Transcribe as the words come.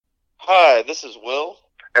Hi, this is Will.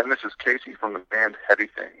 And this is Casey from the band Heavy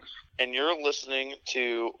Things. And you're listening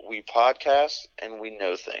to We Podcast and We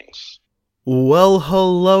Know Things. Well,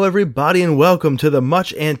 hello everybody, and welcome to the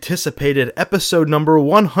much anticipated episode number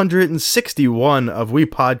 161 of We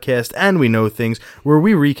Podcast and We Know Things, where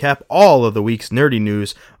we recap all of the week's nerdy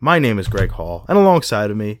news. My name is Greg Hall, and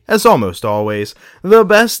alongside of me, as almost always, the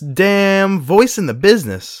best damn voice in the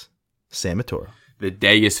business, Sam Matoro. The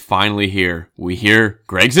day is finally here. We hear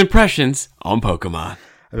Greg's impressions on Pokemon.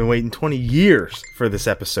 I've been waiting 20 years for this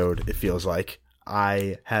episode, it feels like.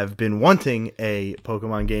 I have been wanting a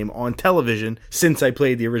Pokemon game on television since I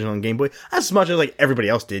played the original on Game Boy, as much as like everybody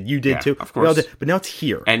else did. You did too. Of course. We all did, but now it's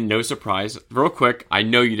here. And no surprise, real quick, I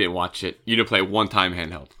know you didn't watch it. You didn't play it one time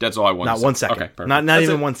handheld. That's all I wanted. Not 1 second. Okay, perfect. Not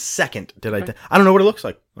even 1 second did I. I don't know what it looks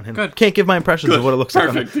like on handheld. Good. Can't give my impressions of what it looks like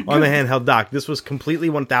Perfect. on the handheld dock. This was completely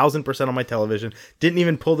 1000% on my television. Didn't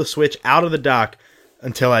even pull the Switch out of the dock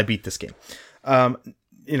until I beat this game. And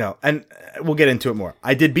we'll get into it more.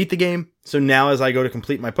 I did beat the game, so now as I go to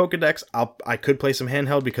complete my Pokedex, I could play some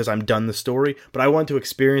handheld because I'm done the story, but I want to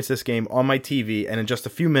experience this game on my TV, and in just a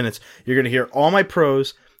few minutes, you're going to hear all my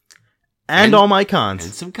pros and all my cons.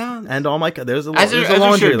 And some cons. And all my cons. There's a as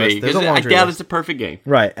laundry list. There's a laundry I doubt it's a perfect game.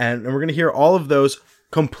 Right, and we're going to hear all of those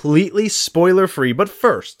completely spoiler-free, but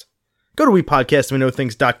first, go to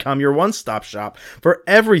WePodcastAndWeKnowThings.com, your one-stop shop for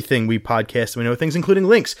everything We Podcast and We Know Things, including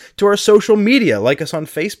links to our social media. Like us on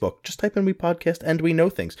Facebook. Just type in We Podcast and We Know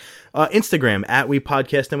Things. Instagram, at We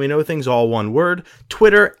Podcast and We Know Things, all one word.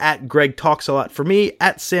 Twitter, at Greg Talks A Lot for me,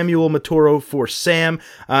 at Samuel Matoro for Sam.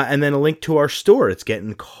 And then a link to our store. It's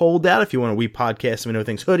getting cold out. If you want a We Podcast and We Know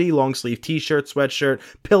Things hoodie, long sleeve t-shirt, sweatshirt,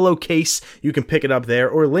 pillowcase, you can pick it up there.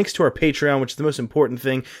 Or links to our Patreon, which is the most important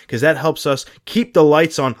thing, because that helps us keep the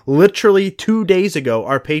lights on. Literally 2 days ago,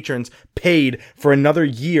 our patrons paid for another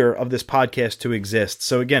year of this podcast to exist.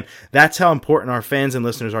 So again, that's how important our fans and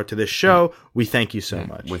listeners are to this show. We thank you so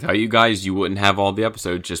much. Without you guys, you wouldn't have all the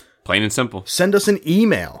episodes, just plain and simple. Send us an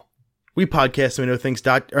email. at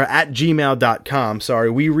gmail.com.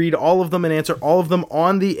 Sorry, we read all of them and answer all of them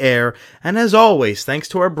on the air. And as always, thanks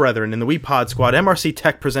to our brethren in the WePod Squad, MRC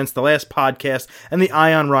Tech presents The Last Podcast and the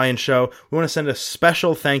Ion Ryan Show. We want to send a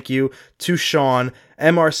special thank you to Sean,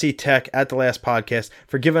 MRC Tech at The Last Podcast,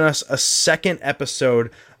 for giving us a second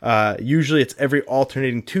episode. Usually it's every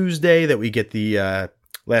alternating Tuesday that we get the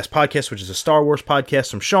Last Podcast, which is a Star Wars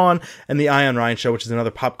podcast from Sean, and the Ion Ryan Show, which is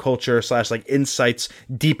another pop culture / insights,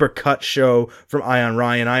 deeper cut show from Ion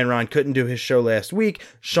Ryan. Ion Ryan couldn't do his show last week.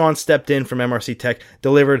 Sean stepped in from MRC Tech,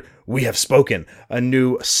 delivered We Have Spoken, a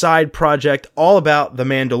new side project all about The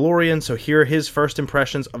Mandalorian. So here are his first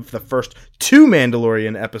impressions of the first 2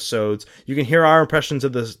 Mandalorian episodes. You can hear our impressions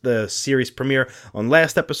of the series premiere on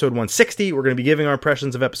last episode 160. We're going to be giving our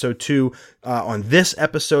impressions of episode 2 on this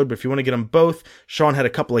episode, but if you want to get them both, Sean had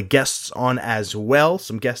a couple of guests on as well.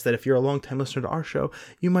 Some guests that if you're a long-time listener to our show,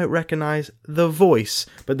 you might recognize the voice.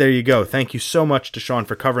 But there you go. Thank you so much to Sean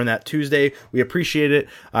for covering that Tuesday. We appreciate it.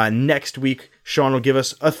 Next week, Sean will give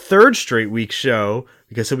us a third straight week show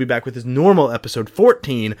because he'll be back with his normal episode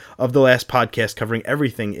 14 of The Last Podcast covering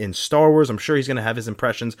everything in Star Wars. I'm sure he's going to have his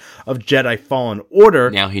impressions of Jedi Fallen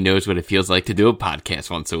Order. Now he knows what it feels like to do a podcast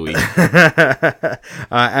once a week.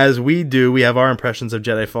 As we do, we have our impressions of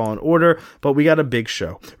Jedi Fallen Order, but we got a big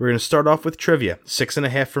show. We're going to start off with trivia,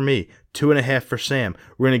 6.5 for me, 2.5 for Sam.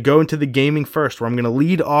 We're going to go into the gaming first, where I'm going to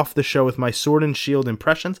lead off the show with my Sword and Shield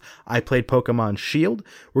impressions. I played Pokemon Shield.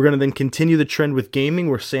 We're going to then continue the trend with gaming,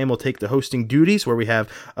 where Sam will take the hosting duties, where we have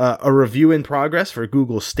a review in progress for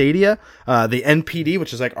Google Stadia, the NPD,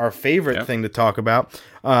 which is like our favorite thing to talk about.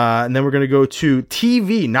 And then we're going to go to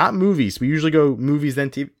TV, not movies. We usually go movies, then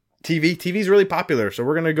TV. TV is really popular, so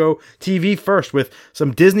we're going to go TV first with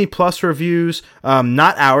some Disney Plus reviews,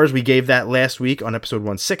 not ours. We gave that last week on episode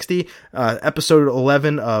 160, episode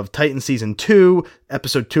 11 of Titan Season 2,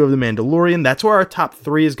 episode 2 of The Mandalorian. That's where our top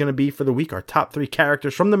 3 is going to be for the week, our top 3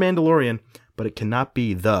 characters from The Mandalorian, but it cannot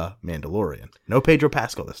be The Mandalorian. No Pedro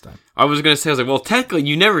Pascal this time. I was going to say, I was like, well, technically,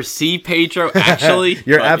 you never see Pedro, actually.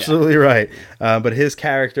 You're absolutely right. But his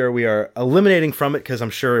character, we are eliminating from it because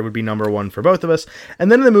I'm sure it would be number 1 for both of us.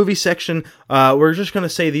 And then in the movie section, we're just going to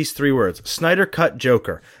say these 3 words, Snyder Cut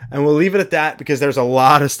Joker. And we'll leave it at that because there's a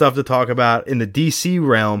lot of stuff to talk about in the DC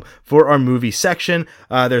realm for our movie section.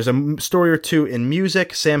 There's a story or 2 in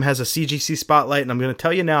music. Sam has a CGC spotlight, and I'm going to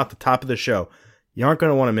tell you now at the top of the show, you aren't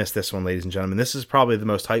going to want to miss this one, ladies and gentlemen. This is probably the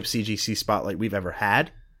most hyped CGC spotlight we've ever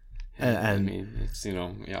had. I And mean, it's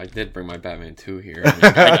I did bring my Batman 2 here. I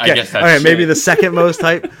okay. guess that's all right, maybe shit. the second most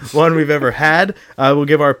hype one we've ever had. We'll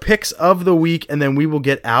give our picks of the week, and then we will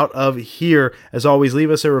get out of here. As always, leave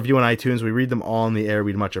us a review on iTunes. We read them all in the air.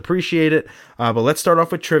 We'd much appreciate it. But let's start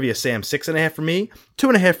off with trivia. Sam, 6.5 for me,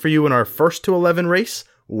 2.5 for you in our first to 11 race.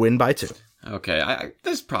 Win by 2. Okay,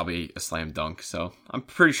 this is probably a slam dunk, so I'm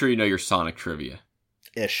pretty sure you know your Sonic trivia.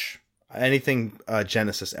 Ish. Anything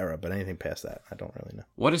Genesis era, but anything past that, I don't really know.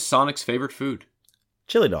 What is Sonic's favorite food?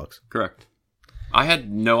 Chili dogs. Correct. I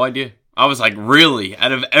had no idea. I was like, really?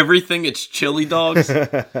 Out of everything, it's chili dogs?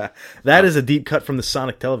 That is a deep cut from the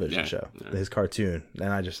Sonic television Yeah, show, yeah. his cartoon. And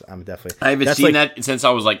I'm definitely... I haven't that's seen like- that since I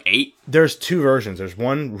was like 8. There's 2 versions. There's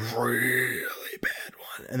one really bad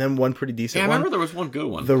one, and then one pretty decent Yeah, I one. remember there was one good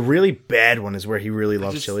one. The really bad one is where he really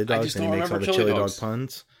loves just- chili I dogs just and he don't makes all the remember chili chili dog dogs.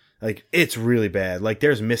 puns. Like, it's really bad. Like,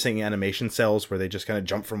 there's missing animation cells where they just kind of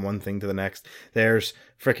jump from one thing to the next. There's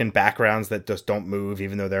freaking backgrounds that just don't move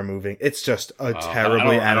even though they're moving. It's just a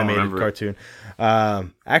terribly I don't animated remember. cartoon.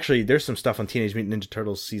 Actually, there's some stuff on Teenage Mutant Ninja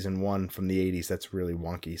Turtles Season 1 from the 80s that's really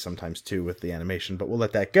wonky sometimes too with the animation, but we'll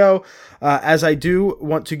let that go. As I do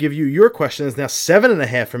want to give you your questions. Now,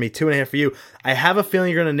 7.5 for me, 2.5 for you. I have a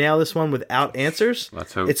feeling you're going to nail this one without answers.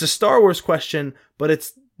 Let's hope. It's a Star Wars question, but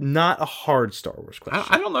it's not a hard Star Wars question.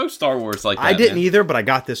 I don't know Star Wars like that. I didn't man. either, but I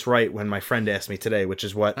got this right when my friend asked me today, which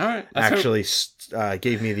is what All right, let's actually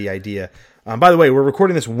gave me the idea. By the way, we're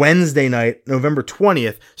recording this Wednesday night, November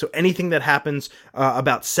 20th, so anything that happens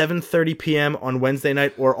about 7:30 p.m. on Wednesday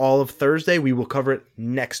night or all of Thursday, we will cover it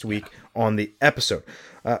next week on the episode.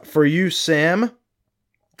 For you, Sam,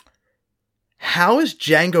 how is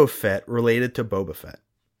Jango Fett related to Boba Fett?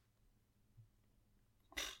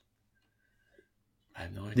 I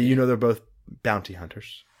have no idea. Do you know they're both bounty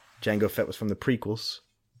hunters? Jango Fett was from the prequels.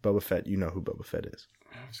 Boba Fett, you know who Boba Fett is.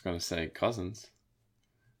 I was going to say cousins.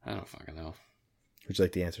 I don't fucking know. Would you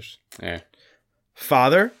like the answers? Yeah.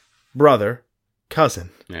 Father, brother, cousin,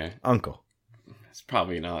 Yeah. uncle. It's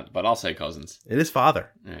probably not, but I'll say cousins. It is father.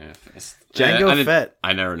 Yeah. Jango Fett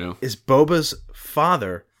I never knew. is Boba's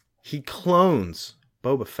father. He clones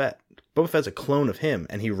Boba Fett. Boba Fett's a clone of him,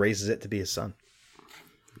 and he raises it to be his son.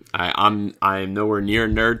 I'm nowhere near a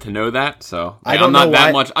nerd to know that, so I don't I'm not know that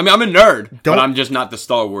why- much. I mean, I'm a nerd, Don't- but I'm just not the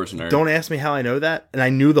Star Wars nerd. Don't ask me how I know that, and I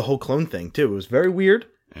knew the whole clone thing too. It was very weird.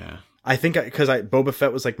 Yeah. I think because Boba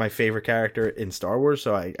Fett was like my favorite character in Star Wars,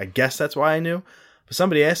 so I guess that's why I knew. But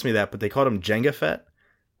somebody asked me that, but they called him Jango Fett,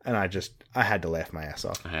 and I had to laugh my ass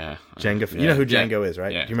off. Yeah. Jango, Fett. Yeah. You know who Yeah. Jango is,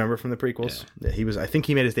 right? Yeah. Do you remember from the prequels? Yeah. He was. I think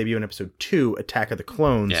he made his debut in Episode 2, Attack of the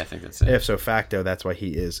Clones. Yeah, I think that's it. If so facto, that's why he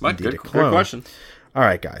is But indeed a good clone. question. All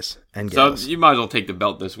right, guys and So gals. you might as well take the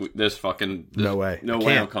belt this week. No way. No I way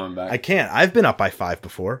can't. I'm coming back. I can't. I've been up by 5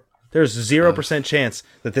 before. There's 0% chance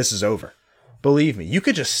that this is over. Believe me. You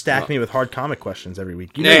could just stack me with hard comic questions every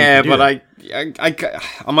week. You know you Yeah, can do but that.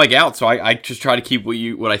 I'm like out, so I just try to keep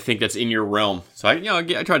what I think that's in your realm. So I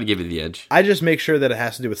try to give you the edge. I just make sure that it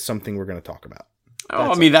has to do with something we're going to talk about.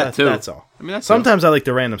 Oh, I mean that too. That's all. I mean that's Sometimes I like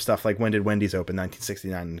the random stuff, like when did Wendy's open?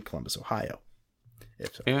 1969 in Columbus, Ohio.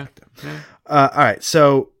 If so Yeah. facto. All right,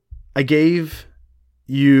 so I gave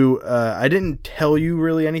you. I didn't tell you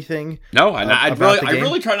really anything, No, and I about the game?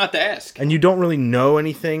 really try not to ask. and you don't really know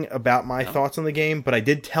anything about my thoughts on the game. But I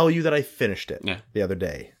did tell you that I finished it Yeah. the other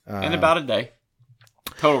day. In about a day.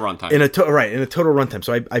 Total runtime. In a total runtime.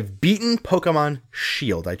 So I've beaten Pokemon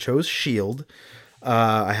Shield. I chose Shield.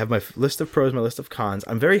 I have my list of pros, my list of cons.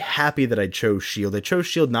 I'm very happy that I chose Shield. I chose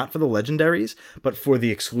Shield not for the legendaries, but for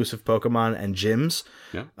the exclusive Pokemon and gyms.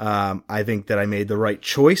 Yeah. I think that I made the right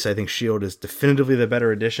choice. I think Shield is definitively the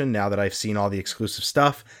better edition now that I've seen all the exclusive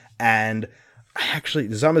stuff. And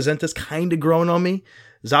Zamazenta's kind of growing on me.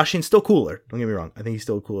 Zacian's still cooler. Don't get me wrong. I think he's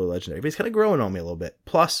still a cooler legendary, but he's kind of growing on me a little bit.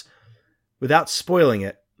 Plus, without spoiling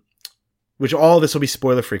it, which all this will be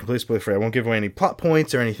spoiler free, completely spoiler free. I won't give away any plot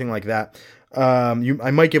points or anything like that. I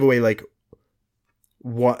might give away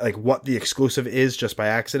what the exclusive is just by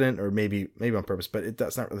accident, or maybe on purpose. But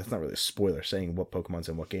that's not really a spoiler saying what Pokemon's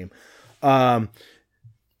in what game. How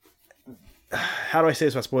do I say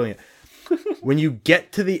this without spoiling it? When you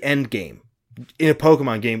get to the end game in a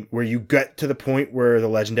Pokemon game, where you get to the point where the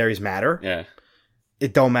legendaries matter, Yeah.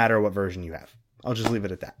 it don't matter what version you have. I'll just leave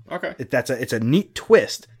it at that. Okay. It's a neat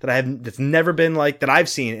twist that's never been that I've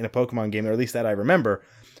seen in a Pokemon game, or at least that I remember.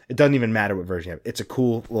 It doesn't even matter what version you have. It's a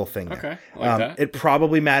cool little thing. There. Okay, I like that. It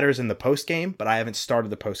probably matters in the post game, but I haven't started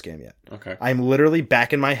the post game yet. Okay. I'm literally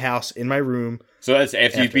back in my house in my room. So that's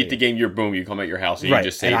after you After beat the game, you're boom. You come at your house and you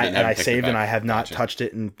just save and it. I saved, and I have not Gotcha. touched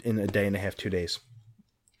it in a day and a half, 2 days,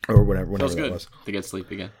 or whatever Feels that good was. to get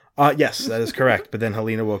sleep again. Yes, that is correct. But then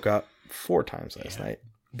Helena woke up 4 times last night.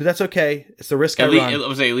 but that's okay. It's the risk I At least,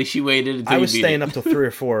 run. at least you waited until I you was beat staying it. up till 3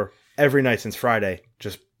 or 4 every night since Friday,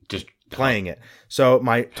 just Just playing it. So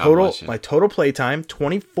my total playtime,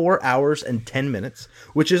 24 hours and 10 minutes,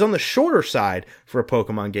 which is on the shorter side for a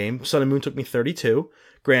Pokemon game. Sun and Moon took me 32.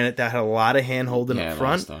 Granted, that had a lot of hand-holding up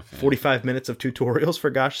front, 45 minutes of tutorials, for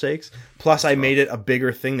gosh sakes. Plus, I made it a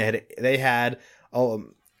bigger thing. They had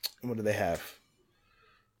what did they have?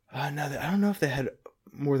 No, I don't know if they had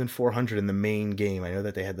more than 400 in the main game. I know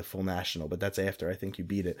that they had the full national, but that's after I think you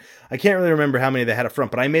beat it. I can't really remember how many they had up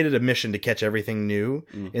front, but I made it a mission to catch everything new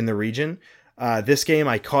in the region. This game,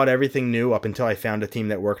 I caught everything new up until I found a team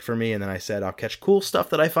that worked for me, and then I said, I'll catch cool stuff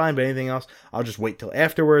that I find, but anything else, I'll just wait till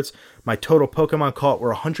afterwards. My total Pokemon caught were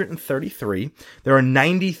 133. There are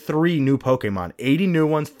 93 new Pokemon, 80 new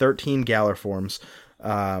ones, 13 Galar forms.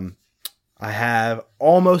 I have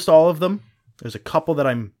almost all of them. There's a couple that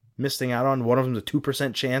I'm missing out on. One of them's a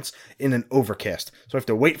 2% chance in an overcast. So I have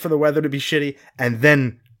to wait for the weather to be shitty, and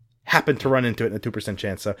then happen to run into it in a 2%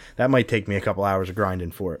 chance. So that might take me a couple hours of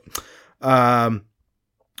grinding for it.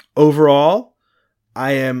 Overall,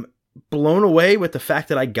 I am blown away with the fact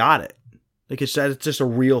that I got it. Like it's just a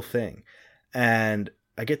real thing, and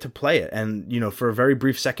I get to play it. And for a very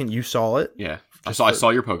brief second, you saw it. Yeah, I saw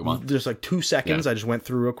your Pokemon. Just like 2 seconds. Yeah. I just went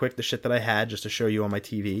through real quick the shit that I had just to show you on my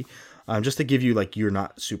TV, just to give you like you're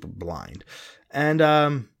not super blind. And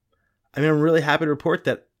I'm really happy to report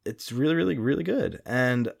that it's really, really, really good.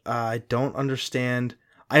 And I don't understand.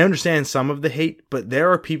 I understand some of the hate, but there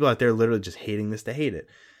are people out there literally just hating this to hate it.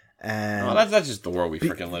 And that's just the world we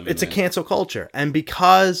freaking live in. It's a cancel culture. And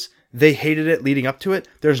because they hated it leading up to it,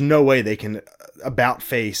 there's no way they can about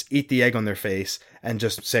face, eat the egg on their face, and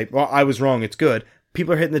just say, well, I was wrong, it's good.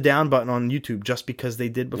 People are hitting the down button on YouTube just because they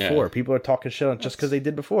did before. Yeah. People are talking shit on just because they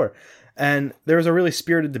did before. And there was a really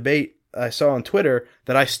spirited debate I saw on Twitter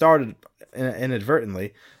that I started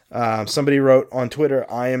inadvertently. Somebody wrote on Twitter,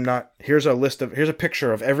 here's a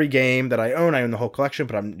picture of every game that I own. I own the whole collection,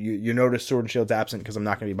 but you notice Sword and Shield's absent because I'm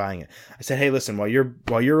not going to be buying it. I said, hey, listen, while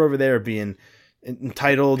you're over there being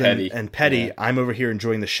entitled and petty, yeah, I'm over here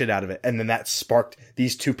enjoying the shit out of it. And then that sparked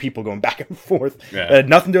these two people going back and forth. Yeah. It had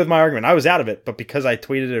nothing to do with my argument. I was out of it, but because I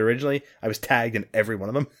tweeted it originally, I was tagged in every one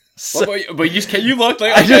of them. So, but you looked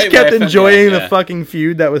like, I just kept enjoying the fucking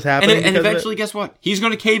feud that was happening. And eventually, guess what? He's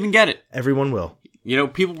going to cave and get it. Everyone will.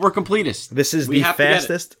 People were completists. This is the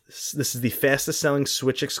fastest. This is the fastest selling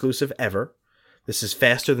Switch exclusive ever. This is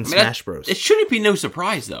faster than Smash Bros. It shouldn't be no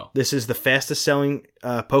surprise though. This is the fastest selling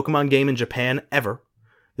Pokemon game in Japan ever.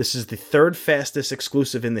 This is the third fastest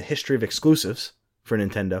exclusive in the history of exclusives for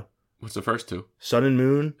Nintendo. What's the first two? Sun and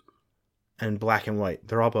Moon and Black and White.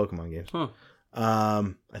 They're all Pokemon games. Huh.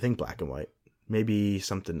 I think Black and White. Maybe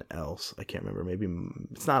something else. I can't remember. Maybe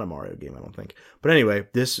it's not a Mario game, I don't think. But anyway,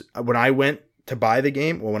 when I went to buy the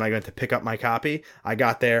game, when I went to pick up my copy, I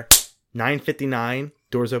got there 9:59,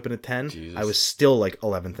 doors open at 10. Jesus. I was still like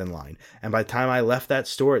 11th in line. And by the time I left that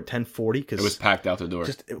store at 10:40, because it was packed out the door.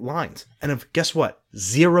 Just lines. And guess what?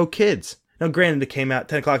 0 kids. Now, granted, it came out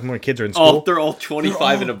 10 o'clock in the morning. Kids are in school. They're all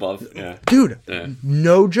 25 and above. Yeah. Dude,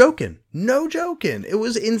 no joking. No joking. It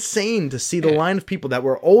was insane to see the line of people that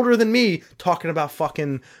were older than me talking about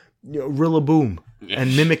fucking Rillaboom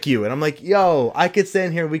and Mimikyu. And I'm like, yo, I could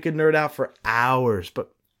stand here and we could nerd out for hours.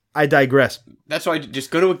 But I digress. That's why just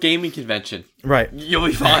go to a gaming convention. Right. You'll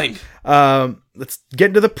be fine. Let's get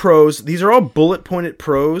into the pros. These are all bullet-pointed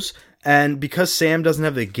pros. And because Sam doesn't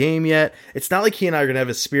have the game yet, it's not like he and I are going to have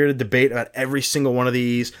a spirited debate about every single one of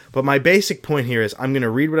these. But my basic point here is I'm going to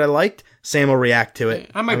read what I liked. Sam will react to it.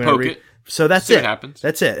 I might poke it. So that's See it. What happens.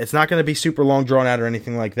 That's it. It's not going to be super long, drawn out or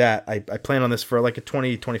anything like that. I plan on this for like a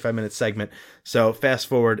 20, 25-minute segment. So fast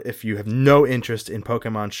forward if you have no interest in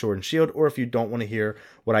Pokemon Sword and Shield, or if you don't want to hear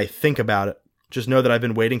what I think about it. Just know that I've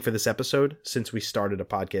been waiting for this episode since we started a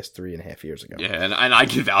podcast 3.5 years ago. Yeah, and I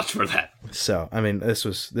can vouch for that. So, I mean, this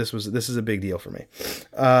is a big deal for me.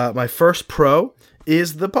 My first pro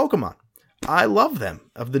is the Pokemon. I love them.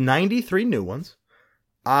 Of the 93 new ones,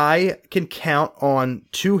 I can count on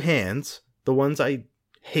 2 hands the ones I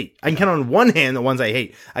hate. I can count on 1 hand the ones I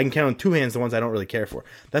hate. I can count on 2 hands the ones I don't really care for.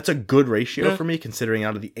 That's a good ratio for me, considering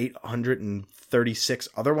out of the 836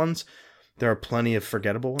 other ones, there are plenty of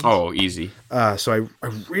forgettable ones. Oh, easy. So I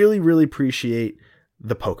really, really appreciate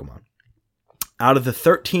the Pokemon. Out of the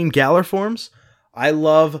 13 Galar forms, I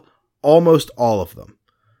love almost all of them.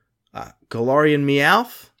 Galarian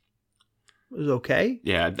Meowth was okay.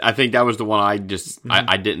 Yeah, I think that was the one I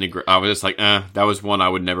didn't agree. I was just like, that was one I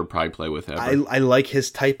would never probably play with ever. I like his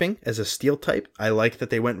typing as a steel type. I like that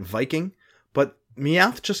they went Viking, but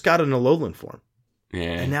Meowth just got an Alolan form.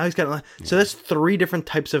 Yeah. And now he's got so that's 3 different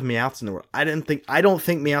types of Meowths in the world. I don't think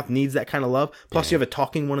Meowth needs that kind of love. Plus, you have a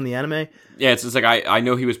talking one in the anime. Yeah, it's just like I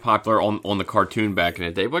know he was popular on the cartoon back in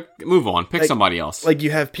the day, but move on, pick somebody else. Like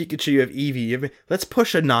you have Pikachu, you have Eevee. Let's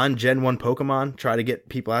push a non-Gen 1 Pokemon. Try to get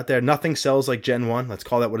people out there. Nothing sells like Gen 1. Let's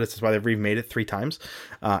call that what it is. That's why they've remade it 3 times.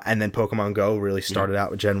 And then Pokemon Go really started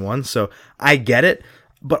out with Gen 1. So I get it.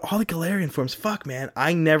 But all the Galarian forms, fuck, man.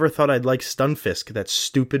 I never thought I'd like Stunfisk, that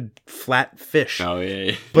stupid flat fish. Oh,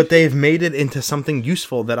 yeah. But they've made it into something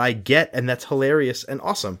useful that I get, and that's hilarious and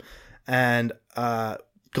awesome. And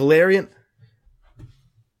Galarian,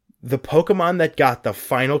 the Pokemon that got the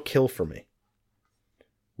final kill for me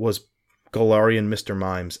was Galarian Mr.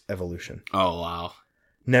 Mime's evolution. Oh, wow.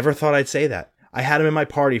 Never thought I'd say that. I had him in my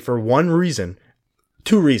party for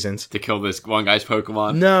 2 reasons. To kill this one guy's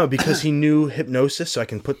Pokemon? No, because he knew Hypnosis, so I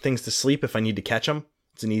can put things to sleep if I need to catch them.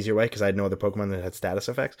 It's an easier way, because I had no other Pokemon that had status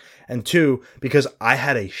effects. And 2, because I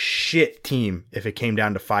had a shit team if it came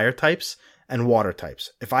down to fire types and water types.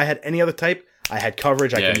 If I had any other type, I had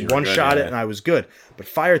coverage, I could one-shot it, and I was good. But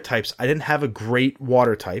fire types, I didn't have a great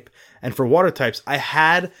water type. And for water types, I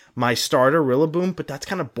had my starter, Rillaboom, but that's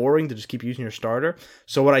kind of boring to just keep using your starter.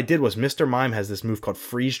 So what I did was, Mr. Mime has this move called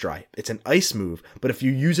Freeze Dry. It's an ice move, but if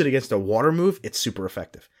you use it against a water move, it's super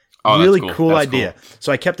effective. Oh, really that's cool that's idea. Cool.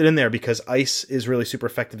 So I kept it in there because ice is really super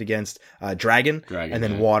effective against dragon, and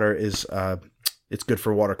then water is it's good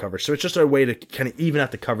for water coverage. So it's just a way to kind of even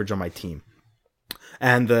out the coverage on my team.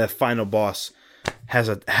 And the final boss has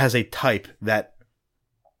a type that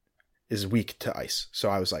is weak to ice. So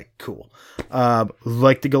I was like, cool.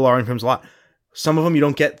 Like the Galarian forms a lot. Some of them you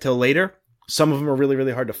don't get till later. Some of them are really,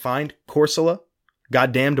 really hard to find. Corsola.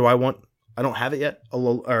 Goddamn, I don't have it yet.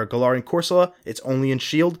 Or Galarian Corsola. It's only in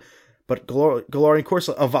Shield. But Galarian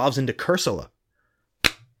Corsola evolves into Cursula.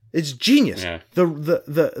 It's genius. Yeah.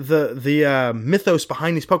 The mythos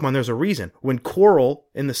behind these Pokemon, there's a reason. When Coral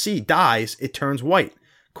in the sea dies, it turns white.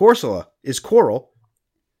 Corsola is coral.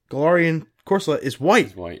 Galarian Corsola is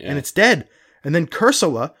white, and it's dead. And then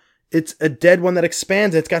Cursula, it's a dead one that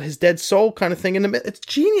expands. And it's got his dead soul kind of thing in the middle. It's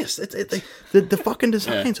genius. The fucking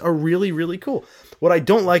designs are really, really cool. What I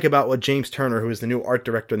don't like about what James Turner, who is the new art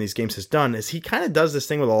director on these games, has done is he kind of does this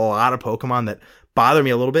thing with a lot of Pokemon that bother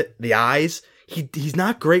me a little bit. The eyes. He's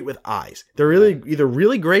not great with eyes. They're either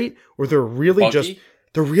really great or they're really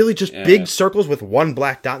just big circles with one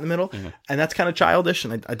black dot in the middle. And that's kind of childish,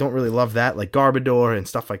 and I don't really love that, like Garbodor and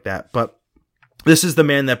stuff like that. But this is the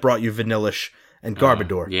man that brought you Vanillish and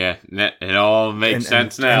Garbodor. It all makes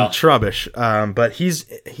sense now. And Trubbish. But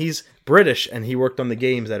he's British, and he worked on the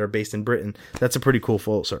games that are based in Britain. That's a pretty cool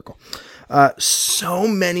full circle. So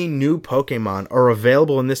many new Pokemon are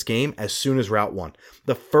available in this game as soon as Route 1.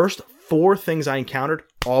 The first 4 things I encountered,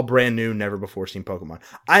 all brand new, never before seen Pokemon.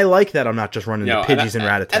 I like that I'm not just running into Pidgeys and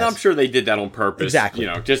Rattatas. And I'm sure they did that on purpose. Exactly.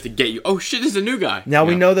 Just to get you, oh shit, this is a new guy. Now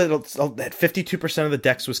we know that 52% of the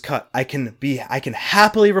dex was cut. I can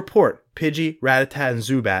happily report Pidgey, Rattata, and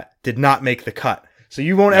Zubat did not make the cut. So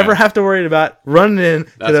you won't ever have to worry about running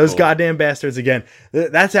into those goddamn bastards again.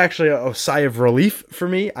 That's actually a sigh of relief for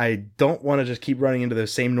me. I don't want to just keep running into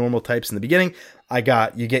those same normal types in the beginning.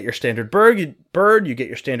 You get your standard bird, you get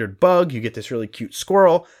your standard bug, you get this really cute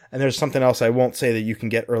squirrel, and there's something else I won't say that you can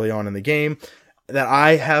get early on in the game. That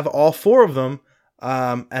I have all 4 of them,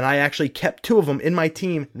 and I actually kept 2 of them in my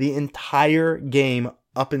team the entire game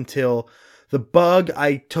up until the bug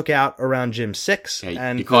I took out around Gym 6. Yeah,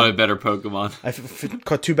 and you caught a better Pokemon. I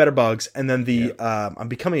caught 2 better bugs, and then I'm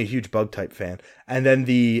becoming a huge bug type fan. And then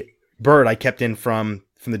the bird I kept in from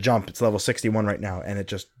the jump. It's level 61 right now, and it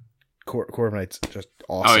just Corviknight's just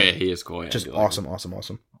awesome. Oh yeah, he is cool. Yeah, just awesome.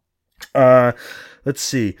 Let's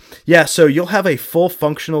see. Yeah, so you'll have a full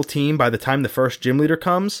functional team by the time the first gym leader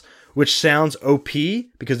comes, which sounds OP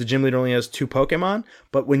because the gym leader only has 2 Pokemon.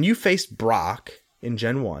 But when you face Brock in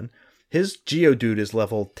Gen 1, his Geodude is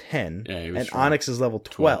level 10, and strong. Onyx is level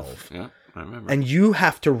 12. Yeah, I remember. And you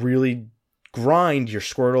have to really grind your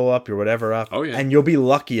Squirtle up, your whatever up, and you'll be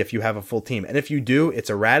lucky if you have a full team. And if you do, it's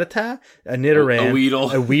a Rattata, a Nidoran,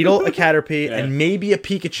 a Weedle, a Caterpie, and maybe a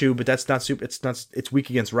Pikachu, but that's not super. It's weak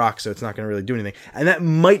against rock, so it's not going to really do anything. And that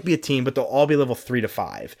might be a team, but they'll all be level 3 to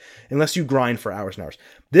 5, unless you grind for hours and hours.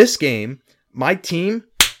 This game, my team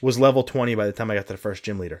was level 20 by the time I got to the first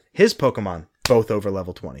gym leader. His Pokemon, both over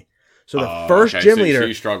level 20. So the first gym leader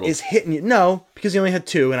is hitting you. No, because he only had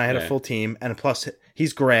 2, and I had a full team, and plus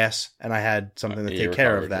he's grass, and I had something to take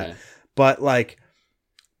care of that. Yeah. But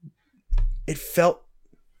it felt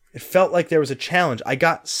It felt like there was a challenge. I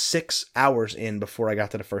got 6 hours in before I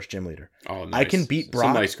got to the first gym leader. Oh, nice. I can beat Brock.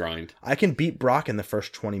 It's a nice grind. I can beat Brock in the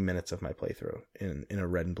first 20 minutes of my playthrough in a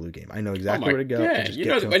red and blue game. I know exactly where to go. Yeah, you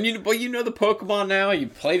know the Pokemon now. You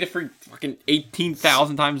played it for fucking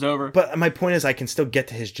 18,000 times over. But my point is, I can still get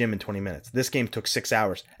to his gym in 20 minutes. This game took 6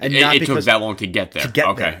 hours, and it took that long to get there.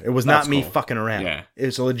 There, it was not me fucking around. Yeah,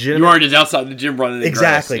 it's a legitimate. You weren't just outside the gym running.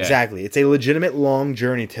 Exactly. It's a legitimate long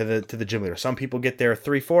journey to the gym leader. Some people get there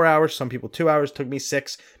 3-4 hours. Some people 2 hours. Took me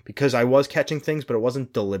 6 because I was catching things, but it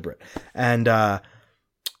wasn't deliberate. And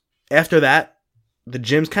after that, the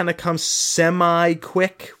gyms kind of come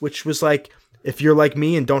semi-quick, which was like, if you're like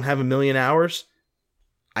me and don't have a million hours,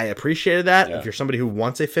 I appreciated that. Yeah. If you're somebody who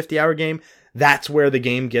wants a 50-hour game, that's where the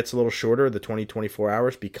game gets a little shorter, the 20-24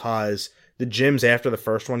 hours, because the gyms after the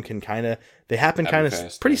first one can they happen kind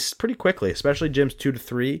of pretty quickly, especially gyms 2 to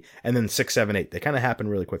 3 and then 6, 7, 8. They kind of happen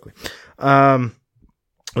really quickly.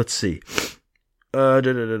 Let's see.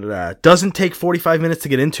 Doesn't take 45 minutes to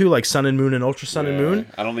get into, like Sun and Moon and Ultra Sun and Moon.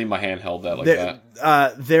 I don't need my hand held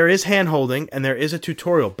that. There is hand holding and there is a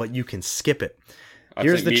tutorial, but you can skip it.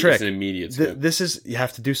 Here's the trick. It's an immediate skip. This is, you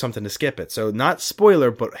have to do something to skip it. So not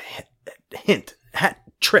spoiler, but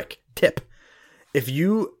tip.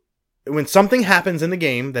 When something happens in the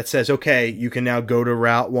game that says, okay, you can now go to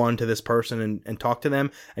Route 1 to this person and talk to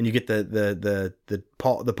them, and you get the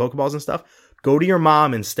Pokeballs and stuff, go to your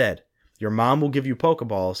mom instead. Your mom will give you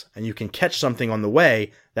Pokeballs, and you can catch something on the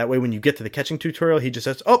way. That way, when you get to the catching tutorial, he just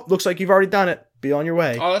says, oh, looks like you've already done it. Be on your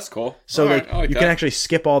way. Oh, that's cool. So you can actually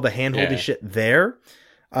skip all the hand-holdy shit there.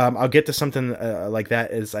 I'll get to something like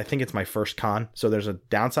that. I think it's my first con, so there's a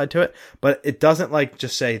downside to it. But it doesn't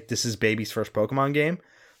just say, this is baby's first Pokemon game.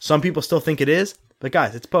 Some people still think it is. But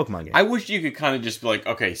guys, it's a Pokemon game. I wish you could kind of just be like,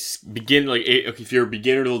 okay, begin, if you're a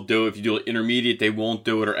beginner, they'll do it. If you do it intermediate, they won't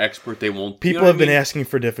do it. Or expert, they won't. People have been asking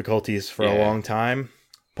for difficulties for a long time.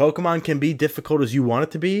 Pokemon can be difficult as you want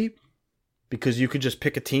it to be, because you could just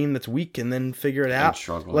pick a team that's weak and then figure it out.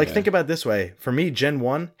 Think about it this way. For me, Gen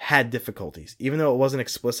 1 had difficulties. Even though it wasn't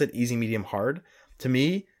explicit, easy, medium, hard. To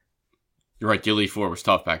me... You're right, the Elite Four was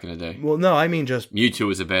tough back in the day. Well, no, I mean just... Mewtwo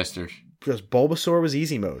was a bastard. Just Bulbasaur was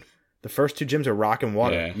easy mode. The first 2 gyms are rock and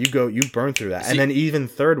water. Yeah. You burn through that. And then even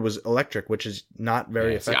third was electric, which is not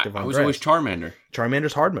very effective on I was grass. always Charmander.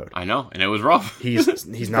 Charmander's hard mode. I know, and it was rough. He's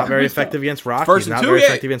not very effective against rock. He's not very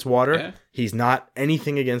effective against water. Yeah. He's not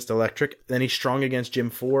anything against electric. Then he's strong against gym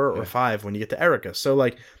 4 or 5 when you get to Erica. So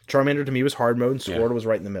Charmander to me was hard mode and Sword was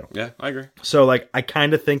right in the middle. Yeah, I agree. So I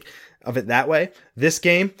kind of think of it that way. This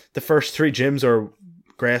game, the first 3 gyms are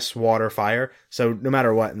grass, water, fire. So no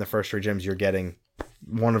matter what, in the first 3 gyms, you're getting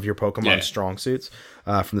one of your Pokemon strong suits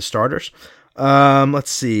from the starters. Let's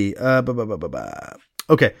see.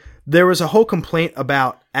 Okay, there was a whole complaint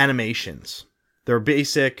about animations. They're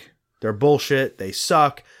basic. They're bullshit. They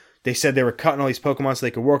suck. They said they were cutting all these Pokemon so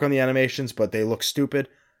they could work on the animations, but they look stupid.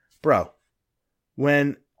 Bro,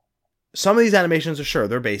 when some of these animations are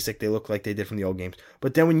they're basic. They look like they did from the old games.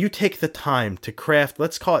 But then when you take the time to craft,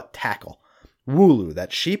 let's call it tackle. Wooloo,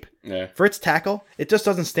 that sheep, for its tackle, it just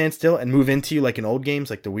doesn't stand still and move into you like in old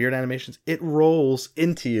games, like the weird animations. It rolls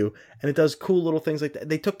into you, and it does cool little things like that.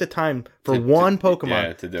 They took the time for one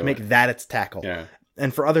Pokemon to make that its tackle. Yeah.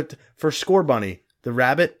 And for Scorbunny, the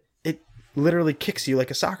rabbit, it literally kicks you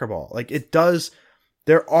like a soccer ball. It does.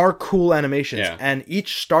 There are cool animations, and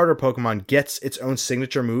each starter Pokemon gets its own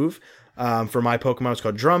signature move. For my Pokemon, it's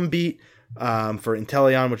called Drum Beat. For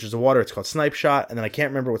Inteleon, which is the water, it's called Snipe Shot, and then I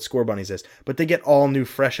can't remember what Scorbunny's is, but they get all new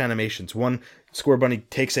fresh animations. One, Scorbunny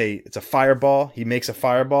takes it's a fireball, he makes a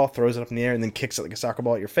fireball, throws it up in the air, and then kicks it like a soccer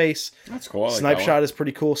ball at your face. That's cool. Snipe Shot is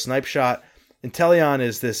pretty cool. Snipe Shot. Inteleon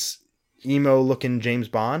is this emo-looking James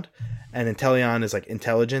Bond, and Inteleon is like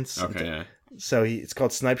intelligence. Okay, yeah. So it's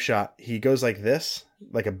called Snipe Shot. He goes like this,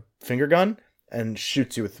 like a finger gun, and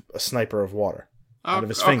shoots you with a sniper of water. Out of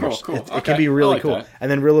his fingers. Cool. It can be really cool. That.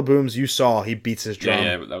 And then Rillaboom's, you saw, he beats his drum.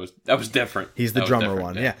 Yeah, that was different. He's the drummer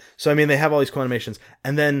one. Yeah. So, I mean, they have all these cool animations.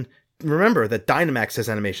 And then remember that Dynamax has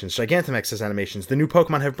animations, Gigantamax has animations. The new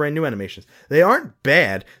Pokemon have brand new animations. They aren't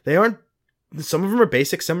bad. Some of them are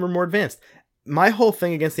basic, some are more advanced. My whole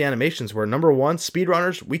thing against the animations were, number 1,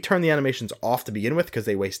 speedrunners, we turn the animations off to begin with because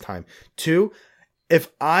they waste time. 2, if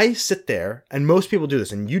I sit there, and most people do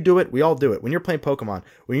this, and you do it, we all do it. When you're playing Pokemon,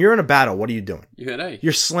 when you're in a battle, what are you doing? You hit A.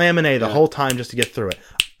 You're slamming A the whole time just to get through it.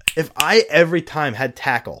 If I every time had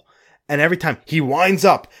tackle, and every time he winds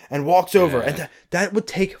up and walks over, and that would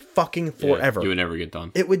take fucking forever. You would never get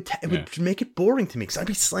done. It would make it boring to me because I'd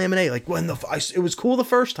be slamming A. Like it was cool the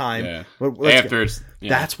first time. Yeah.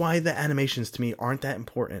 That's why the animations to me aren't that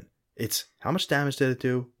important. It's how much damage did it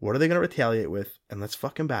do? What are they going to retaliate with? And let's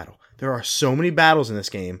fucking battle. There are so many battles in this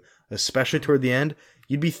game, especially toward the end.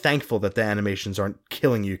 You'd be thankful that the animations aren't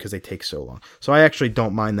killing you because they take so long. So I actually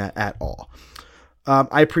don't mind that at all.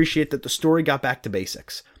 I appreciate that the story got back to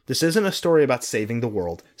basics. This isn't a story about saving the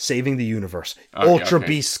world, saving the universe, Ultra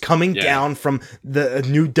Beasts coming down from the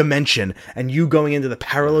new dimension, and you going into the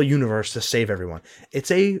parallel universe to save everyone. It's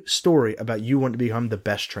a story about you wanting to become the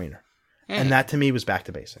best trainer. And that to me was back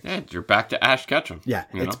to basics. Yeah, you're back to Ash Ketchum. Yeah,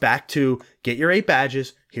 it's back to get your 8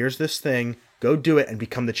 badges, here's this thing, go do it and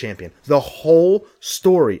become the champion. The whole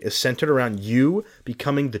story is centered around you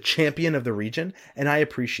becoming the champion of the region, and I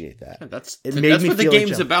appreciate that. Yeah, that's what the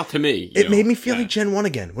game's about to me. It made me feel like Gen 1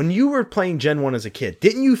 again. When you were playing Gen 1 as a kid,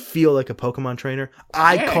 didn't you feel like a Pokemon trainer?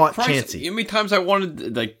 I caught Chansey. How many times I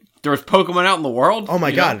wanted, like, there was Pokemon out in the world? Oh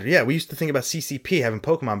my god, yeah. We used to think about CCP having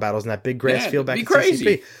Pokemon battles in that big grass field back in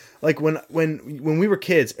CCP. Like, when we were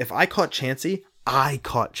kids, if I caught Chansey, I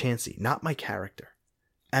caught Chansey, not my character.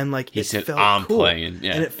 And like he said, I'm cool. playing.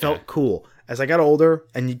 Yeah, and it felt cool. As I got older,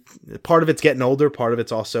 and part of it's getting older, part of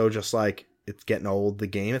it's also just like it's getting old. The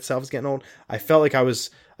game itself is getting old. I felt like I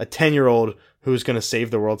was a 10-year-old who was going to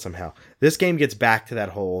save the world somehow. This game gets back to that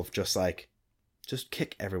whole of just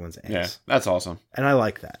kick everyone's ass. Yeah, that's awesome. And I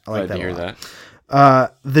like that. I like that to hear a lot.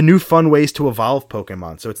 that. The new fun ways to evolve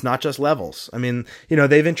Pokemon. So it's not just levels. I mean,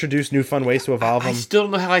 they've introduced new fun ways to evolve them. I still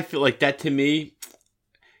don't know how I feel like that to me.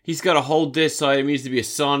 He's got to hold this side. It needs to be a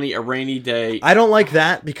sunny, a rainy day. I don't like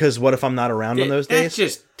that because what if I'm not around on those days? That's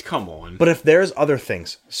just, come on. But if there's other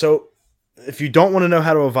things. So if you don't want to know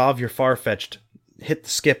how to evolve your Farfetch'd, hit the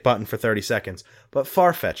skip button for 30 seconds. But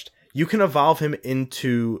Farfetch'd, you can evolve him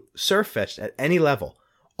into Surfetch'd at any level.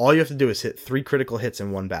 All you have to do is hit 3 critical hits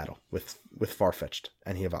in one battle with Farfetch'd,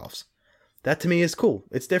 and he evolves. That to me is cool.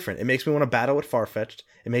 It's different. It makes me want to battle with Farfetch'd.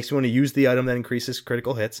 It makes me want to use the item that increases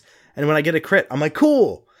critical hits. And when I get a crit, I'm like,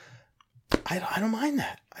 cool. I don't mind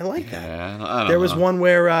that. I like that. I there was one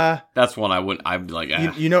where that's one I wouldn't. I'd be like,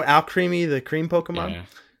 you know Alcremie, the cream Pokemon. Yeah.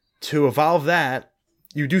 To evolve that,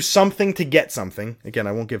 you do something to get something. Again,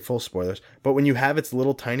 I won't give full spoilers, but when you have its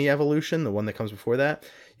little tiny evolution, the one that comes before that,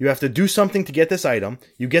 you have to do something to get this item.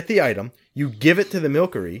 You get the item, you give it to the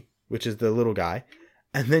Milcery, which is the little guy,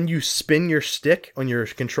 and then you spin your stick on your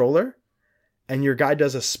controller, and your guy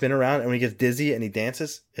does a spin around, and when he gets dizzy and he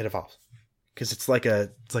dances, it evolves. Because it's like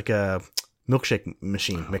a milkshake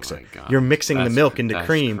machine mixer. You're mixing the milk into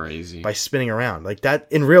cream by spinning around. Like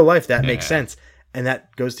that in real life, that makes sense. And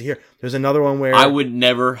that goes to here. There's another one where I would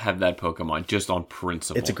never have that Pokemon just on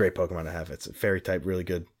principle. It's a great Pokemon to have. It's a fairy type, really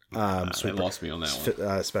good. They lost me on that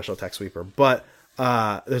one. Special attack sweeper. But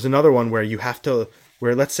there's another one where you have to,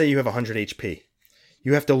 let's say you have 100 HP.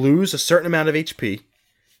 You have to lose a certain amount of HP,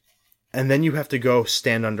 and then you have to go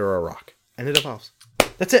stand under a rock. And it evolves.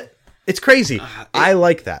 That's it. It's crazy. I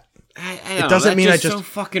like that. It doesn't mean so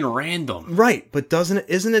fucking random. Right, but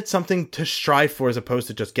isn't it something to strive for as opposed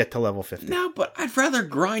to just get to level 50? No, but I'd rather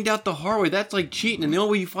grind out the hard way. That's like cheating, and the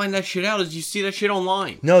only way you find that shit out is you see that shit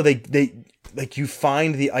online. No, they like you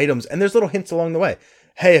find the items, and there's little hints along the way.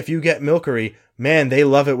 Hey, if you get Milcery, man, they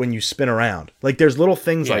love it when you spin around. Like there's little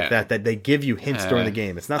things like that they give you hints during the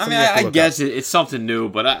game. It's not something I guess it's something new,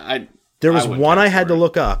 but there was one I had to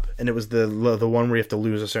look up, and it was the one where you have to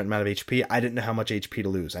lose a certain amount of HP. I didn't know how much HP to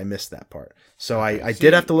lose. I missed that part. So I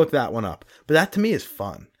did have to look that one up. But that to me is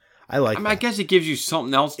fun. I like that. I guess it gives you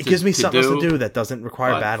something else It gives me something else to do that doesn't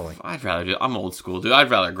require battling. I'd rather do I'm old school, dude.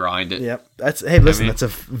 I'd rather grind it. Yep. That's a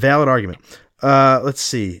valid argument. Let's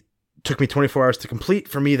see. Took me 24 hours to complete.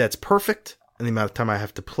 For me, that's perfect. And the amount of time I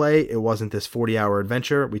have to play, it wasn't this 40-hour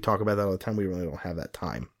adventure. We talk about that all the time. We really don't have that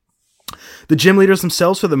time. The gym leaders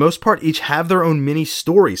themselves, for the most part, each have their own mini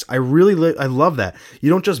stories. I love that. You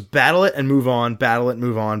don't just battle it and move on, battle it,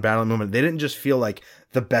 move on, battle it, move on. They didn't just feel like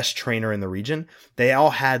the best trainer in the region. They all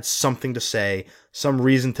had something to say, some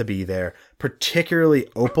reason to be there, particularly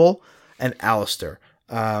Opal and Alistair.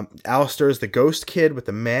 Alistair is the ghost kid with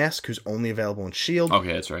the mask who's only available in S.H.I.E.L.D.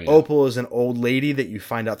 Okay, that's right. Yeah. Opal is an old lady that you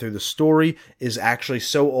find out through the story is actually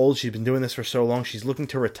so old. She's been doing this for so long. She's looking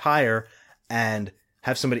to retire and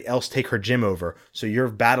have somebody else take her gym over. So your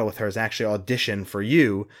battle with her is actually audition for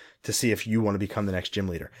you to see if you want to become the next gym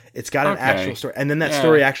leader. It's got an actual story. And then that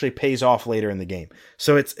story actually pays off later in the game.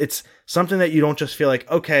 So it's something that you don't just feel like,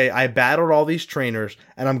 okay, I battled all these trainers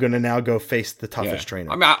and I'm going to now go face the toughest trainer.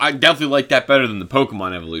 I mean, I definitely like that better than the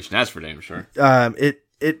Pokemon evolution. That's for damn sure.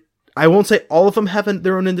 I won't say all of them have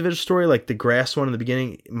their own individual story. Like the grass one in the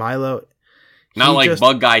beginning, Milo, Not like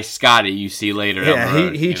Bug Guy Scotty you see later.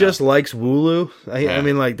 Yeah, he just likes Wooloo. Yeah. I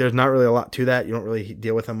mean, like, there's not really a lot to that. You don't really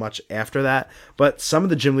deal with him much after that. But some of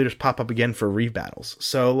the gym leaders pop up again for Reeve battles.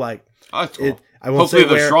 So, like, that's cool. Hopefully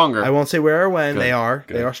they're stronger. I won't say where or when. Good. They are.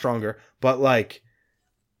 Good. They are stronger. But, like,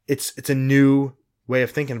 it's a new way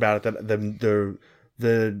of thinking about it.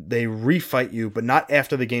 That they refight you, but not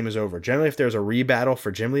after the game is over. Generally, if there's a rebattle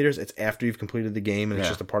for gym leaders, it's after you've completed the game, and it's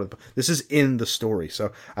just a part of this is in the story.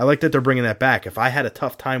 So I like that they're bringing that back. If I had a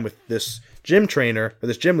tough time with this gym trainer or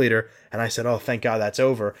this gym leader, and I said, "Oh, thank God that's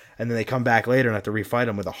over," and then they come back later and have to refight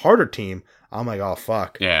them with a harder team, I'm like, "Oh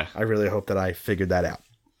fuck!" Yeah, I really hope that I figured that out.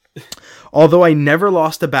 Although I never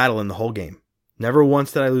lost a battle in the whole game, never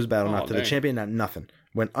once did I lose a battle. Not to the champion, not nothing.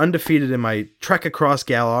 Went undefeated in my trek across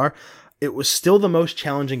Galar. It was still the most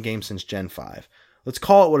challenging game since Gen 5. Let's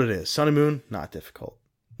call it what it is. Sun and Moon, not difficult.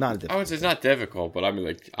 Not difficult. I would say it's not difficult, but I mean,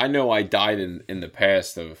 like, I know I died in the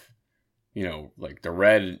past of, like the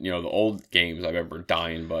red, the old games I remember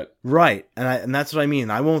dying, but... Right, and that's what I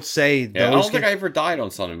mean. I won't say I don't think I ever died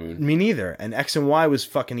on Sun and Moon. Me neither, and X and Y was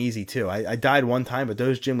fucking easy too. I died one time, but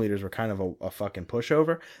those gym leaders were kind of a fucking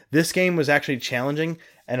pushover. This game was actually challenging,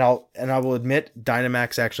 and I will admit,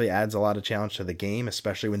 Dynamax actually adds a lot of challenge to the game,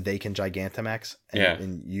 especially when they can Gigantamax,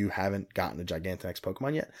 and you haven't gotten a Gigantamax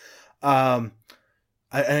Pokemon yet.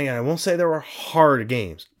 I won't say there were hard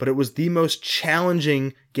games, but it was the most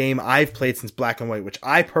challenging game I've played since Black and White, which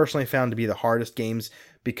I personally found to be the hardest games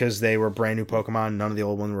because they were brand new Pokemon. None of the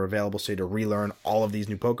old ones were available, so you had to relearn all of these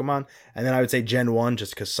new Pokemon. And then I would say Gen 1,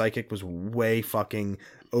 just because Psychic was way fucking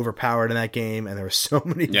overpowered in that game, and there were so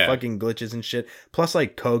many fucking glitches and shit. Plus,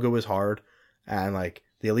 like, Koga was hard, and, like,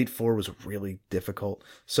 the Elite Four was really difficult.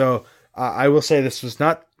 So, I will say this was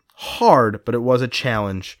not hard, but it was a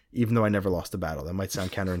challenge, even though I never lost a battle. That might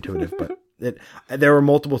sound counterintuitive, but there were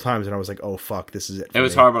multiple times when I was like, oh fuck, this is it. It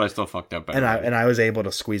was hard, but I still fucked up. And I was able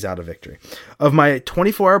to squeeze out a victory. Of my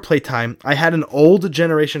 24-hour playtime, I had an old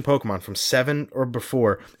generation Pokemon from 7 or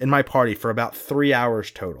before in my party for about 3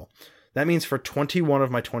 hours total. That means for 21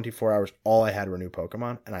 of my 24 hours, all I had were new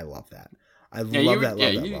Pokemon, and I love that. I love that.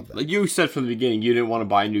 Like you said from the beginning, you didn't want to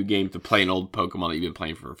buy a new game to play an old Pokemon that you've been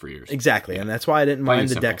playing for years. Exactly, and that's why I didn't mind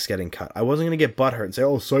the decks getting cut. I wasn't going to get butthurt and say,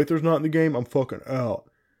 oh, Scyther's not in the game, I'm fucking out.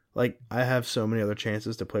 Like, I have so many other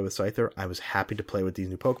chances to play with Scyther. I was happy to play with these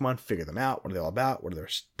new Pokemon, figure them out. What are they all about? What are their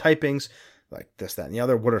typings? Like this, that, and the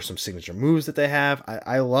other. What are some signature moves that they have?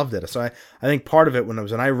 I loved it. So I think part of it, when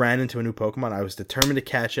I ran into a new Pokemon, I was determined to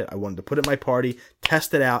catch it. I wanted to put it in my party,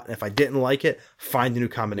 test it out, and if I didn't like it, find a new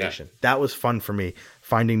combination. Yeah. That was fun for me,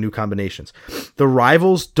 finding new combinations. The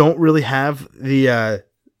rivals don't really have the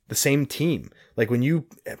same team. Like when you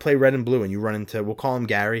play Red and Blue and you run into, we'll call him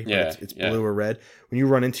Gary, but it's blue or red. When you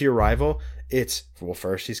run into your rival, it's, well,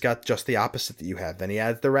 first he's got just the opposite that you have. Then he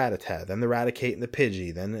adds the Rattata, then the Raticate and the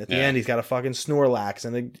Pidgey. Then at the end, he's got a fucking Snorlax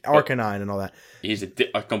and an Arcanine and all that. He's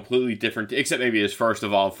a completely different, except maybe his first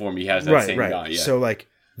evolved form, he has that same guy. Yeah. So like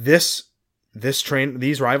these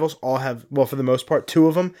rivals all have, well, for the most part, 2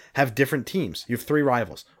 of them have different teams. You have 3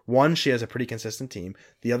 rivals. One, she has a pretty consistent team.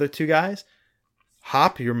 The other 2 guys,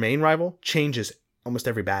 Hop, your main rival, changes almost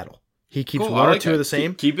every battle. He keeps 1 or 2 of the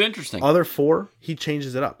same. Keep it interesting. Other 4, he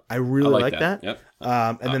changes it up. I really like that. Yep.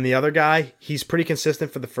 And then the other guy, he's pretty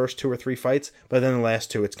consistent for the first 2 or 3 fights, but then the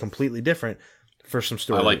last 2, it's completely different for some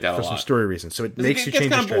story. I like that some story reasons. So it makes you change.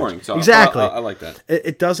 It's kind of boring. So exactly. I like that.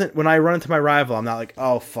 It doesn't. When I run into my rival, I'm not like,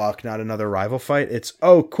 oh fuck, not another rival fight. It's,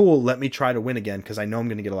 oh cool, let me try to win again because I know I'm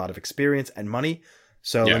going to get a lot of experience and money.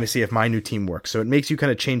 So let me see if my new team works. So it makes you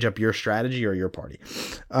kind of change up your strategy or your party.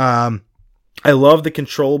 I love the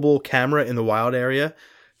controllable camera in the wild area.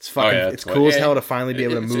 It's fucking, it's cool as hell to finally be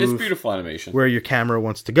able to move. It's beautiful animation. Where your camera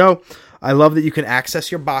wants to go. I love that you can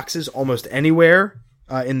access your boxes almost anywhere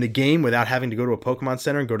in the game without having to go to a Pokemon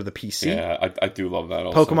Center and go to the PC. Yeah, I do love that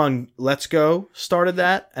also. Pokemon Let's Go started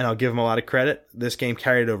that, and I'll give them a lot of credit. This game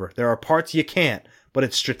carried it over. There are parts you can't, but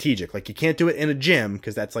it's strategic. Like, you can't do it in a gym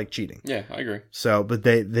because that's like cheating. Yeah, I agree. So, but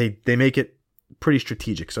they make it pretty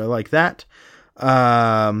strategic. So I like that.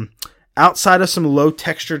 Outside of some low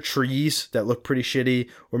texture trees that look pretty shitty,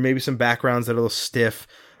 or maybe some backgrounds that are a little stiff,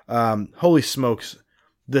 holy smokes,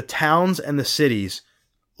 the towns and the cities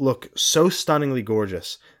look so stunningly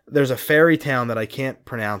gorgeous. There's a fairy town that I can't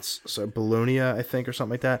pronounce, so Bologna, I think, or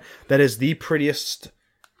something like that. That is the prettiest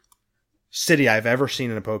city I've ever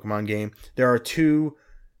seen in a Pokemon game. There are 2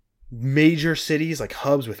 major cities, like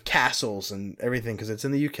hubs with castles and everything, because it's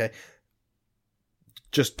in the UK.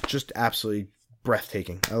 Just absolutely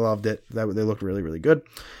breathtaking. I loved it. They looked really, really good.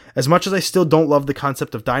 As much as I still don't love the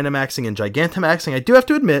concept of Dynamaxing and Gigantamaxing, I do have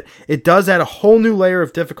to admit, it does add a whole new layer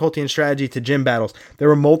of difficulty and strategy to gym battles. There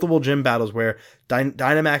were multiple gym battles where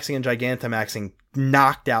Dynamaxing and Gigantamaxing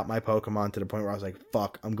knocked out my Pokemon to the point where I was like,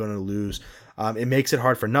 fuck, I'm going to lose. It makes it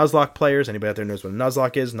hard for Nuzlocke players. Anybody out there knows what a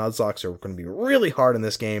Nuzlocke is? Nuzlocks are going to be really hard in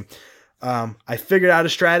this game. I figured out a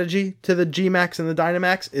strategy to the Gmax and the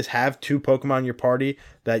Dynamax is have 2 Pokemon in your party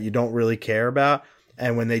that you don't really care about.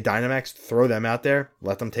 And when they Dynamax, throw them out there,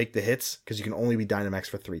 let them take the hits, because you can only be Dynamax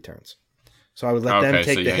for 3 turns. So I would let them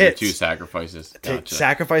take the hits. 2 sacrifices. Gotcha.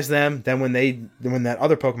 Sacrifice them. Then when that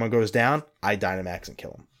other Pokemon goes down, I Dynamax and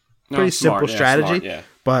kill them. Pretty smart, simple strategy, smart.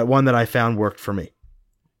 but one that I found worked for me.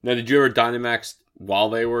 Now, did you ever Dynamax while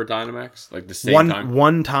they were Dynamax? Like the same time?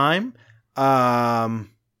 One time. I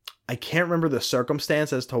can't remember the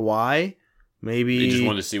circumstance as to why. Maybe you just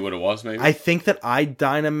wanted to see what it was, maybe? I think that I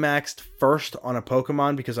Dynamaxed first on a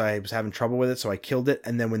Pokemon because I was having trouble with it, so I killed it.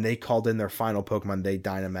 And then when they called in their final Pokemon, they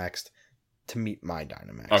Dynamaxed to meet my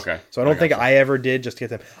Dynamax. Okay. So I don't think I ever did just to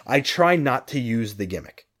get them. I try not to use the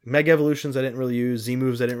gimmick. Mega Evolutions I didn't really use. Z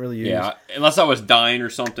moves I didn't really use. Yeah, unless I was dying or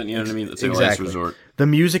something, you know what I mean? That's like a last resort. The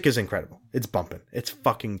music is incredible. It's bumping. It's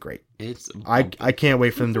fucking great. I can't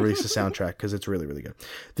wait for them to release the soundtrack because it's really, really good.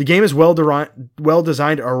 The game is well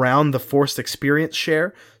designed around the forced experience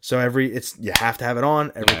share. So you have to have it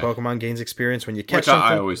on. Every Pokemon gains experience when you catch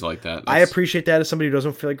something. I always like that. I appreciate that as somebody who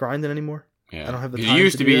doesn't feel like grinding anymore. Yeah. I don't have the time you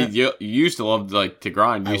used to be do that. you used to love to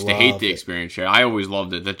grind. You used to hate the experience share. I always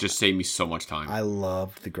loved it. That just saved me so much time. I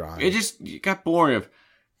loved the grind. It got boring of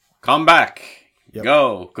come back. Yep.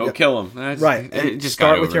 Go kill him. Right. It just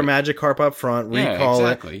start with your Magikarp up front, recall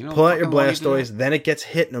it, pull out your Blastoise, then it gets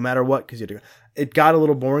hit no matter what because it got a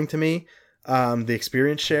little boring to me. The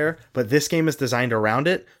experience share, but this game is designed around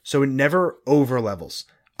it, so it never over levels.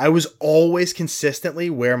 I was always consistently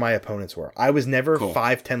where my opponents were. I was never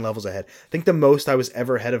 5-10 levels ahead. I think the most I was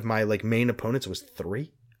ever ahead of my main opponents was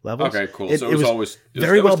 3 levels. Okay, cool. So it was always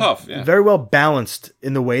very tough. Yeah. Very well balanced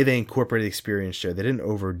in the way they incorporated the experience share. They didn't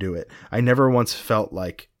overdo it. I never once felt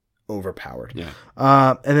overpowered. Yeah.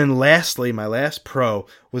 And then lastly, my last pro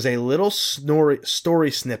was a little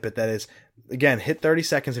story snippet that is, again, hit 30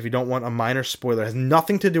 seconds if you don't want a minor spoiler. It has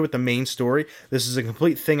nothing to do with the main story. This is a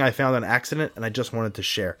complete thing I found on accident, and I just wanted to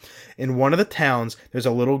share. In one of the towns, there's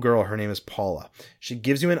a little girl. Her name is Paula. She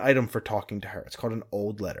gives you an item for talking to her. It's called an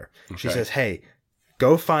old letter. Okay. She says, hey,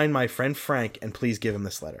 go find my friend Frank and please give him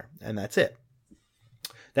this letter. And that's it.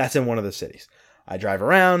 That's in one of the cities. I drive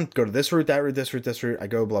around, go to this route, that route, this route, this route. I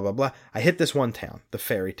go blah, blah, blah. I hit this one town, the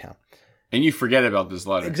fairy town. And you forget about this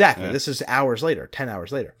letter. Exactly. Yeah. This is hours later, 10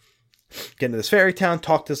 hours later. Get into this fairy town,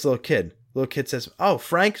 talk to this little kid. Little kid says, oh,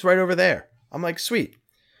 Frank's right over there. I'm like, sweet.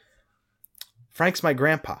 Frank's my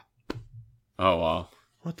grandpa. Oh, wow.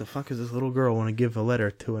 What the fuck is this little girl want to give a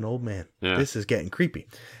letter to an old man? Yeah. This is getting creepy.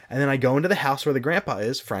 And then I go into the house where the grandpa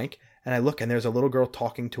is, Frank, and I look, and there's a little girl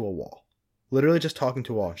talking to a wall. Literally just talking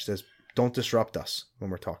to a wall. She says, don't disrupt us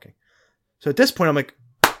when we're talking. So at this point, I'm like,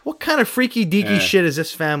 what kind of freaky deaky shit is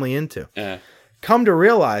this family into? Yeah. Come to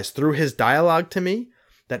realize through his dialogue to me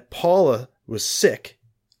that Paula was sick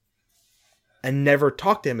and never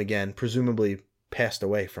talked to him again, presumably passed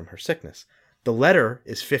away from her sickness. The letter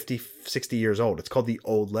is 50, 60 years old. It's called the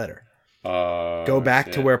old letter. Go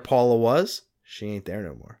back to where Paula was. She ain't there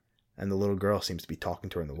no more. And the little girl seems to be talking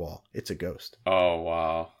to her in the wall. It's a ghost. Oh,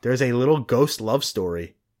 wow. There's a little ghost love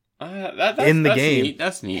story in the game. Neat.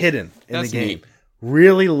 That's neat. Hidden in the game. Neat.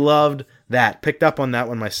 Really loved that. Picked up on that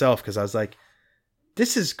one myself because I was like,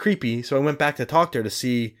 this is creepy. So I went back to talk to her to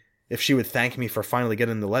see if she would thank me for finally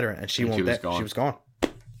getting the letter. And she won't. She was gone.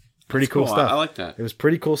 Pretty cool stuff. I like that. It was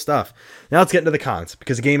pretty cool stuff. Now let's get into the cons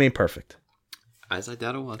because the game ain't perfect. As I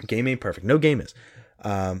doubt it was. Game ain't perfect. No game is.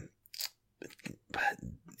 I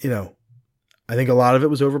think a lot of it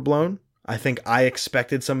was overblown. I think I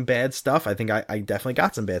expected some bad stuff. I think I definitely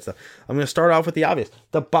got some bad stuff. I'm going to start off with the obvious.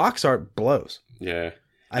 The box art blows. Yeah.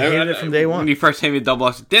 I hated it from day one. When you first handed me the double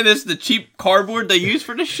box, damn, this is the cheap cardboard they use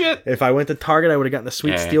for this shit. If I went to Target, I would have gotten the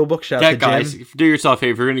sweet Steelbook. Shout out to guys, Jim. do yourself a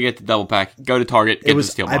favor. If you're going to get the double pack, go to Target, get the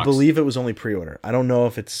Steelbox. I believe it was only pre-order. I don't know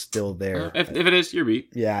if it's still there. If it is, you're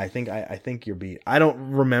beat. Yeah, I think you're beat. I don't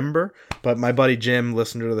remember, but my buddy Jim,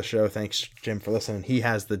 listener to the show, thanks Jim for listening. He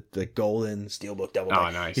has the golden Steelbook double pack. Oh,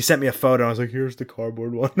 nice. He sent me a photo. I was like, here's the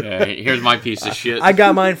cardboard one. Yeah, here's my piece of shit. I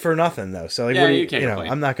got mine for nothing though. So you can't complain.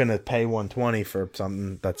 I'm not going to pay $120 for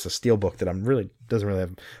something that's a Steelbook that doesn't really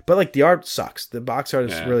have. But the art sucks. The box art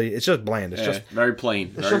is it's just bland. It's just very plain.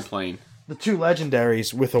 Very plain. The two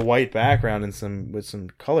legendaries with a white background and with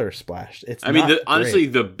some color splashed. Honestly,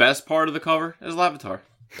 the best part of the cover is Lavatar.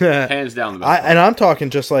 Hands down the best. And I'm talking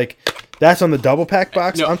just like that's on the double pack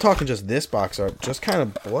box. No. I'm talking just this box art just kind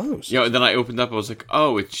of blows. Then I opened up. I was like,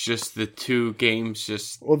 oh, it's just the 2 games.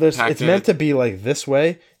 Just Well, it's meant to be like this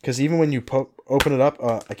way because even when you open it up,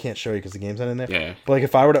 I can't show you because the game's not in there. Yeah. But like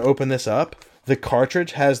if I were to open this up, the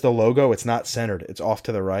cartridge has the logo. It's not centered. It's off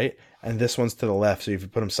to the right, and this one's to the left. So if you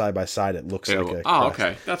put them side by side, it looks like a crest.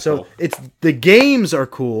 Okay, that's so cool. it's the games are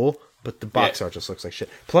cool. But the box art just looks like shit.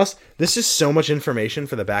 Plus, this is so much information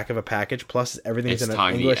for the back of a package. Plus, everything's It's in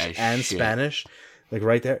tiny English as and shit. Spanish. Like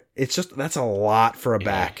right there. It's just, that's a lot for a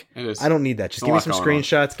back. it is. I don't need that. Just There's give a me some lot going on.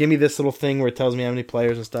 screenshots. Give me this little thing where it tells me how many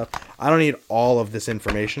players and stuff. I don't need all of this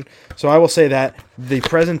information. So I will say that the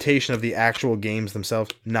presentation of the actual games themselves,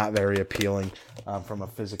 not very appealing from a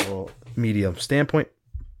physical medium standpoint.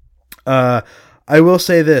 I will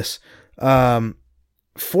say this.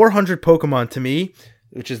 400 Pokemon to me,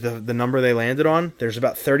 which is the number they landed on. There's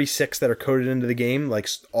about 36 that are coded into the game, like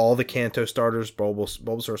all the Kanto starters,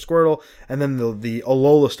 Bulbasaur, Squirtle, and then the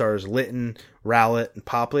Alola starters, Litten, Rowlet, and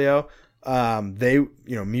Popplio. They,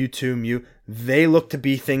 Mewtwo, Mew, they look to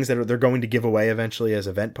be things that they're going to give away eventually as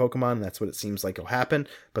event Pokemon. And that's what it seems like will happen,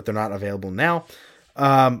 but they're not available now.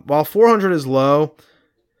 While 400 is low,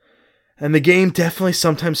 and the game definitely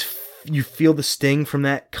sometimes you feel the sting from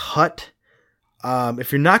that cut.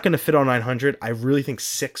 If you're not going to fit all 900, I really think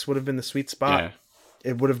 6 would have been the sweet spot. Yeah.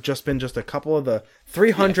 It would have just been just a couple of the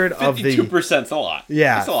 300 of the 52%'s a lot.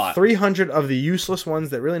 yeah, That's a lot. 300 of the useless ones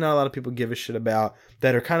that really not a lot of people give a shit about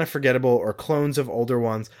that are kind of forgettable or clones of older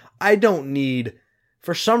ones. I don't need.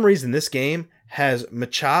 For some reason, this game has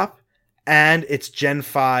Machop and its Gen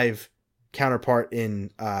 5 counterpart in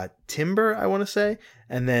Timber, I want to say,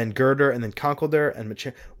 and then Girder, and then Conkeldurr, and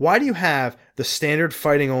Machop. Why do you have the standard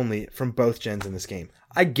fighting only from both gens in this game?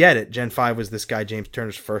 I get it. Gen 5 was this guy, James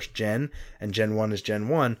Turner's first gen, and Gen 1 is Gen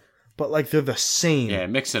 1, but like they're the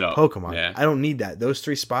same Mix it up. Pokemon. Yeah. I don't need that. Those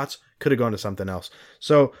 3 spots could have gone to something else.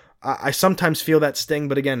 So I sometimes feel that sting,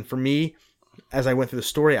 but again, for me, as I went through the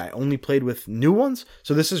story, I only played with new ones.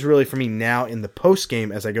 So this is really for me now in the post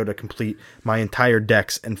game as I go to complete my entire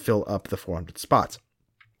decks and fill up the 400 spots.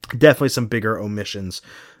 Definitely some bigger omissions.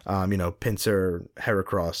 Pinsir,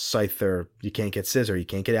 Heracross, Scyther. You can't get Scizor. You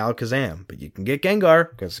can't get Alakazam, but you can get Gengar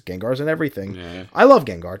because Gengar's in everything. Yeah. I love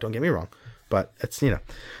Gengar. Don't get me wrong, but it's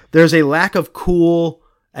there's a lack of cool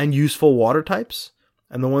and useful water types,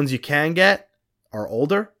 and the ones you can get are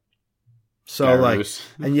older. So Gyarados.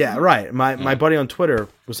 and yeah, right. My buddy on Twitter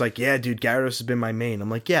was like, "Yeah, dude, Gyarados has been my main." I'm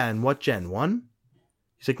like, "Yeah, and what gen? 1?"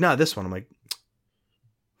 He's like, "No, this one." I'm like,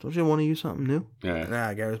 "Don't you want to use something new?" Yeah.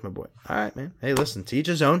 Nah, Gyarados my boy. All right, man. Hey, listen, to each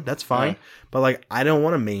his own. That's fine. Yeah. But like, I don't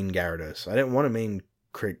want to main Gyarados. I didn't want to main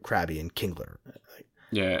Krabby and Kingler.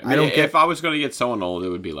 Yeah. I don't get- If I was going to get someone old, it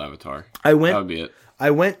would be Lavatar. I That went. would be it. I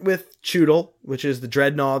went with Choodle, which is the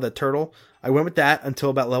Dreadnought, the turtle. I went with that until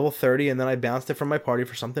about level 30, and then I bounced it from my party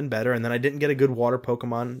for something better, and then I didn't get a good water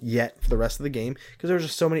Pokemon yet for the rest of the game, because there was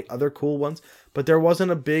just so many other cool ones, but there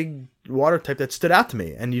wasn't a big water type that stood out to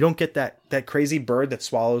me, and you don't get that crazy bird that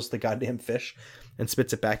swallows the goddamn fish and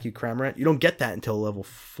spits it back, you Cramorant. You don't get that until level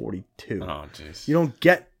 42. Oh, jeez. You don't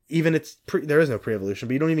get, even there is no pre-evolution,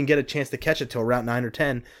 but you don't even get a chance to catch it till Route 9 or 10,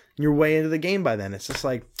 and you're way into the game by then. It's just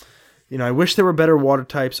like, I wish there were better water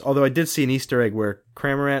types, although I did see an Easter egg where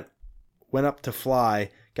Cramorant went up to fly,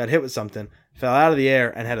 got hit with something, fell out of the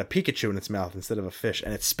air, and had a Pikachu in its mouth instead of a fish,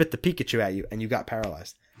 and it spit the Pikachu at you, and you got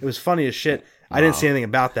paralyzed. It was funny as shit. I didn't see anything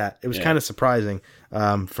about that. It was kind of surprising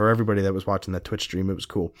for everybody that was watching that Twitch stream. It was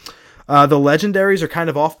cool. The legendaries are kind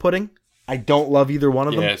of off-putting. I don't love either one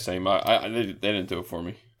of them. Yeah, same. They didn't do it for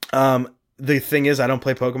me. The thing is, I don't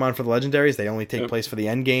play Pokemon for the legendaries. They only take place for the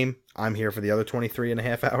end game. I'm here for the other 23 and a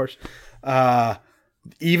half hours.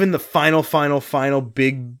 Even the final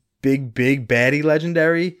big baddie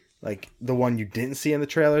legendary, like the one you didn't see in the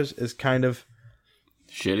trailers, is kind of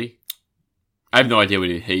Shitty? I have no idea what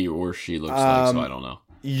he or she looks like, so I don't know.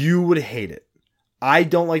 You would hate it. I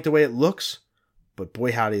don't like the way it looks, but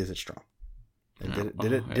boy howdy is it strong. And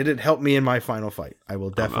did it help me in my final fight? I will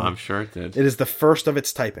definitely. I'm sure it did. It is the first of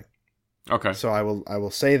its typing. Okay. So I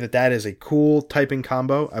will say that is a cool typing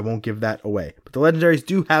combo. I won't give that away. But the legendaries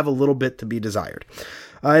do have a little bit to be desired.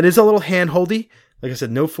 It is a little hand-holdy. Like I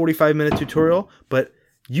said, no 45-minute tutorial, but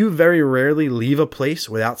you very rarely leave a place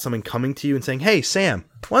without someone coming to you and saying, "Hey, Sam,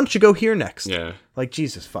 why don't you go here next?" Yeah. Like,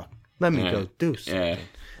 Jesus, fuck. Let me go do something. Yeah.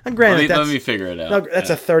 And granted, Let me figure it out. no,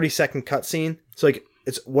 that's a 30-second cutscene. So, like,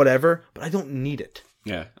 it's whatever, but I don't need it.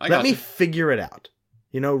 Yeah. Let me figure it out.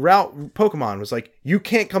 Route Pokemon was like, you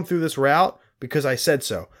can't come through this route because I said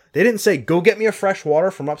so. They didn't say, go get me a fresh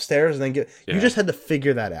water from upstairs and then you just had to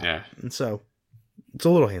figure that out. Yeah. And so, It's a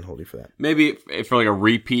little handholdy for that. Maybe if for like a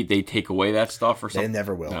repeat, they take away that stuff or They something.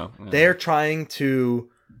 never will. No. They're trying to,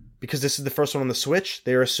 because this is the first one on the Switch,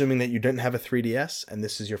 they're assuming that you didn't have a 3DS, and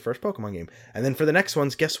this is your first Pokemon game. And then for the next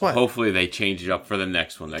ones, guess what? Hopefully they change it up for the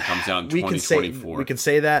next one that comes out in 2024. We can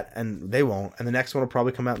say that, and they won't. And the next one will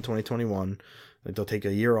probably come out in 2021. Like they'll take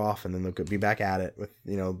a year off, and then they'll be back at it with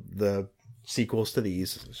the sequels to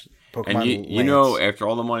these. Pokemon And you know, after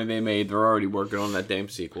all the money they made, they're already working on that damn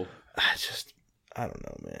sequel. I don't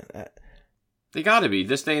know, man. They gotta be.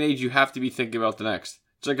 This day and age, you have to be thinking about the next.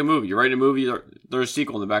 It's like a movie. You write a movie, there's a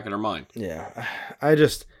sequel in the back of their mind. Yeah,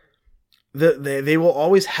 they will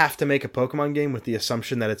always have to make a Pokemon game with the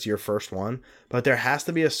assumption that it's your first one, but there has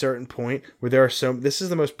to be a certain point where this is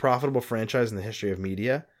the most profitable franchise in the history of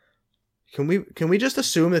media. Can we just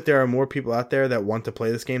assume that there are more people out there that want to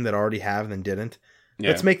play this game that already have than didn't? Yeah.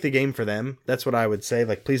 Let's make the game for them. That's what I would say.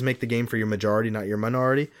 Like, please make the game for your majority, not your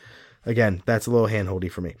minority. Again, that's a little handholdy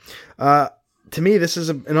for me. To me, this is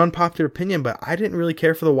an unpopular opinion, but I didn't really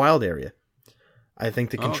care for the wild area. I think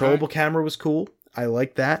the controllable camera was cool. I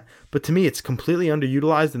like that. But to me, it's completely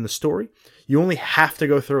underutilized in the story. You only have to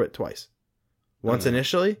go through it twice. Once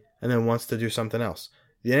initially, and then once to do something else.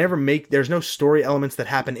 There's no story elements that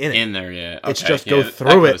happen in it. In there, yeah. Okay. It's just go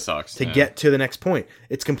through it to Yeah. get to the next point.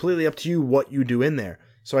 It's completely up to you what you do in there.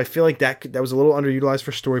 So I feel like that was a little underutilized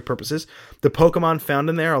for story purposes. The Pokemon found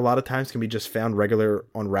in there a lot of times can be just found regular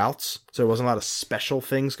on routes. So there wasn't a lot of special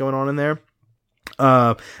things going on in there.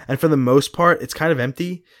 And for the most part, it's kind of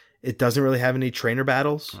empty. It doesn't really have any trainer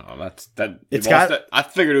battles. Oh, I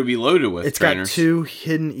figured it would be loaded with trainers. Got 2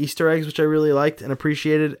 hidden Easter eggs, which I really liked and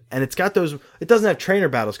appreciated. And it's got those. It doesn't have trainer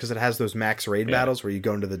battles because it has those max raid battles where you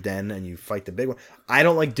go into the den and you fight the big one. I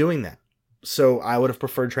don't like doing that. So I would have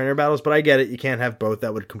preferred trainer battles, but I get it. You can't have both.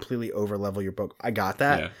 That would completely over-level your Pokemon. I got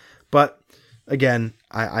that. Yeah. But again,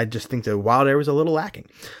 I just think the wild area was a little lacking.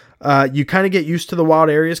 You kind of get used to the wild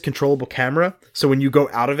area's controllable camera. So when you go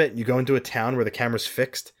out of it, you go into a town where the camera's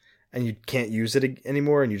fixed and you can't use it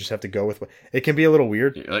anymore and you just have to go with it. Can be a little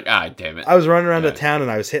weird. You're like, damn it. I was running around the town and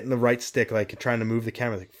I was hitting the right stick, like trying to move the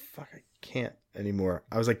camera. Like, fuck, I can't anymore.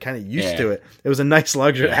 I was like kind of used to it. It was a nice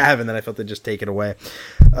luxury to have, and then I felt they'd just take it away.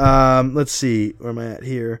 Let's see. Where am I at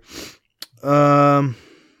here? Oh,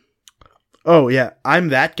 yeah. I'm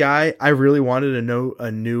that guy. I really wanted to know a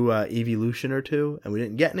new Evolution or two, and we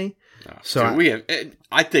didn't get any. So dude,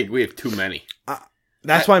 I think we have too many.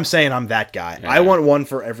 That's why I'm saying I'm that guy. Yeah. I want one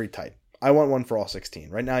for every type. I want one for all 16.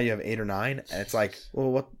 Right now you have 8 or 9, and it's like,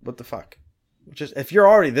 well, what the fuck? Just if you're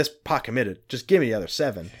already this pot committed, just give me the other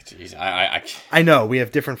 7. Jeez, I know we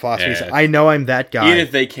have different philosophies. Yeah. I know I'm that guy. Even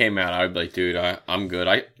if they came out, I would be like, dude, I'm good.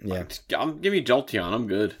 Give me Jolteon. I'm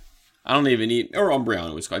good. I don't even need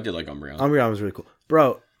Umbreon. I did like Umbreon. Umbreon was really cool,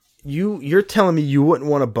 bro. You're telling me you wouldn't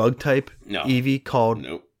want a bug type Eevee called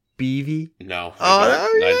BV? No,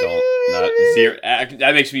 I don't. Not zero.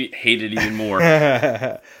 That makes me hate it even more.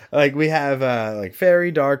 Like we have like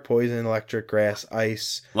fairy, dark, poison, electric, grass,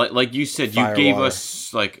 ice. Like you said, fire, you gave water.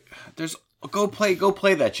 us like there's go play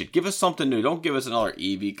that shit. Give us something new. Don't give us another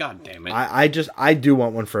Eevee. God damn it. I do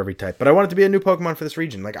want one for every type, but I want it to be a new Pokemon for this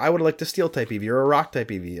region. Like I would have liked a steel type Eevee or a rock type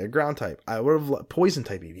Eevee, a ground type. I would have poison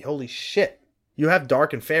type Eevee. Holy shit! You have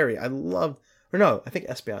dark and fairy. I think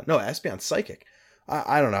Espeon. No, Espeon's psychic.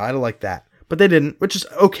 I don't know. I don't like that. But they didn't, which is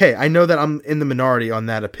okay. I know that I'm in the minority on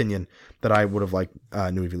that opinion that I would have liked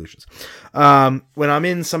new evolutions. When I'm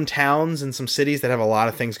in some towns and some cities that have a lot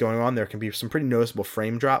of things going on, there can be some pretty noticeable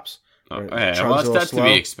frame drops. Well, that's to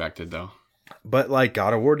be expected, though. But like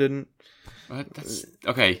God of War didn't. But that's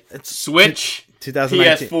okay. Switch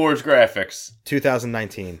 2019. PS4's graphics.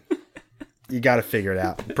 2019. You got to figure it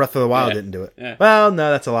out. Breath of the Wild didn't do it. Yeah. Well,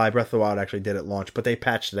 no, that's a lie. Breath of the Wild actually did at launch, but they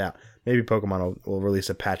patched it out. Maybe Pokemon will release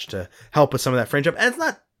a patch to help with some of that frame drop. And it's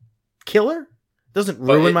not killer. It doesn't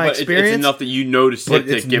ruin my experience. It's enough that you notice it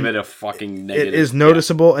to give it a fucking negative. It is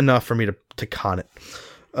noticeable enough for me to con it.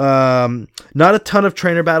 Not a ton of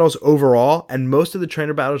trainer battles overall, and most of the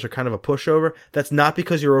trainer battles are kind of a pushover. That's not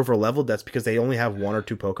because you're over leveled. That's because they only have 1 or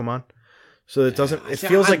 2 Pokemon. So it doesn't. It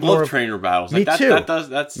feels like more trainer battles. Me too.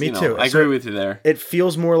 Me too. I agree with you there. It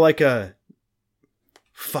feels more like a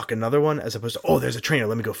another one as opposed to there's a trainer.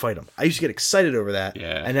 Let me go fight him. I used to get excited over that.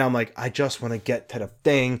 Yeah. And now I'm like, I just want to get to the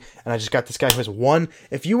thing, and I just got this guy who has 1.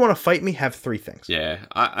 If you want to fight me, have 3 things. Yeah.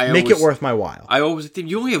 I make it worth my while. I always think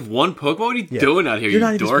you only have 1 Pokemon. What are you doing out here? You're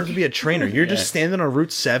not even supposed to be a trainer. You're just standing on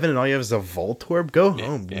Route 7, and all you have is a Voltorb. Go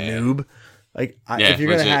home, noob. Like, if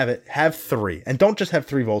you're going to have it, have 3. And don't just have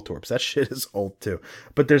 3 Voltorbs. That shit is old, too.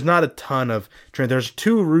 But there's not a ton of trainers. There's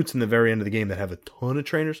 2 routes in the very end of the game that have a ton of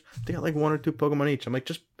trainers. They got like 1 or 2 Pokemon each. I'm like,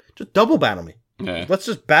 just double battle me. Yeah. Let's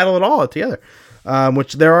just battle it all together.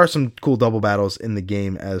 which there are some cool double battles in the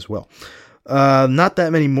game as well. Not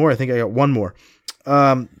that many more. I think I got one more.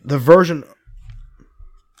 The version...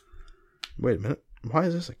 Wait a minute. Why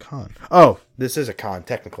is this a con? Oh, this is a con,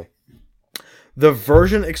 technically. The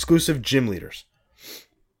version exclusive gym leaders.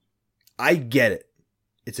 I get it.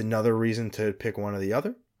 It's another reason to pick one or the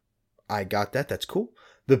other. I got that. That's cool.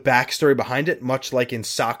 The backstory behind it, much like in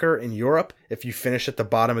soccer in Europe, if you finish at the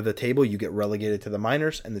bottom of the table, you get relegated to the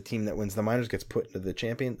minors, and the team that wins the minors gets put into the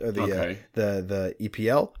champion or the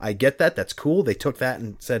EPL. I get that. That's cool. They took that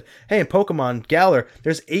and said, "Hey, in Pokemon Galar,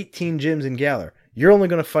 there's 18 gyms in Galar. You're only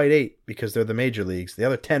going to fight 8 because they're the major leagues. The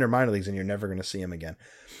other 10 are minor leagues, and you're never going to see them again."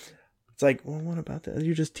 It's like, well, what about that?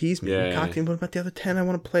 You just tease me. Yeah. What about the other 10? I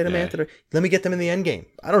want to play them after. Let me get them in the end game.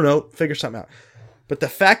 I don't know. Figure something out. But the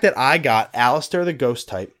fact that I got Alistair, the ghost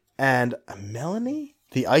type, and Melanie,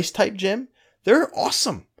 the ice type gym, they're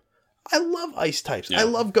awesome. I love ice types. Yeah. I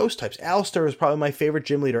love ghost types. Alistair is probably my favorite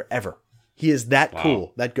gym leader ever. He is that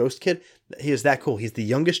cool. That ghost kid, he is that cool. He's the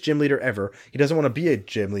youngest gym leader ever. He doesn't want to be a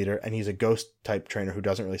gym leader, and he's a ghost type trainer who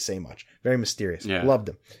doesn't really say much. Very mysterious. Yeah. Loved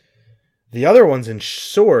him. The other ones in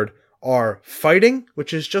Sword are fighting,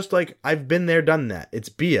 which is just like, I've been there, done that. It's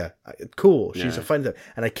Bia. Cool. She's a fighting type.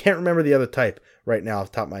 And I can't remember the other type right now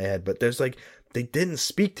off the top of my head, but there's like, they didn't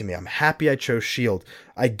speak to me. I'm happy I chose Shield.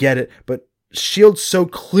 I get it, but Shield so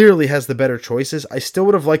clearly has the better choices. I still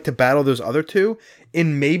would have liked to battle those other two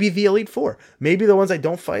in maybe the Elite Four. Maybe the ones I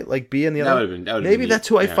don't fight, like Bia and the other. Maybe that's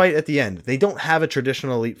who I fight at the end. They don't have a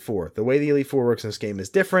traditional Elite Four. The way the Elite Four works in this game is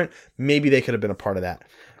different. Maybe they could have been a part of that.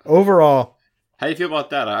 Overall, how do you feel about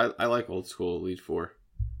that? I like old school Elite Four.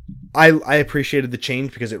 I appreciated the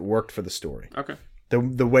change because it worked for the story. Okay.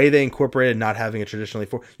 The way they incorporated not having a traditional Elite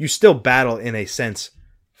Four, you still battle in a sense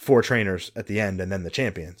 4 trainers at the end and then the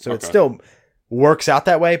champion. So it still works out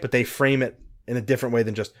that way, but they frame it in a different way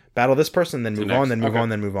than just battle this person, then move on, then move on,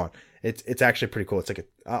 then move on. It's actually pretty cool. It's like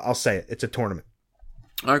I'll say it. It's a tournament.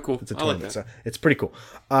 All right, cool. It's a tournament. Like so it's pretty cool.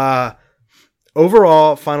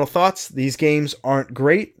 Overall, final thoughts. These games aren't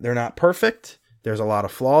great. They're not perfect. There's a lot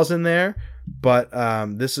of flaws in there, but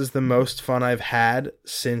this is the most fun I've had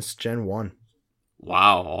since Gen 1.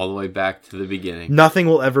 Wow, all the way back to the beginning. Nothing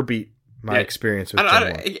will ever beat my experience with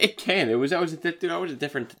Gen 1. It can. That was a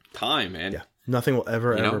different time, man. Yeah, nothing will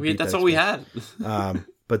ever beat that's that all we had.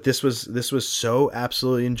 But this was so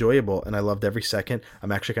absolutely enjoyable, and I loved every second.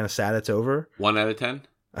 I'm actually kind of sad it's over. 1 out of 10?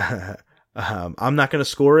 I'm not going to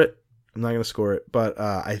score it. But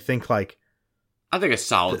I think I think a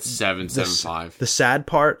solid 7.75. The sad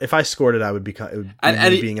part, if I scored it, I would be being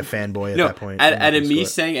a fanboy at that point. And me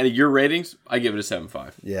saying, at your ratings, I give it a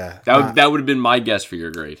 7.5. Yeah. That would have been my guess for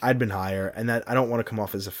your grade. I'd been higher, and that I don't want to come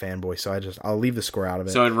off as a fanboy, so I'll leave the score out of it.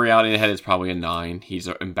 So in reality, in the head, it's probably a 9. He's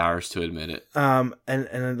embarrassed to admit it. And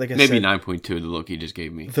like I maybe said, 9.2, the look he just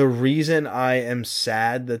gave me. The reason I am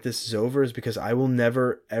sad that this is over is because I will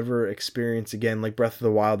never, ever experience again, like Breath of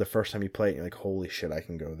the Wild, the first time you play it, you're like, holy shit, I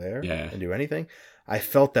can go there and do anything. I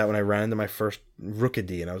felt that when I ran into my first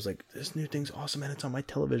Rookidee, and I was like, this new thing's awesome, and it's on my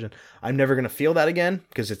television. I'm never going to feel that again,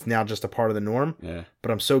 because it's now just a part of the norm. Yeah.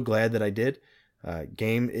 But I'm so glad that I did.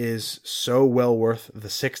 Game is so well worth the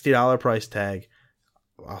 $60 price tag.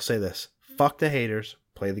 I'll say this. Fuck the haters.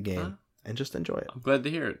 Play the game, and just enjoy it. I'm glad to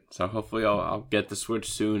hear it. So hopefully I'll get the Switch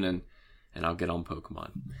soon, and I'll get on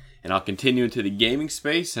Pokemon. And I'll continue into the gaming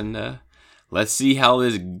space, and let's see how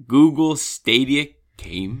this Google Stadia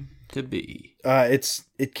came to be.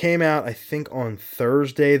 It came out, I think, on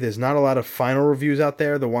Thursday. There's not a lot of final reviews out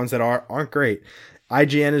there. The ones that aren't great.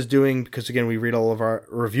 IGN is doing, because again, we read all of our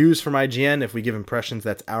reviews from IGN. If we give impressions,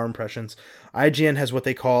 that's our impressions. IGN has what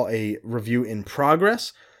they call a review in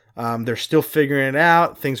progress. They're still figuring it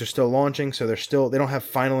out. Things are still launching, so they don't have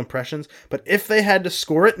final impressions. But if they had to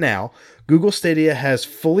score it now, Google Stadia has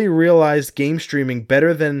fully realized game streaming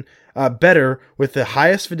better with the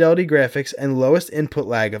highest fidelity graphics and lowest input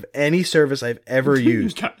lag of any service I've ever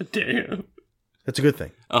used. God damn. That's a good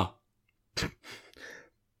thing. Oh.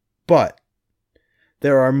 But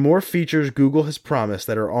there are more features Google has promised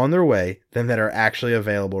that are on their way than that are actually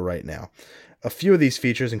available right now. A few of these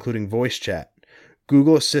features, including voice chat,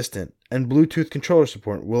 Google Assistant, and Bluetooth controller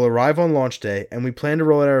support, will arrive on launch day, and we plan to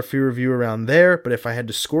roll out our free review around there, but if I had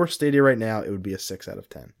to score Stadia right now, it would be a 6 out of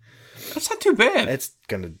 10. That's not too bad. It's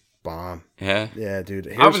going to bomb. Yeah,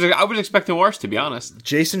 dude. I was expecting worse, to be honest.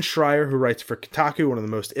 Jason Schreier, who writes for Kotaku, one of the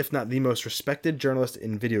most, if not the most respected journalist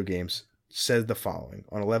in video games, said the following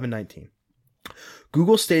on 11/19.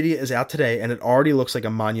 Google Stadia is out today, and it already looks like a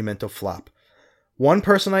monumental flop. One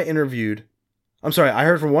person I interviewed I'm sorry, I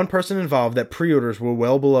heard from one person involved that pre-orders were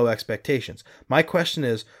well below expectations. My question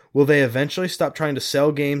is, will they eventually stop trying to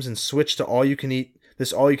sell games and switch to all-you-can-eat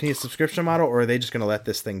subscription model, or are they just going to let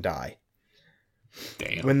this thing die?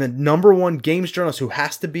 Damn. When the number one games journalist, who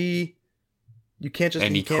has to be, you can't just...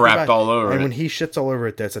 And he can't crapped all over and it. when he shits all over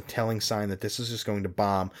it, that's a telling sign that this is just going to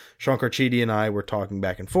bomb. Sean Carchidi and I were talking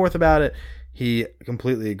back and forth about it. He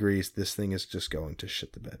completely agrees this thing is just going to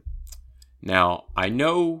shit the bed. Now, I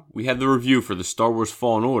know we had the review for the Star Wars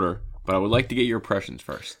Fallen Order, but I would like to get your impressions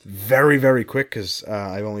first. Very, very quick, because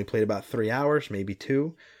I've only played about 3 hours, maybe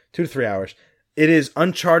 2 to 3 hours. It is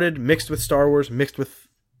Uncharted mixed with Star Wars, mixed with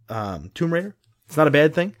Tomb Raider. It's not a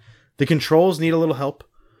bad thing. The controls need a little help.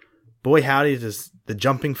 Boy, howdy, does the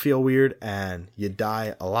jumping feel weird, and you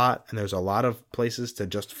die a lot, and there's a lot of places to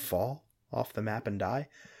just fall off the map and die.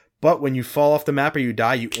 But when you fall off the map or you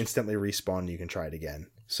die, you instantly respawn and you can try it again.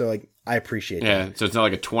 So, like, I appreciate that. Yeah, so it's not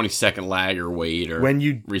like a 20-second lag or wait or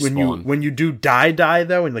respawn. When you do die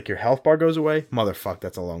though, and like your health bar goes away, motherfuck,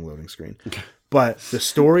 that's a long loading screen. But the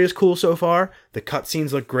story is cool so far. The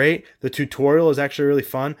cutscenes look great. The tutorial is actually really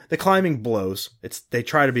fun. The climbing blows. They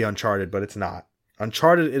try to be Uncharted, but it's not.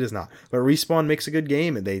 Uncharted, it is not. But Respawn makes a good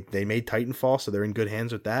game, and they made Titanfall, so they're in good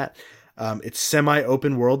hands with that. It's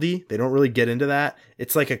semi-open worldy. They don't really get into that.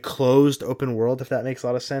 It's like a closed open world, if that makes a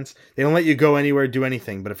lot of sense. They don't let you go anywhere, do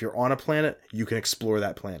anything. But if you're on a planet, you can explore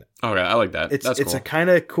that planet. Okay, I like that. That's cool. It's a kind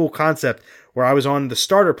of cool concept where I was on the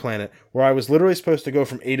starter planet, where I was literally supposed to go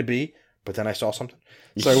from A to B, but then I saw something.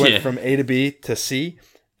 So I went from A to B to C,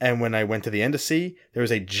 and when I went to the end of C, there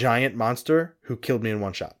was a giant monster who killed me in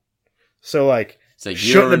one shot. So, like...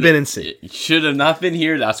 shouldn't have been in C. Should have not been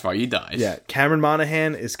here. That's why you died. Yeah, Cameron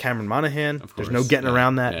Monaghan is Cameron Monaghan. There's no getting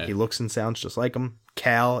around that. Yeah. He looks and sounds just like him.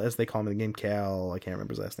 Cal, as they call him in the game. Cal, I can't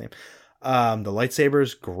remember his last name. The lightsaber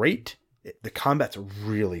is great. The combat's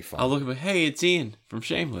really fun. I'll look at hey, it's Ian from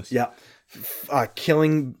Shameless. Yeah.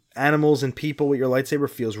 Killing animals and people with your lightsaber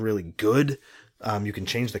feels really good. You can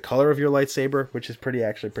change the color of your lightsaber, which is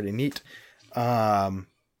pretty neat. The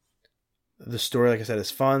story, like I said,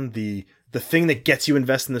 is fun. The thing that gets you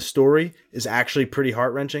invested in the story is actually pretty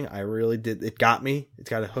heart-wrenching. I really did. It got me. It's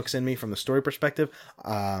got hooks in me from the story perspective.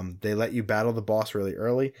 They let you battle the boss really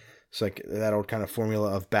early. It's like that old kind of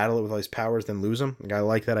formula of battle it with all these powers, then lose them. Like, I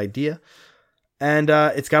like that idea. And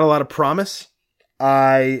it's got a lot of promise.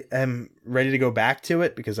 I am ready to go back to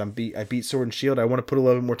it because I beat Sword and Shield. I want to put a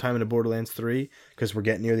little bit more time into Borderlands 3 because we're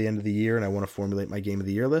getting near the end of the year and I want to formulate my Game of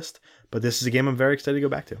the Year list. But this is a game I'm very excited to go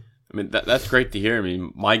back to. I mean, that's great to hear. I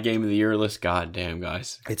mean, my Game of the Year list, goddamn,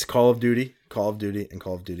 guys. It's Call of Duty, and Call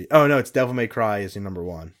of Duty. Oh, no, it's Devil May Cry is your number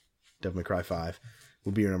one. Devil May Cry 5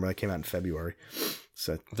 will be your number. That came out in February.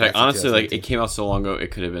 So like, honestly, like, it came out so long ago,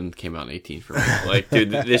 it could have came out in 18 for me. Like, dude,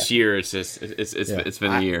 this year, it's just, it's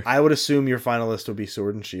been a year. I would assume your final list will be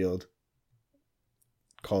Sword and Shield,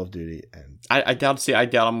 Call of Duty, and... I doubt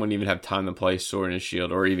I'm going to even have time to play Sword and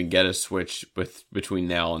Shield or even get a Switch between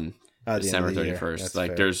now and December 31st. Like,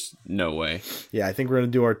 fair. There's no way. Yeah, I think we're going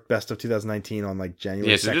to do our best of 2019 on, like,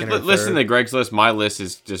 January 2nd or 3rd. Listen to Greg's list. My list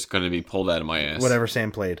is just going to be pulled out of my ass. Whatever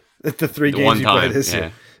Sam played. The 3 games you played this year.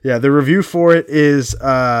 Yeah. Yeah, the review for it is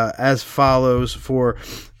as follows for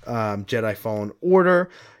Jedi Fallen Order.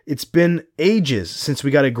 It's been ages since we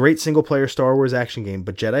got a great single-player Star Wars action game,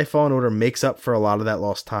 but Jedi Fallen Order makes up for a lot of that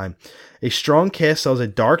lost time. A strong cast tells a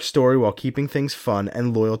dark story while keeping things fun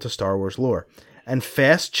and loyal to Star Wars lore. And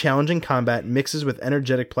fast, challenging combat mixes with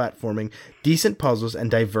energetic platforming, decent puzzles, and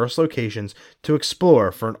diverse locations to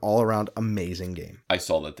explore for an all-around amazing game. I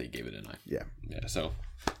saw that they gave it a 9. Yeah. Yeah, so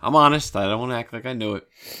I'm honest. I don't want to act like I know it.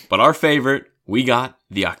 But our favorite, we got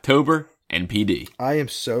the October NPD. I am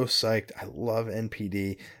so psyched. I love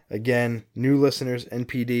NPD. Again, new listeners,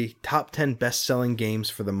 NPD, top 10 best-selling games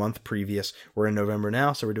for the month previous. We're in November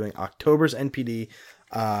now, so we're doing October's NPD.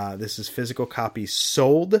 This is physical copies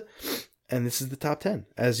sold. And this is the top 10.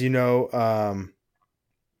 As you know,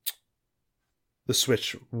 the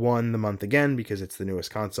Switch won the month again because it's the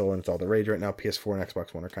newest console and it's all the rage right now. PS4 and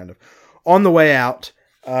Xbox One are kind of on the way out.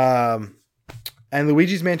 And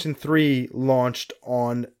Luigi's Mansion 3 launched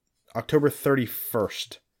on October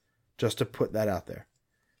 31st. Just to put that out there.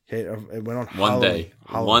 Okay, it went on Halloween.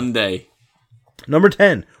 One day. Number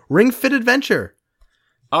 10, Ring Fit Adventure.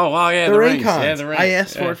 Oh, wow, yeah, the rings. Cons. Yeah, the rings. I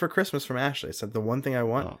asked for it for Christmas from Ashley. I said the one thing I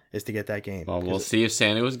want is to get that game. Well, we'll see if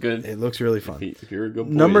Santa was good. It looks really fun. If you're a good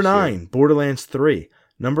boy, Number 9, Borderlands 3.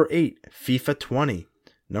 Number 8, FIFA 20.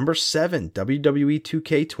 Number 7, WWE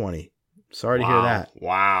 2K20. Sorry to hear that.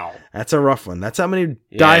 Wow. That's a rough one. That's how many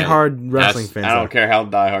diehard wrestling fans I don't care how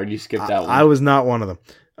diehard you skipped that one. I was not one of them.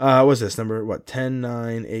 What was this? Number, 10,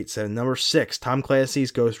 9, 8, 7. Number 6, Tom Clancy's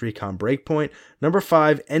Ghost Recon Breakpoint. Number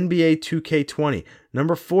 5, NBA 2K20.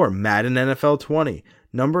 Number 4, Madden NFL 20.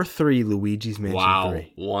 Number 3, Luigi's Mansion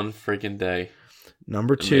 3. One freaking day.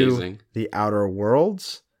 Number 2, Amazing. The Outer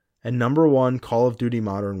Worlds. And number 1, Call of Duty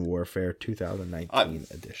Modern Warfare 2019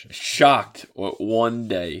 edition. Shocked. One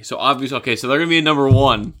day. So obviously, okay, so they're going to be a number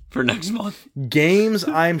 1 for next month. Games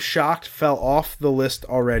I'm shocked fell off the list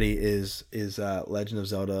already is Legend of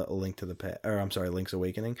Zelda: A Link to the Past, or I'm sorry, Link's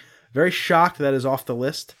Awakening. Very shocked that is off the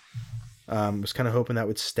list. Was kind of hoping that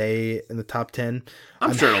would stay in the top 10.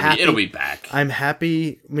 I'm sure it'll be back. I'm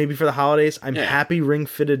happy maybe for the holidays. I'm happy Ring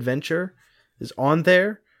Fit Adventure is on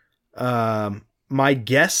there. My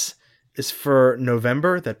guess is for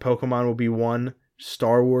November that Pokemon will be 1,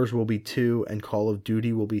 Star Wars will be 2, and Call of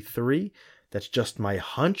Duty will be 3. That's just my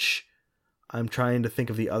hunch. I'm trying to think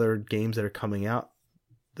of the other games that are coming out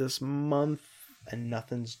this month, and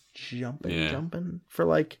nothing's jumping for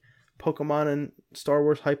like Pokemon and Star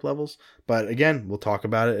Wars hype levels. But again, we'll talk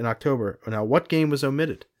about it in October. Now, what game was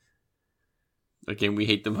omitted? The game we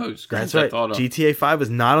hate the most. That's right. GTA 5 is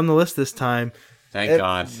not on the list this time. Thank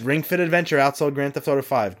God. Ring Fit Adventure outsold Grand Theft Auto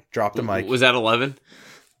 5. Drop the mic. Was that 11?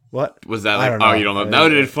 What? Was that I don't know. Oh, you don't know. That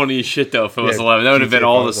would have been funny as shit, though, if it was 11. That would have been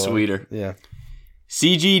all the sweeter. Yeah.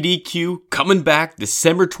 CGDQ coming back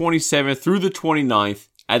December 27th through the 29th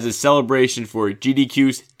as a celebration for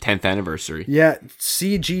GDQ's 10th anniversary. Yeah,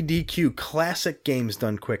 CGDQ, Classic Games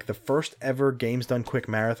Done Quick. The first ever Games Done Quick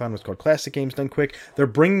marathon was called Classic Games Done Quick. They're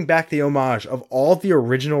bringing back the homage of all the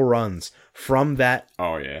original runs from that.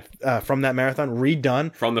 Oh yeah, from that marathon,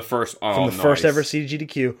 redone from the first first ever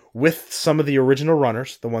CGDQ with some of the original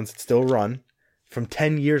runners, the ones that still run from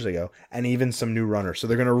 10 years ago, and even some new runners. So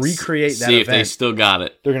they're going to recreate that event. See if they still got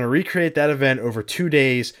it. They're going to recreate that event over 2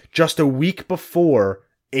 days, just a week before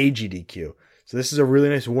AGDQ. So this is a really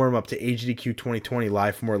nice warm-up to AGDQ 2020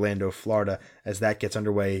 live from Orlando, Florida, as that gets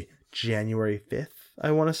underway January 5th,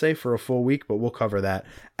 I want to say, for a full week, but we'll cover that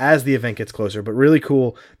as the event gets closer. But really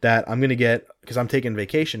cool that I'm going to get, because I'm taking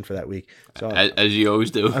vacation for that week. So as you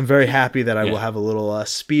always do. I'm very happy that I will have a little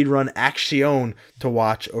speed run action to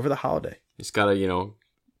watch over the holiday. Just got to,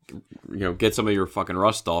 get some of your fucking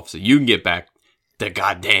rust off so you can get back to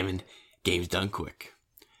goddamn Games Done Quick.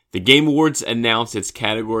 The Game Awards announced its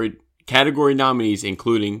category nominees,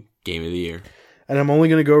 including Game of the Year. And I'm only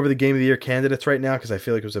going to go over the Game of the Year candidates right now because I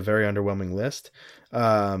feel like it was a very underwhelming list.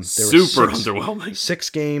 There Super underwhelming. 6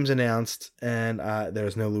 games announced, and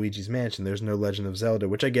there's no Luigi's Mansion. There's no Legend of Zelda,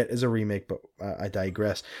 which I get is a remake, but I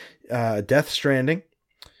digress. Death Stranding,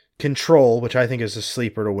 Control, which I think is a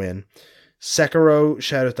sleeper to win. Sekiro,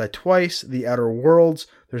 Shadows Die Twice, The Outer Worlds.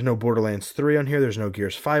 There's no Borderlands 3 on here. There's no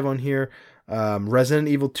Gears 5 on here. Resident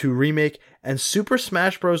Evil 2 Remake, and Super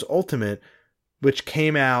Smash Bros. Ultimate, which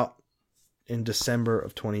came out in December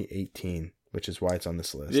of 2018, which is why it's on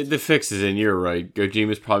this list. The fix is in, you're right.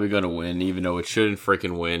 Kojima's probably going to win, even though it shouldn't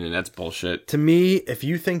freaking win, and that's bullshit. To me, if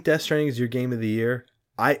you think Death Stranding is your game of the year,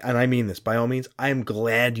 I mean this, by all means, I am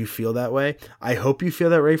glad you feel that way. I hope you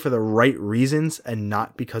feel that way for the right reasons and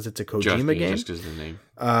not because it's a Kojima game. Just because of the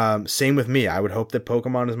name. Same with me. I would hope that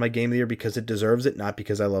Pokemon is my game of the year because it deserves it, not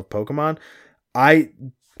because I love Pokemon. I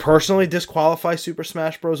personally disqualify Super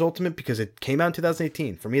Smash Bros. Ultimate because it came out in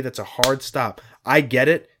 2018. For me, that's a hard stop. I get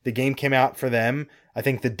it. The game came out for them, I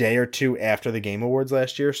think, the day or two after the Game Awards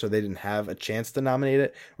last year, so they didn't have a chance to nominate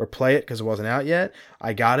it or play it because it wasn't out yet.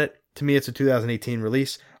 I got it. To me, it's a 2018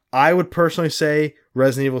 release. I would personally say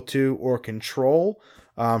Resident Evil 2 or Control.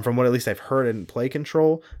 From what at least I've heard, I didn't play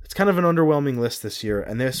Control. It's kind of an underwhelming list this year,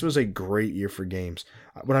 and this was a great year for games.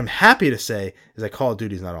 What I'm happy to say is that Call of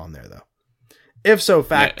Duty's not on there, though. If so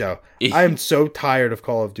facto, I am so tired of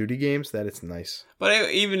Call of Duty games that it's nice. But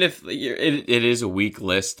even if it is a weak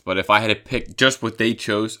list, but if I had to pick just what they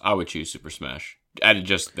chose, I would choose Super Smash. Out of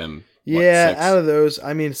just them. Yeah, out of those,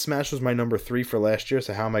 I mean, Smash was my number 3 for last year,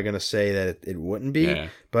 so how am I going to say that it wouldn't be? Yeah.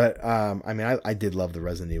 But, I mean, I did love the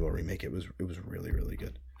Resident Evil remake. It was really, really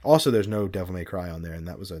good. Also, there's no Devil May Cry on there, and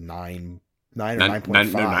that was a 9 or 9.5. No,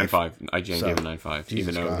 9.5. IGN gave it 9.5,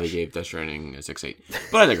 even though they gave Death Stranding a 6.8.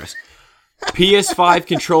 But I digress. PS5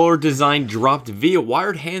 controller design dropped via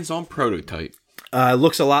wired hands-on prototype.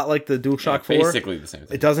 Looks a lot like the DualShock 4. Basically the same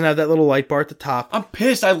thing. It doesn't have that little light bar at the top. I'm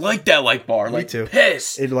pissed. I like that light bar. Me too.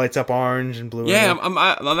 Pissed. It lights up orange and blue. Yeah,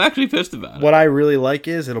 I'm actually pissed about it. What I really like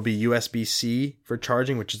is it'll be USB-C for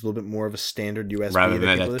charging, which is a little bit more of a standard USB. Rather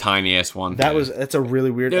than that tiny-ass one. That's a really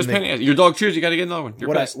weird... Your dog chews, you got to get another one.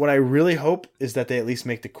 What I really hope is that they at least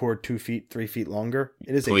make the cord 2 feet, 3 feet longer.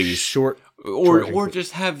 It is a short Or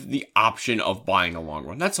just have the option of buying a long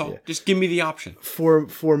run. That's all. Yeah. Just give me the option.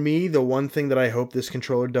 For me, the one thing that I hope this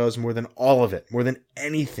controller does more than all of it, more than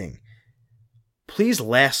anything, please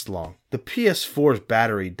last long. The PS4's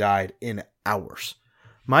battery died in hours.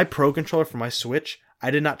 My Pro Controller for my Switch, I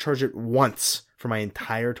did not charge it once for my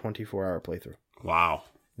entire 24-hour playthrough. Wow.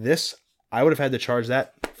 This, I would have had to charge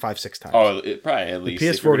that 5-6 times. Oh, probably at least. The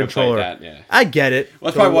PS4 controller, that, yeah. I get it.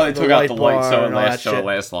 Well, that's probably why they took out the light so it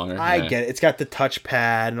lasts longer. I get it. It's got the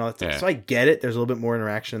touchpad and all that stuff. So I get it. There's a little bit more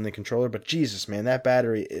interaction in the controller, but Jesus, man, that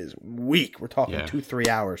battery is weak. We're talking 2-3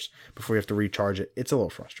 hours before you have to recharge it. It's a little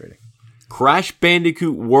frustrating. Crash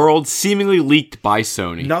Bandicoot World seemingly leaked by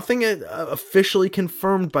Sony. Nothing officially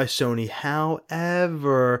confirmed by Sony.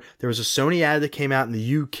 However, there was a Sony ad that came out in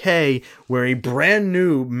the UK where a brand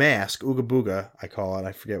new mask, Ooga Booga, I call it.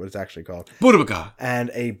 I forget what it's actually called. Booga.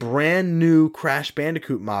 And a brand new Crash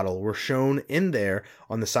Bandicoot model were shown in there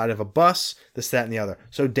on the side of a bus, this, that, and the other.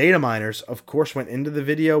 So data miners, of course, went into the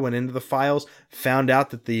video, went into the files, found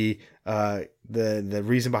out that the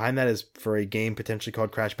reason behind that is for a game potentially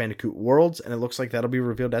called Crash Bandicoot Worlds, and it looks like that'll be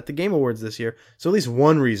revealed at the Game Awards this year. So at least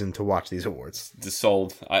one reason to watch these awards. It's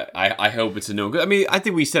sold. I hope it's a no good. I mean, I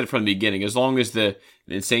think we said it from the beginning. As long as the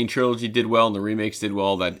Insane Trilogy did well and the remakes did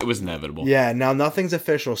well, that it was inevitable. Yeah, now nothing's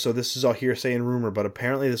official, so this is all hearsay and rumor, but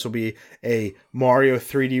apparently this will be a Mario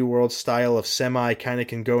 3D World style of semi, kind of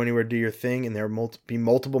can go anywhere, do your thing, and there will be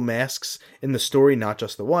multiple masks in the story, not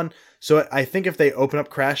just the one. So I think if they open up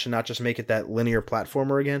Crash and not just make it that linear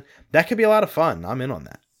platformer again, that could be a lot of fun. I'm in on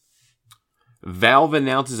that. Valve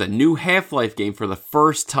announces a new Half-Life game for the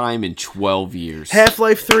first time in 12 years.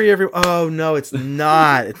 Half-Life 3, oh no, it's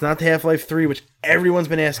not. It's not the Half-Life 3, which everyone's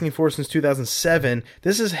been asking for since 2007.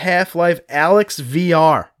 This is Half-Life Alyx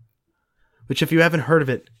VR, which if you haven't heard of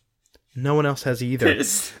it, no one else has either.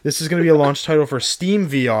 This is going to be a launch title for Steam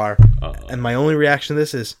VR, and my only reaction to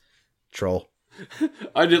this is troll.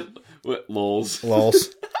 Lols. Lols.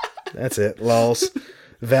 That's it. Lols.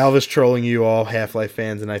 Valve is trolling you all, Half-Life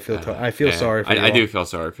fans, and I feel sorry for you. I do feel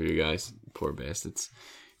sorry for you guys, poor bastards.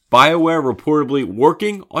 BioWare reportedly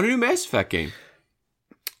working on a new Mass Effect game.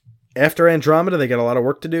 After Andromeda, they got a lot of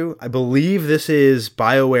work to do. I believe this is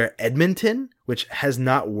BioWare Edmonton, which has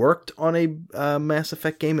not worked on a Mass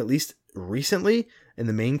Effect game, at least recently, in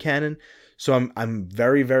the main canon. So I'm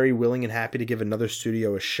very, very willing and happy to give another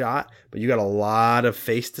studio a shot, but you got a lot of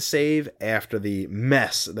face to save after the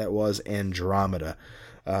mess that was Andromeda.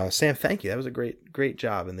 Sam, thank you. That was a great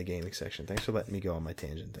job in the gaming section. Thanks for letting me go on my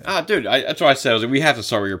tangent there. Dude, that's what I said. I was like, we have to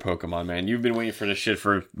start with your Pokemon, man. You've been waiting for this shit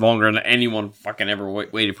for longer than anyone fucking ever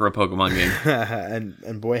waited for a Pokemon game.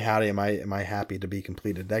 and boy, howdy, am I happy to be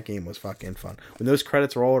completed. That game was fucking fun. When those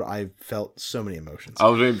credits rolled, I felt so many emotions. I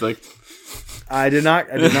was like... I did not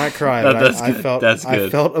cry, but I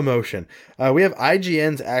felt emotion. We have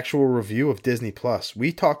IGN's actual review of Disney Plus.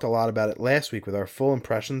 We talked a lot about it last week with our full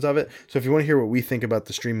impressions of it. So if you want to hear what we think about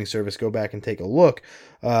the streaming service, go back and take a look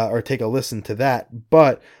or take a listen to that.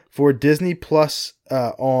 But for Disney Plus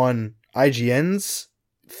on IGN's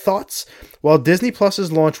thoughts, while Disney Plus's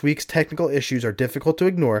launch week's technical issues are difficult to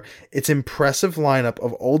ignore, its impressive lineup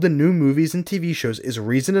of old and new movies and TV shows is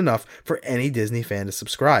reason enough for any Disney fan to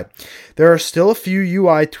subscribe. There are still a few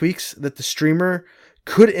UI tweaks that the streamer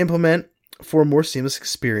could implement for a more seamless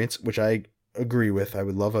experience, which I agree with. I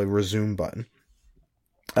would love a resume button.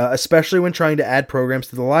 Especially when trying to add programs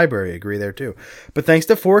to the library. I agree there too. But thanks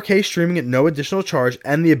to 4K streaming at no additional charge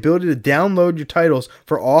and the ability to download your titles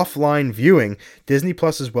for offline viewing, Disney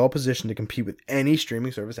Plus is well positioned to compete with any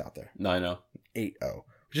streaming service out there. 9-0. 8-0.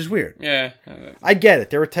 Which is weird. Yeah. I get it.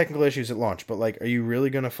 There were technical issues at launch, but like, are you really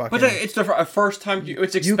going to fucking... But it's the first time...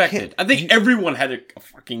 It's expected. I think everyone had a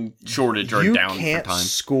fucking shortage or down for time. You can't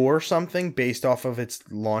score something based off of its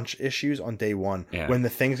launch issues on day one when the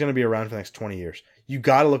thing's going to be around for the next 20 years. You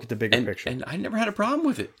got to look at the bigger picture. And I never had a problem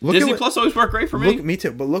with it. Disney Plus always worked great for me. Me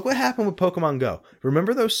too. But look what happened with Pokemon Go.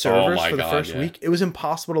 Remember those servers for the first week? It was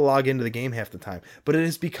impossible to log into the game half the time. But it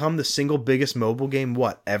has become the single biggest mobile game,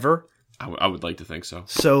 ever? I would like to think so.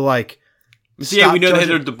 So, like... So yeah, we know they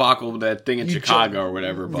had a debacle with that thing in Chicago or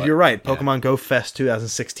whatever. But you're right. Pokemon Go Fest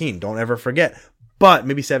 2016. Don't ever forget. But,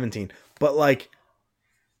 maybe 17. But, like...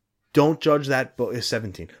 Don't judge that book is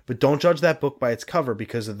 17, but don't judge that book by its cover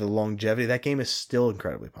because of the longevity. That game is still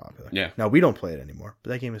incredibly popular. Yeah. Now we don't play it anymore,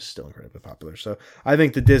 but that game is still incredibly popular. So I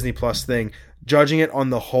think the Disney Plus thing, judging it on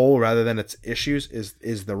the whole rather than its issues,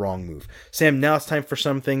 is the wrong move. Sam, now it's time for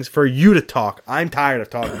some things for you to talk. I'm tired of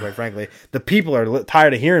talking, quite frankly. The people are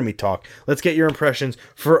tired of hearing me talk. Let's get your impressions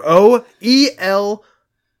for OELO.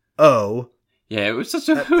 Yeah, it was such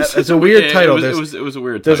a. It's a weird title. It was a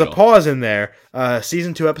weird There's title. a pause in there.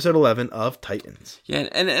 Season 2, episode 11 of Titans. Yeah,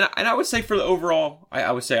 and I would say for the overall,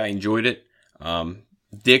 I would say I enjoyed it.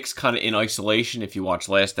 Dick's kind of in isolation. If you watch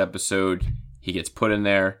last episode, he gets put in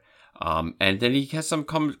there, and then he has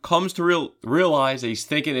comes to realize that he's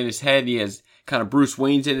thinking in his head. He has kind of Bruce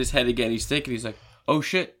Wayne's in his head again. He's thinking, he's like, oh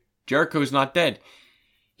shit, Jericho's not dead.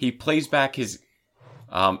 He plays back his.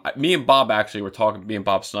 Me and Bob actually were talking. Me and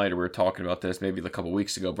Bob Snyder were talking about this maybe a couple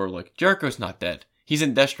weeks ago. But we're like, Jericho's not dead. He's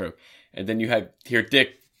in Deathstroke. And then you hear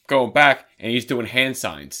Dick going back, and he's doing hand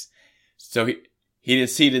signs. So he didn't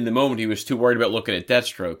see it in the moment. He was too worried about looking at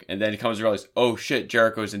Deathstroke. And then he comes to realize, oh shit,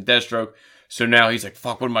 Jericho's in Deathstroke. So now he's like,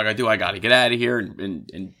 fuck, what am I gonna do? I gotta get out of here.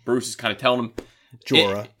 And Bruce is kind of telling him,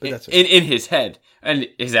 Jorah, but that's in his head, and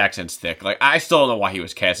his accent's thick. Like, I still don't know why he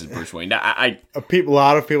was cast as Bruce Wayne. A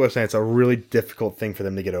lot of people are saying it's a really difficult thing for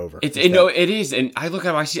them to get over. It is, and I look at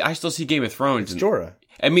him, I still see Game of Thrones. It's Jorah.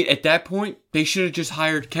 I mean, at that point, they should have just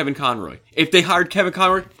hired Kevin Conroy. If they hired Kevin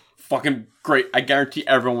Conroy, fucking great. I guarantee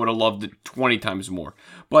everyone would have loved it 20 times more.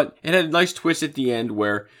 But it had a nice twist at the end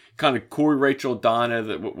where kind of Corey, Rachel,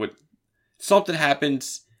 Donna, something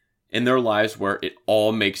happens in their lives where it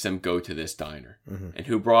all makes them go to this diner. Mm-hmm. And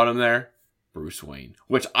who brought them there? Bruce Wayne.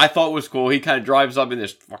 Which I thought was cool. He kind of drives up in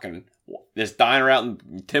this diner out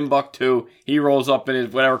in Timbuktu. He rolls up in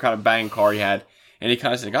his whatever kind of bang car he had. And he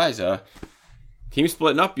kind of said, guys, team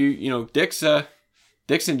splitting up. You know, Dick's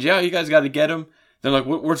in jail. You guys got to get him. They're like,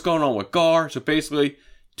 what's going on with Gar? So basically,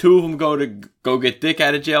 2 of them go get Dick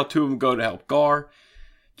out of jail. 2 of them go to help Gar.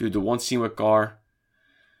 Dude, the one scene with Gar,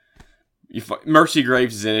 Mercy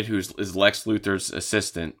Graves is in it, is Lex Luthor's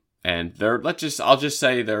assistant, and I'll just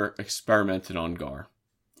say they're experimenting on Gar.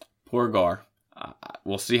 Poor Gar.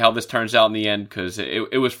 We'll see how this turns out in the end, because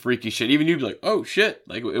it was freaky shit. Even you'd be like, oh shit,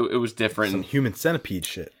 like it was different. Some human centipede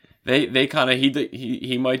shit. They kind of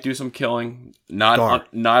he might do some killing,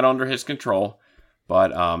 not under his control,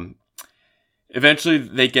 but eventually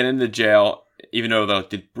they get into jail. Even though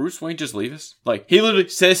did Bruce Wayne just leave us? Like, he literally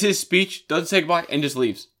says his speech, doesn't say goodbye, and just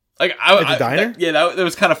leaves. Like, at the diner? That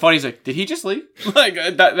was kind of funny. He's like, did he just leave? Like,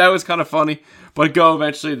 that was kind of funny. But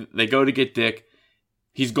eventually, they go to get Dick.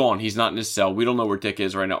 He's gone. He's not in his cell. We don't know where Dick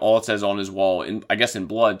is right now. All it says on his wall, I guess in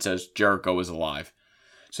blood, says Jericho is alive.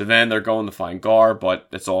 So then they're going to find Gar, but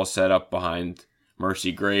it's all set up behind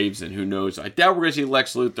Mercy Graves, and who knows. I doubt we're going to see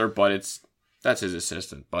Lex Luthor, but that's his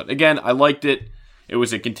assistant. But again, I liked it. It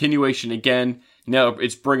was a continuation again. Now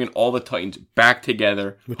it's bringing all the Titans back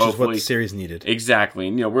together. Which is what the series needed. Exactly.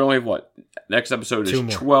 And, we only have next episode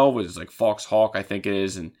is 12, which is like Fox Hawk, I think it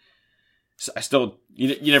is. And I still,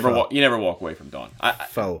 you never walk away from Dawn.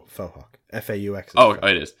 Faux Hawk. F-A-U-X. Oh,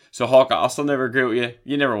 it is. So Hawk, I'll still never agree with you.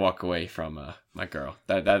 You never walk away from my girl.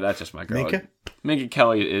 That's just my girl. Minka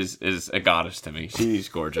Kelly is a goddess to me. She's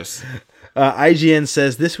gorgeous. IGN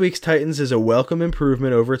says this week's Titans is a welcome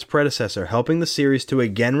improvement over its predecessor, helping the series to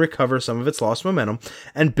again recover some of its lost momentum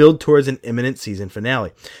and build towards an imminent season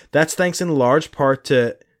finale. That's thanks in large part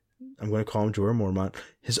to, I'm going to call him Jorah Mormont,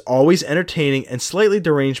 his always entertaining and slightly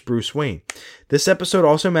deranged Bruce Wayne. This episode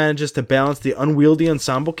also manages to balance the unwieldy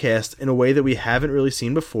ensemble cast in a way that we haven't really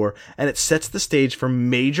seen before, and it sets the stage for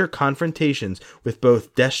major confrontations with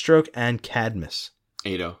both Deathstroke and Cadmus.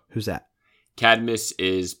 Ado. Who's that? Cadmus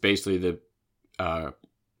is basically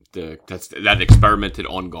that experimented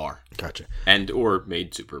on Gar. Gotcha. Or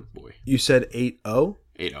made Superboy. You said 8-0?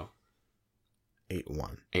 8-0.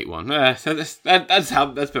 8-1.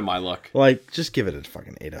 8-1. That's been my luck. Like, just give it a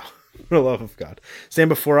fucking 8-0. For the love of God. Sam,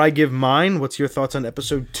 before I give mine, what's your thoughts on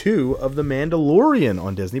episode 2 of The Mandalorian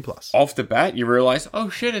on Disney+? Off the bat, you realize, oh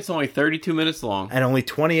shit, it's only 32 minutes long. And only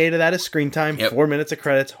 28 of that is screen time, yep. 4 minutes of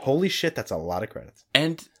credits. Holy shit, that's a lot of credits.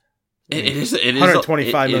 And it is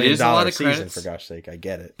 $125 million season, credits. for gosh sake. I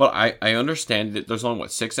get it. But I understand that there's only,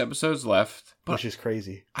 6 episodes left? Which is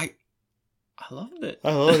crazy. I loved it.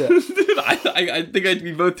 I loved it. Dude, I think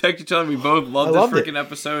we both text each other. We both loved this freaking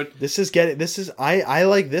episode. I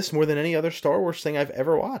like this more than any other Star Wars thing I've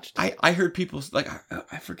ever watched. I heard people, like,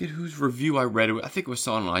 I forget whose review I read. I think it was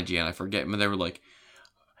someone on IGN. I forget. But they were like,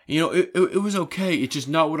 it was okay. It's just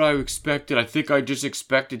not what I expected. I think I just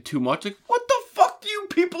expected too much. Like, what the fuck do you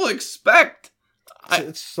people expect?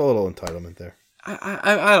 It's a little entitlement there.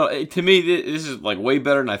 I don't. To me, this is like way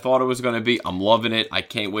better than I thought it was going to be. I'm loving it. I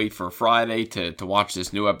can't wait for Friday to watch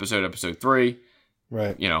this new episode 3.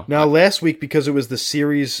 Right. Now, last week, because it was the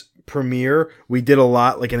series premiere, we did a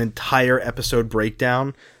lot, like an entire episode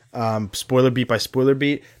breakdown, spoiler beat by spoiler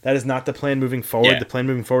beat. That is not the plan moving forward. Yeah. The plan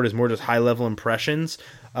moving forward is more just high level impressions.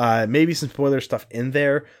 Maybe some spoiler stuff in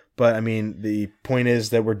there. But I mean, the point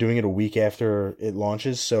is that we're doing it a week after it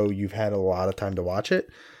launches, so you've had a lot of time to watch it.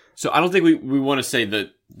 So I don't think we want to say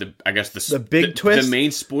the big twist, the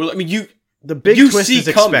main spoiler. I mean, the big twist is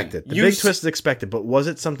expected. The big twist is expected, but was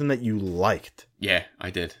it something that you liked? Yeah,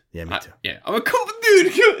 I did. Yeah, me too. I'm like, come on,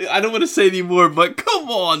 dude. I don't want to say anymore, but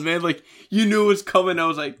come on, man. Like, you knew it was coming. I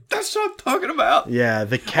was like, that's what I'm talking about. Yeah,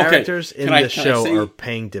 the characters in the show are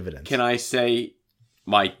paying dividends. Can I say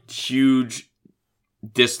my huge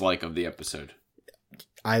dislike of the episode?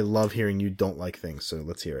 I love hearing you don't like things, so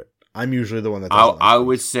let's hear it. I'm usually the one that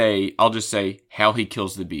doesn't I'll just say how he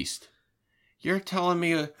kills the beast. You're telling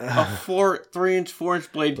me a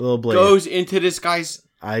 3-4 blade goes into this guy's...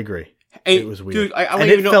 I agree. It was weird. Dude, I don't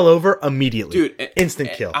and even it fell over immediately. Dude,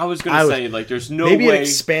 instant kill. I was going to say, like, there's no maybe way... it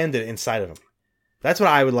expanded inside of him. That's what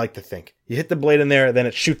I would like to think. You hit the blade in there, then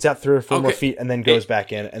it shoots out 3 or 4 more feet, and then goes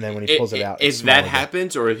back in, and then when he pulls it out... If that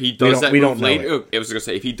happens, or if he does that move later... I was going to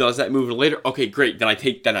say, if he does that move later, okay, great, then I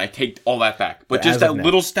take all that back. But just that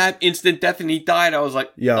little stab, instant death, and he died, I was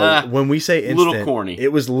like, when we say instant, little corny.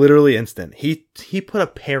 It was literally instant. He put a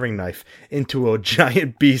paring knife into a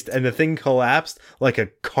giant beast, and the thing collapsed like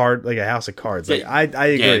a house of cards. Like, I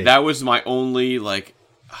agree. Yeah, that was my only, like...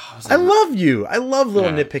 I love you. I love little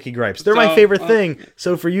nitpicky gripes. They're my favorite thing.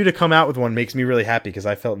 So for you to come out with one makes me really happy because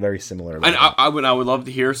I felt very similar. And I would love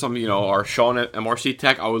to hear some, our Sean at MRC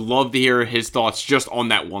Tech. I would love to hear his thoughts just on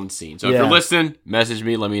that one scene. So if you're listening, message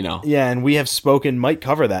me, let me know. Yeah, and We Have Spoken might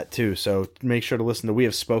cover that too. So make sure to listen to We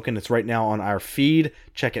Have Spoken. It's right now on our feed.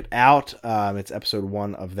 Check it out. It's episode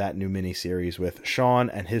 1 of that new miniseries with Sean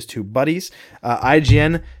and his 2 buddies.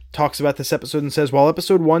 IGN talks about this episode and says, while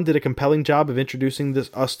episode 1 did a compelling job of introducing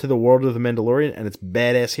us to the world of the Mandalorian and its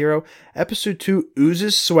badass hero, episode 2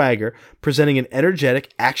 oozes swagger, presenting an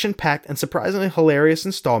energetic, action-packed, and surprisingly hilarious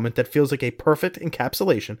installment that feels like a perfect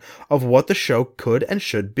encapsulation of what the show could and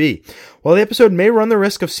should be. While the episode may run the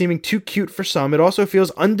risk of seeming too cute for some, it also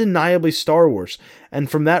feels undeniably Star Wars,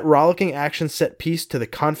 and from that rollicking action set piece to the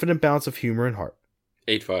confident balance of humor and heart.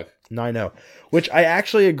 8-5. 9-0. Which I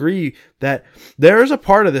actually agree that there is a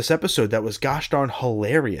part of this episode that was gosh darn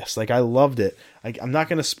hilarious. Like, I loved it. I'm not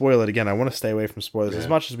going to spoil it again. I want to stay away from spoilers as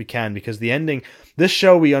much as we can because the ending, this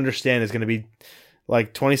show we understand is going to be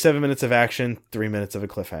like 27 minutes of action, 3 minutes of a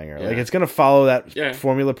cliffhanger. Yeah. Like, it's going to follow that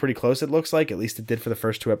formula pretty close, it looks like. At least it did for the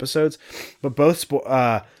first 2 episodes. But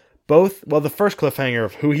the first cliffhanger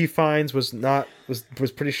of who he finds was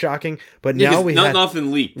pretty shocking, but now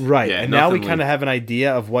nothing leaked, right? Yeah, and now we kind of have an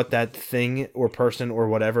idea of what that thing or person or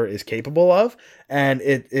whatever is capable of, and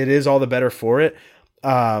it is all the better for it.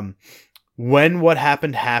 When what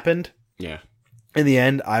happened, yeah. In the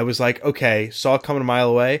end, I was like, okay, saw it coming a mile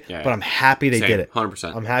away, but I'm happy they did it.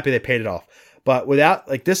 100%. I'm happy they paid it off. But without,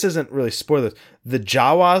 like, this isn't really spoilers. The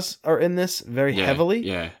Jawas are in this very heavily.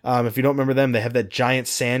 Yeah. If you don't remember them, they have that giant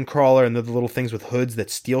sand crawler and they're the little things with hoods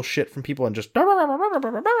that steal shit from people and just... Not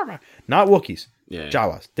Wookiees. Yeah.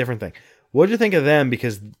 Jawas. Different thing. What'd you think of them?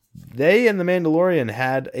 Because they and the Mandalorian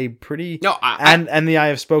had a pretty... And the I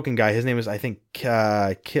Have Spoken guy, his name is, I think,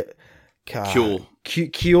 Kuiil.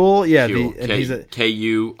 Kuiil, yeah. He's a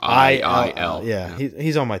Kuiil. Yeah,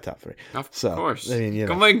 he's on my top 3. Of course. I mean,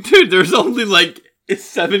 I'm like, dude, there's only like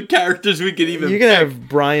 7 characters we could even. You can have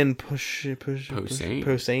Brian Posaines.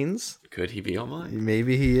 Could he be on mine?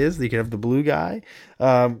 Maybe he is. You could have the blue guy.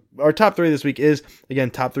 Our top 3 this week is,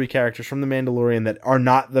 again, top 3 characters from The Mandalorian that are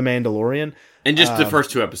not The Mandalorian. And just the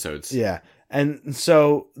first 2 episodes. Yeah. And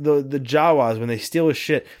so the Jawas, when they steal his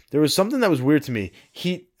shit, there was something that was weird to me.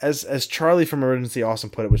 He, as Charlie from Emergency Awesome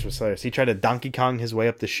put it, which was hilarious, he tried to Donkey Kong his way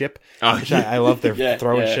up the ship, which I love. They're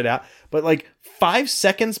throwing shit out. But like 5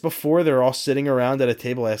 seconds before they're all sitting around at a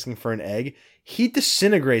table asking for an egg, he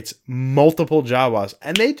disintegrates multiple Jawas,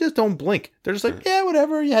 and they just don't blink. They're just like, yeah,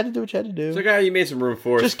 whatever, you had to do what you had to do. It's like, you made some room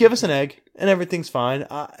for us. Just give us an egg, and everything's fine.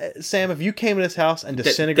 Sam, if you came to this house and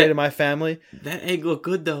disintegrated my family... That egg looked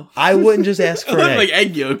good, though. I wouldn't just ask for an egg. Like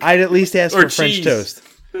egg yolk. I'd at least ask for French toast.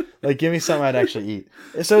 Like, give me something I'd actually eat.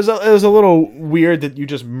 So it was a little weird that you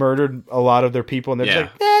just murdered a lot of their people, and they're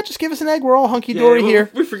just like, just give us an egg. We're all hunky-dory here.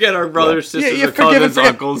 We forget our brothers, sisters, our cousins,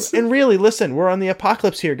 uncles. And really, listen, we're on the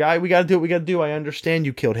apocalypse here, guy. We got to do what we got to do. I understand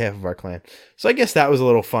you killed half of our clan. So I guess that was a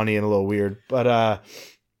little funny and a little weird. But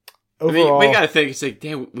overall... we got to think, it's like,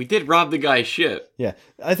 damn, we did rob the guy's ship. Yeah.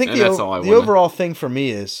 I think the overall thing for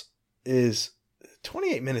me is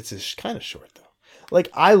 28 minutes is kind of short, though. Like,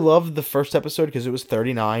 I loved the first episode because it was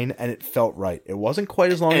 39 and it felt right. It wasn't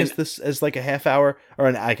quite as long as like a half hour or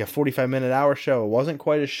like a 45-minute hour show. It wasn't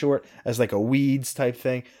quite as short as like a Weeds type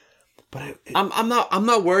thing. But I'm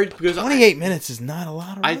not worried because 28 minutes is not a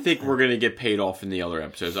lot of I think we're gonna get paid off in the other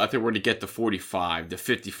episodes. I think we're gonna get the 45, the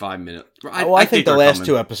 55 minute. I think the they're last coming.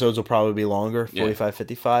 2 episodes will probably be longer, 45,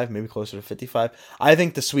 55, maybe closer to 55. I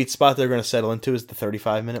think the sweet spot they're going to settle into is the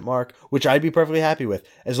 35-minute mark, which I'd be perfectly happy with.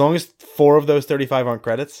 As long as 4 of those 35 aren't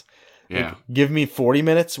credits. Yeah. Like, give me 40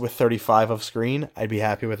 minutes with 35 of screen. I'd be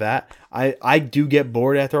happy with that. I do get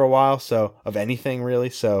bored after a while, so of anything really.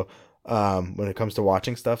 So when it comes to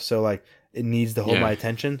watching stuff, so like it needs to hold my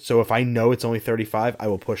attention. So if I know it's only 35, I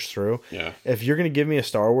will push through. Yeah. If you're going to give me a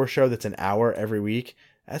Star Wars show that's an hour every week,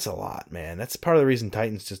 that's a lot, man. That's part of the reason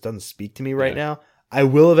Titans just doesn't speak to me right now. I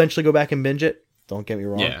will eventually go back and binge it. Don't get me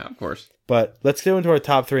wrong. Yeah, of course. But let's go into our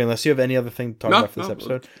top 3, unless you have any other thing to talk about for this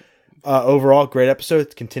episode. Overall, great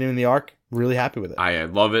episode. Continuing the arc. Really happy with it. I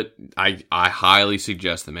love it. I highly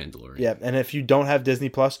suggest The Mandalorian. Yeah, and if you don't have Disney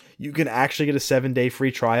Plus, you can actually get a 7-day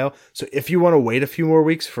free trial. So if you want to wait a few more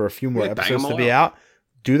weeks for a few more episodes to be out,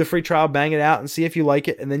 do the free trial, bang it out, and see if you like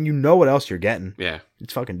it, and then you know what else you're getting. Yeah.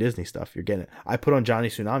 It's fucking Disney stuff. You're getting it. I put on Johnny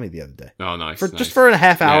Tsunami the other day. Oh, nice. Just for a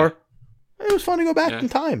half hour. It was fun to go back in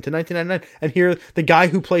time to 1999 and hear the guy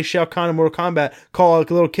who plays Shao Kahn in Mortal Kombat call a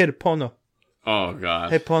little kid, Pono. Oh, God.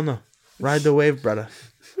 Hey, Pono, ride the wave, brother.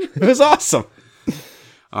 It was awesome.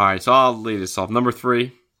 All right, so I'll lead us off. Number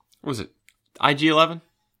 3. What was it? IG-11?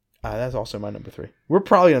 That's also my number 3. We're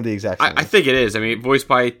probably on the exact same. I think it is. I mean, voiced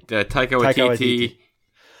by Taika Waititi. Waititi.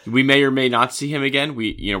 We may or may not see him again.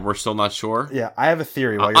 We're still not sure. Yeah, I have a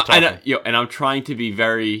theory while you're talking. And I'm trying to be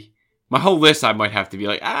very. My whole list, I might have to be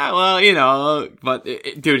like, but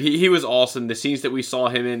dude, he was awesome. The scenes that we saw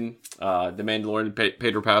him in, The Mandalorian,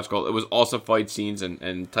 Pedro Pascal, it was awesome fight scenes, and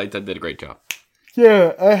Taika did a great job.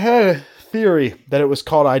 Yeah, I had a theory that it was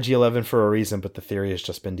called IG-11 for a reason, but the theory has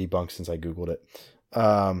just been debunked since I googled it.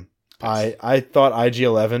 I thought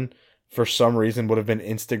IG-11 for some reason would have been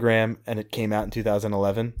Instagram, and it came out in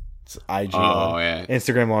 2011. It's IG-11. Oh yeah,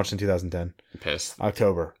 Instagram launched in 2010. I'm pissed.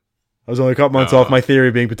 October. I was only a couple months off my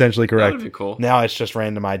theory being potentially That correct. would be cool. Now it's just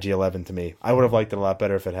random IG-11 to me. I would have liked it a lot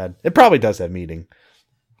better if it had. It probably does have meaning,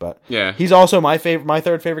 but Yeah, he's also my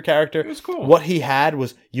third favorite character. it was cool. What he had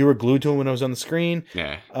was you were glued to him when it was on the screen.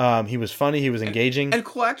 Yeah, He was funny. He was engaging, and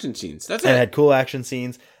cool action scenes. That's and it. had cool action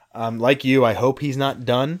scenes. Like you, I hope he's not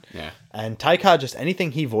done. Yeah, And Taika, just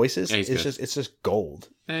anything he voices he's is good. it's just gold.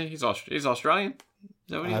 Hey, he's Australian. Is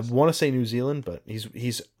that what he I is? want to say New Zealand, but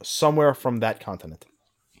he's somewhere from that continent.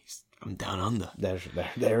 I'm down under.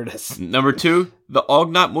 There it is. Number 2, the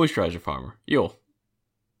Ognot moisturizer farmer. Yul.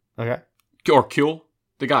 Okay, Or Kuel.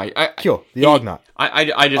 The guy. Kill the Ognot.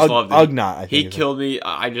 I just loved it. Ugnaught, I think He is killed me.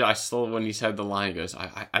 I still, when he said the line, he goes,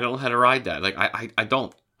 I don't know how to ride that. Like, I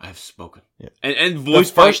don't. I have spoken. Yeah. And The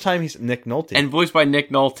voiced first by time he's Nick Nolte. and voiced by Nick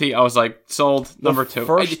Nolte, I was like, sold. Number 2.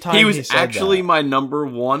 first time he was he said actually that. my number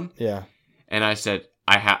 1, yeah. and I said,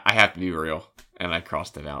 I have to be real, and I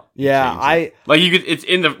crossed it out. Yeah, Changed it. Like, you could. It's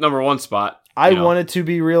in the number 1 spot. I you know. wanted to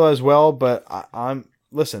be real as well, but I'm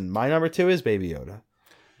listen. My number 2 is Baby Yoda,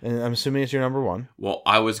 and I'm assuming it's your number 1. Well,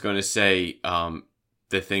 I was going to say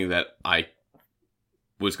the thing that I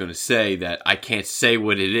was going to say that I can't say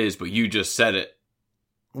what it is, but you just said it.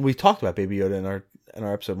 We talked about Baby Yoda in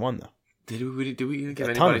our episode 1 though. Did we give A ton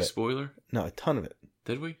anybody of a it. spoiler? No, a ton of it.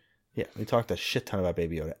 Did we? Yeah, we talked a shit ton about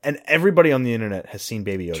Baby Yoda, and everybody on the internet has seen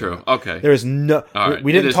Baby Yoda. True. now. Okay. There is no. All right.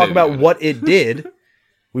 We It didn't is talk Baby about Yoda. what it did.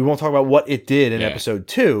 We won't talk about what it did in Yeah. episode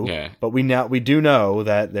 2. Yeah. But we do know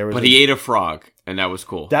that there was. But he ate a frog, and that was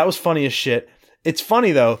cool. That was funny as shit. It's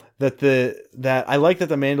funny though that I like that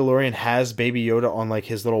the Mandalorian has Baby Yoda on like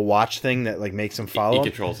his little watch thing that like makes him follow he him.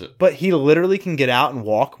 controls it. But he literally can get out and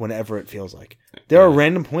walk whenever it feels like. There are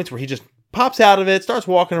random points where he just pops out of it, starts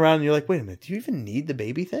walking around, and you're like, wait a minute, do you even need the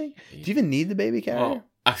baby thing? Do you even need the baby carrier?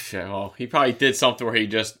 Well, he probably did something where he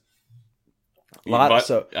just.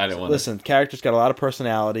 So I didn't want listen, character's got a lot of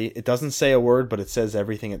personality. It doesn't say a word, but it says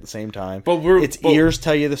everything at the same time. But ears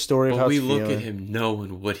tell you the story of how we it's look feeling. at him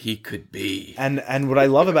knowing what he could be. And what I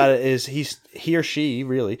love about it is he or she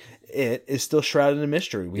really it is still shrouded in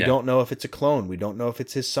mystery. We don't know if it's a clone. We don't know if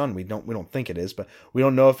it's his son. We don't think it is, but we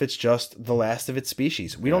don't know if it's just the last of its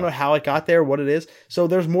species. We don't know how it got there, what it is. So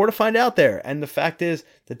there's more to find out there. And the fact is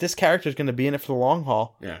that this character is going to be in it for the long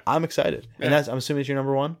haul. Yeah. I'm excited. And I'm assuming it's your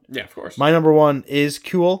number 1. Yeah, of course. My number 1 is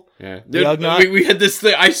Kuel. Yeah, The dude, Ugnaught. we had this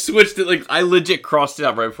thing. I switched it. Like I legit crossed it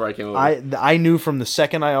out right before I came over. I knew from the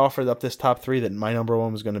second I offered up this top 3 that my number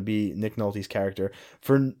 1 was going to be Nick Nolte's character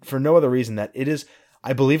for no other reason that it is.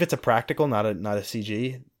 I believe it's a practical, not a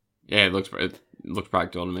CG. Yeah, it looks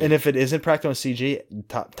practical to me. And if it isn't practical in CG,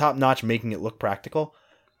 top notch making it look practical.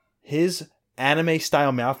 His anime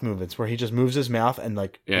style mouth movements where he just moves his mouth and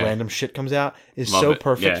like random shit comes out is Love so it.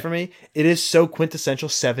 perfect Yeah. for me. It is so quintessential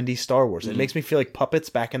 70s Star Wars. It makes me feel like puppets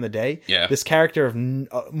back in the day. Yeah. This character of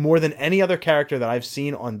more than any other character that I've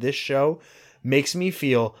seen on this show makes me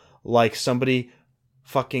feel like somebody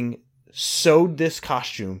fucking sewed this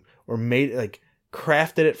costume or made like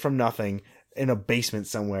crafted it from nothing in a basement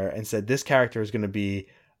somewhere and said this character is going to be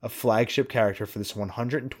a flagship character for this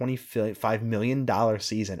 $125 million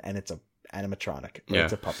season, and it's a animatronic. Yeah.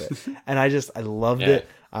 It's a puppet. And I loved it.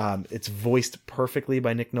 It's voiced perfectly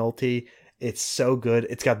by Nick Nolte. It's so good.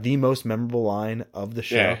 It's got the most memorable line of the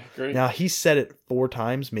show. Yeah, great. Now, he's said it 4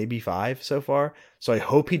 times, maybe 5 so far. So I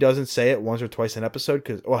hope he doesn't say it once or twice an episode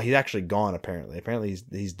because, well, he's actually gone apparently. Apparently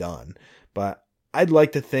he's done. But I'd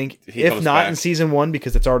like to think, He if comes not back. in season 1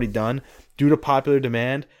 because it's already done, due to popular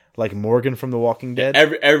demand, like Morgan from The Walking Dead,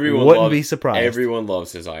 Everyone wouldn't loves, be surprised. Everyone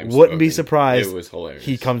loves his I'm Wouldn't be Spoken. surprised. It was hilarious.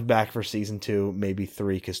 He comes back for season 2, maybe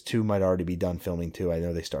 3, because 2 might already be done filming 2. I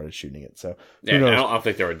know they started shooting it, so Yeah, who knows? I don't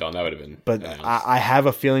think they were done. That would have been. But announced. I have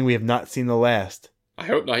a feeling we have not seen the last, I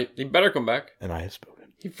hope not. He better come back. and I have spoken.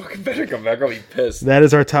 He fucking better come back. I'll be pissed. That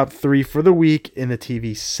is our top 3 for the week in the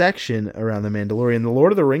TV section around The Mandalorian. The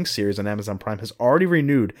Lord of the Rings series on Amazon Prime has already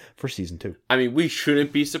renewed for season 2. I mean, we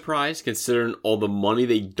shouldn't be surprised considering all the money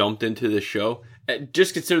they dumped into the show.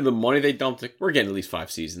 Just consider the money they dumped. We're getting at least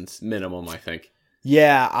 5 seasons minimum, I think.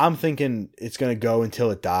 Yeah, I'm thinking it's going to go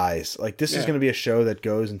until it dies. Like, this is Yeah. going to be a show that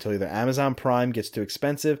goes until either Amazon Prime gets too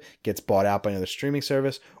expensive, gets bought out by another streaming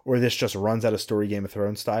service, or this just runs out of story Game of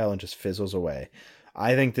Thrones style and just fizzles away.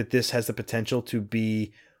 I think that this has the potential to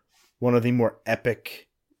be one of the more epic,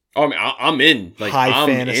 Oh, I mean, I'm in. Like, high I'm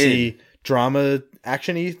fantasy in. drama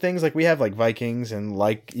action-y things like we have, like Vikings and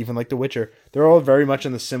like even like The Witcher. They're all very much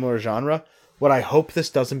in the similar genre. What I hope this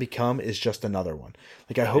doesn't become is just another one.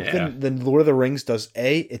 Like, I hope Yeah. the Lord of the Rings does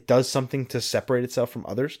it does something to separate itself from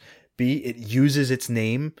others. B, it uses its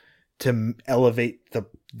name to elevate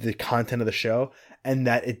the content of the show, and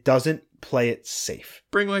that it doesn't play it safe.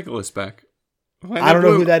 Bring Legolas back. I don't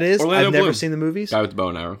know who that is. Orlando I've never Bloom. seen the movies. Guy with the bow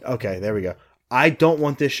and arrow. Okay, there we go. I don't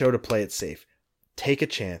want this show to play it safe. Take a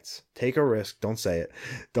chance. Take a risk. Don't say it.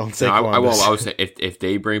 Don't say No, I Columbus. won't. I would say if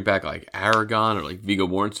they bring back like Aragon or like Viggo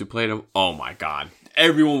Mortensen who played him, oh my god,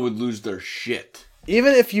 everyone would lose their shit.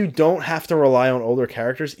 Even if you don't have to rely on older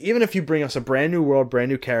characters, even if you bring us a brand new world, brand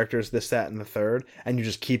new characters, this, that, and the third, and you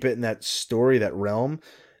just keep it in that story, that realm,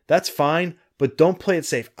 that's fine, but don't play it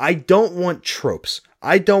safe. I don't want tropes.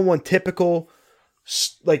 I don't want typical,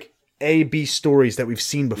 like, A-B stories that we've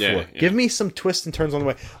seen before. Yeah. Give me some twists and turns on the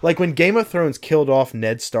way. Like when Game of Thrones killed off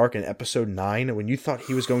Ned Stark in episode 9, and when you thought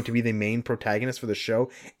he was going to be the main protagonist for the show,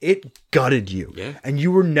 it gutted you. Yeah. And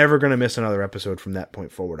you were never going to miss another episode from that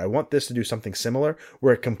point forward. I want this to do something similar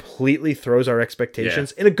where it completely throws our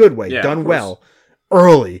expectations in a good way, Yeah, done of course. well,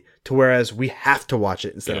 early, to whereas we have to watch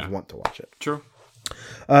it instead Yeah. of want to watch it. True.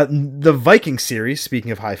 The Viking series,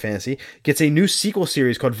 speaking of high fantasy, gets a new sequel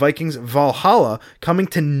series called Vikings Valhalla coming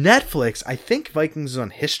to Netflix. I think Vikings is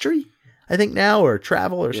on History, I think now, or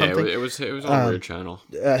Travel or Yeah, something. it was on a weird channel.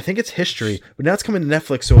 I think it's History, but now it's coming to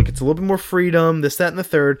Netflix, so it gets a little bit more freedom, this, that, and the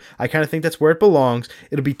third. I kind of think that's where it belongs.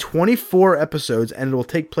 It'll be 24 episodes, and it will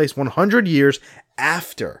take place 100 years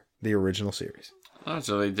after the original series. Oh,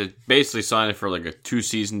 so they did basically signed it for like a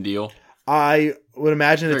 2-season deal. I would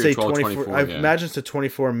imagine it's a Figure 12, 24. 24, I yeah. imagine it's a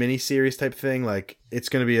 24 miniseries type thing. Like it's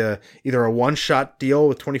going to be either a one shot deal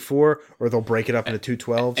with 24, or they'll break it up into 2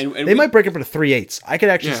 12s. and They we- might break it up into 3/8. I could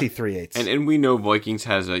actually Yeah. see 3/8. And we know Vikings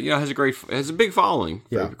has a big following.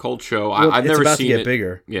 Yeah. Very cult show. Well, I've it's never about seen to get it.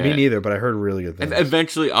 bigger. Yeah. Me neither, but I heard really good things.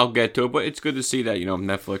 Eventually, I'll get to it, but it's good to see that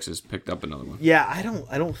Netflix has picked up another one. Yeah, I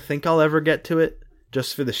don't think I'll ever get to it,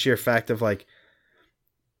 just for the sheer fact of like,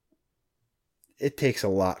 it takes a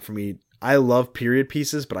lot for me. I love period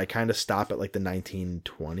pieces, but I kind of stop at like the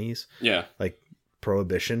 1920s. Yeah. Like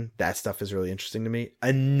Prohibition, that stuff is really interesting to me.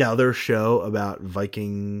 Another show about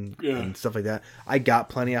Viking and stuff like that. I got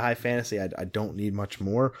plenty of high fantasy. I don't need much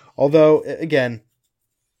more. Although, again,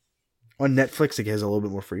 on Netflix, it has a little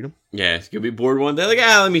bit more freedom. Yeah, you'll be bored one day, like,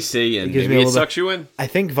 let me see, and It gives me maybe a it little sucks you in. I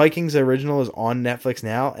think Vikings original is on Netflix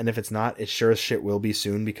now, and if it's not, it sure as shit will be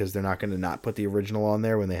soon because they're not going to not put the original on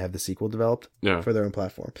there when they have the sequel developed for their own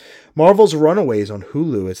platform. Marvel's Runaways on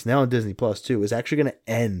Hulu, it's now on Disney Plus too, is actually going to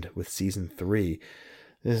end with season 3.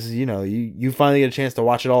 This is, you finally get a chance to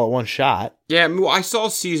watch it all at one shot. Yeah, I mean, I saw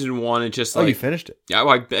season 1 and just like... Oh, you finished it? Yeah,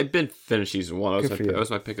 well, I've been finished season 1. Good for you. That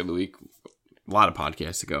was my pick of the week a lot of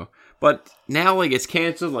podcasts ago. But now, like, it's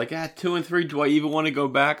canceled. Like, 2 and 3, do I even want to go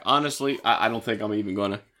back? Honestly, I don't think I'm even going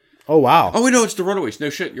to. Oh, wow. Oh, wait, no, it's The Runaways. No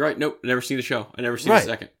shit, you're right. Nope, I never seen the show. I never seen the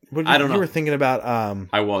second. I don't know. You were thinking about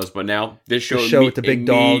I was, but now this show, with the big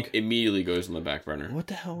dog immediately goes on the back burner. What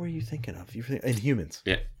the hell were you thinking of? You were thinking Inhumans.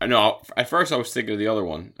 Yeah, I know. At first, I was thinking of the other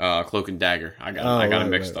one, Cloak and Dagger. I got it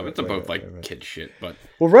mixed up. It's both kid shit, but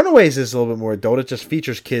Runaways is a little bit more adult. It just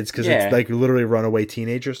features kids because Yeah. it's like literally runaway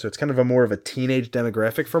teenagers. So it's kind of more of a teenage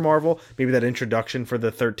demographic for Marvel. Maybe that introduction for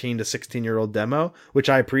the 13 to 16-year-old demo, which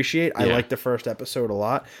I appreciate. I Yeah. like the first episode a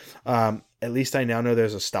lot. At least I now know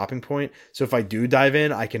there's a stopping point. So if I do dive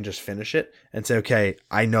in, I can just finish it and say, okay,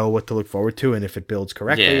 I know what to look forward to, and if it builds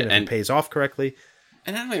correctly Yeah, and if it pays off correctly.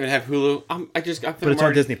 And I don't even have Hulu. But it's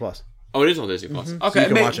on Disney Plus. Oh, it is on Disney Plus. So Okay,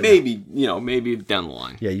 you can watch it maybe down the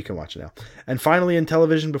line. Yeah, you can watch it now. And finally, in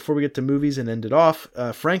television, before we get to movies and end it off,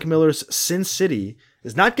 Frank Miller's Sin City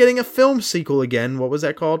is not getting a film sequel again. What was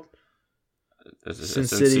that called? Sin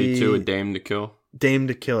City 2, A Dame to Kill. Dame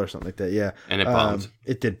to Kill or something like that, yeah. And it bombed.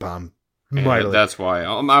 It did bomb. And Mightily. that's why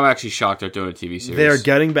I'm actually shocked they're doing a TV series. They're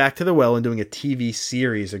getting back to the well and doing a TV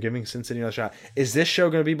series. They're giving Sin City another shot. Is this show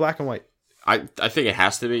going to be black and white? I think it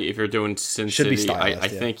has to be if you're doing Sin Should be City. stylized, I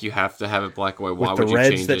yeah. think you have to have it black and white. Why With the would you reds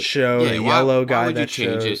change that it? show, the yellow guy why would that you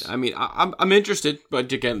change shows. it? I mean, I'm interested, but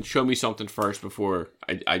again, show me something first before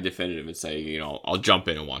I definitively say I'll jump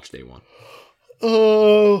in and watch day one.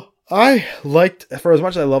 Oh, I liked, for as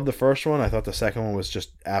much as I loved the first one, I thought the second one was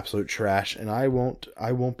just absolute trash, and I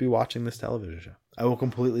won't be watching this television show. I will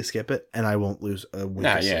completely skip it, and I won't lose a week.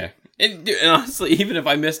 Nah, yeah. And honestly, even if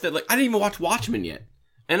I missed it, I didn't even watch Watchmen yet,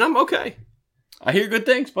 and I'm okay. I hear good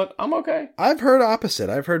things, but I'm okay. I've heard opposite.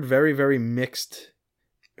 I've heard very, very mixed,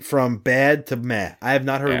 from bad to meh. I have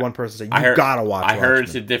not heard one person say, you gotta watch I heard Watchmen.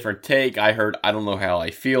 it's a different take. I don't know how I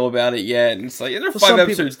feel about it yet. And it's like, they're Some 5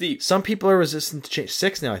 episodes deep. Some people are resistant to change.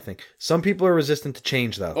 6 now, I think. Some people are resistant to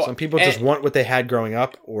change, though. Well, some people just want what they had growing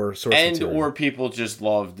up, or source material. Or people just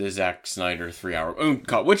love the Zack Snyder 3-hour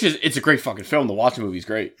cut, which it's a great fucking film. The Watchmen movie is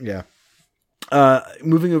great. Yeah.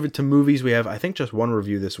 Moving over to movies, we have, I think, just one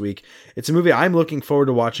review this week. It's a movie I'm looking forward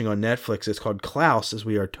to watching on Netflix. It's called Klaus, as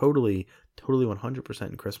we are totally 100%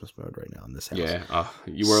 in Christmas mode right now in this house. Yeah,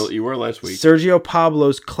 you were last week. Sergio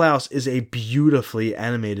Pablo's Klaus is a beautifully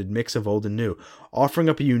animated mix of old and new, offering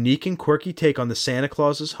up a unique and quirky take on the Santa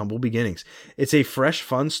Claus's humble beginnings. It's a fresh,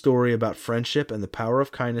 fun story about friendship and the power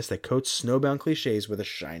of kindness that coats snowbound cliches with a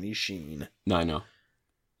shiny sheen. No, I know.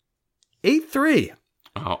 8-3.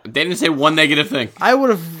 Oh, they didn't say one negative thing. I would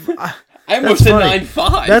have... I almost said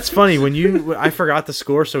 9-5. That's funny. I forgot the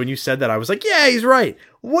score, so when you said that, I was like, yeah, he's right.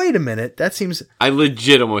 Wait a minute. That seems... I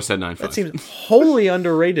legit almost said 9-5. That seems wholly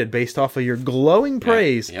underrated based off of your glowing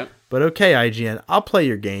praise. Yep. But okay, IGN, I'll play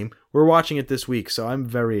your game. We're watching it this week, so I'm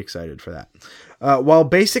very excited for that. While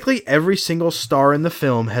basically every single star in the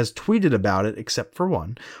film has tweeted about it, except for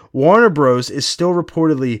one, Warner Bros. Is still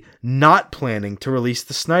reportedly not planning to release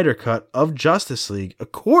the Snyder Cut of Justice League,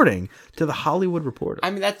 according to The Hollywood Reporter. I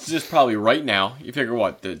mean, that's just probably right now. You figure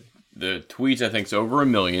what? The tweets, I think, is over 1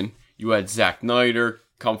 million. You had Zack Snyder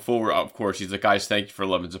come forward. Of course, he's like, guys, thank you for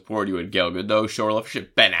love and support. You had Gal Gadot show her love.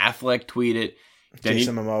 Shit, Ben Affleck tweeted.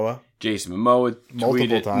 Jason Momoa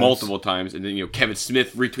tweeted multiple times, and then Kevin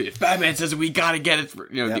Smith retweeted. Batman says we gotta get it.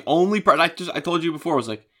 The only part I told you before was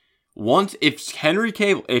like, once if Henry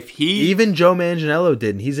Cavill, even Joe Manganiello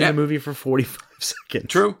did, and he's in the movie for 45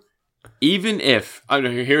 seconds. True. Even if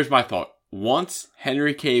here's my thought: once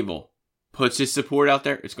Henry Cavill puts his support out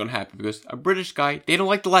there, it's gonna happen because a British guy, they don't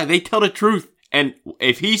like to lie; they tell the truth, and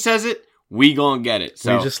if he says it, we gonna get it.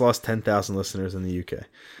 So we just lost 10,000 listeners in the UK.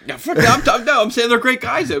 Yeah, I'm saying they're great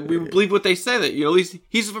guys. We believe what they say. That at least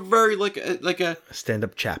he's very like a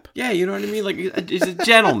stand-up chap. Yeah, you know what I mean. Like he's a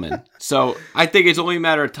gentleman. So I think it's only a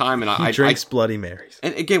matter of time. And he drinks Bloody Marys.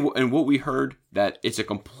 And again, and what we heard that it's a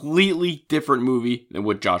completely different movie than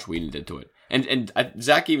what Josh Whedon did to it. And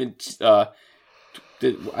Zach even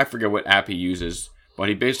I forget what app he uses, but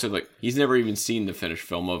he basically he's never even seen the finished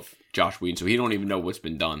film of Josh Whedon, so he don't even know what's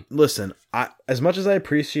been done. Listen, as much as I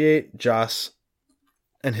appreciate Joss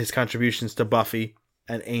and his contributions to Buffy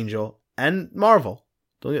and Angel and Marvel,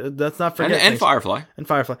 let's not forget and Firefly. And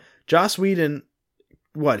Firefly. Joss Whedon,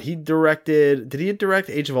 did he direct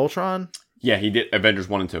Age of Ultron? Yeah, he did Avengers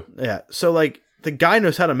 1 and 2. Yeah, so the guy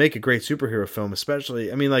knows how to make a great superhero film,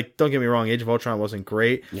 especially, I mean, don't get me wrong, Age of Ultron wasn't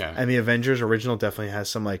great. Yeah. And the Avengers original definitely has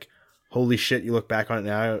some holy shit, you look back on it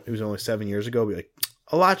now, it was only 7 years ago, be like,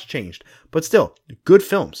 a lot's changed, but still good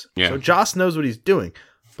films. Yeah. So Joss knows what he's doing,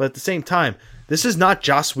 but at the same time, this is not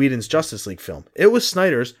Joss Whedon's Justice League film. It was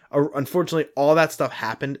Snyder's. Unfortunately, all that stuff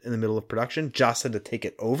happened in the middle of production. Joss had to take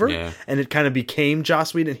it over, and it kind of became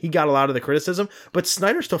Joss Whedon. He got a lot of the criticism, but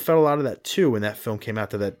Snyder still felt a lot of that too when that film came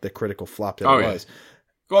out to the critical flop that it was.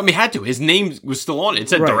 Well, I mean, had to. His name was still on it. It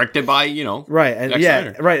said directed by, Right, and Zack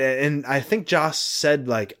Snyder. right, and I think Joss said,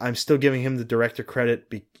 like, I'm still giving him the director credit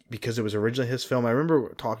because it was originally his film. I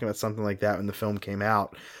remember talking about something like that when the film came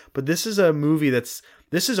out. But this is a movie this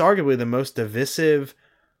is arguably the most divisive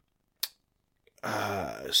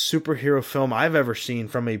superhero film I've ever seen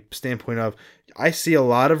from a standpoint of, I see a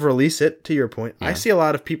lot of release it, to your point. Yeah. I see a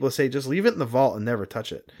lot of people say, just leave it in the vault and never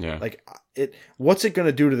touch it. Yeah. Like, what's it going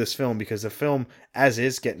to do to this film? Because the film, as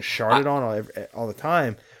is, getting sharded on all the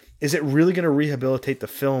time. Is it really going to rehabilitate the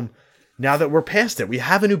film now that we're past it? We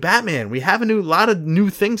have a new Batman. We have lot of new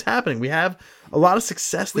things happening. We have a lot of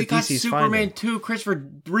success that DC's Superman finding. 2. Christopher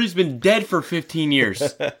Reeve's been dead for 15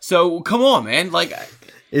 years. So, come on, man. Like,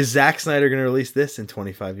 is Zack Snyder going to release this in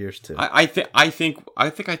 25 years too? I think I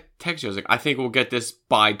texted you. I was like, I think we'll get this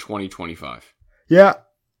by 2025. Yeah.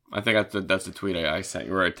 I think that's the tweet I sent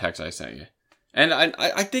you, or a text I sent you. And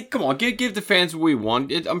I think, come on, give the fans what we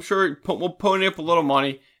want. I'm sure we'll pony up a little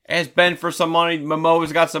money. Ask Ben for some money.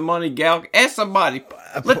 Momoa's got some money. Gal, ask somebody.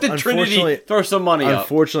 Let the Trinity throw some money up.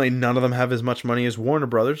 Unfortunately, none of them have as much money as Warner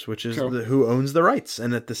Brothers, which is who owns the rights.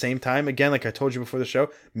 And at the same time, again, like I told you before the show,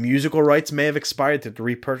 musical rights may have expired to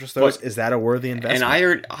repurchase those. Is that a worthy investment? And I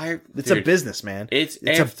heard it's a business, man. It's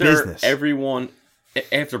a business. Everyone,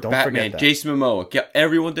 after Batman, Jason Momoa,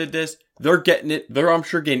 everyone did this. They're getting it. I'm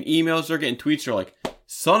sure getting emails. They're getting tweets. They're like,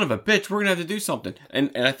 son of a bitch, we're going to have to do something.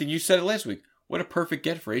 And I think you said it last week. What a perfect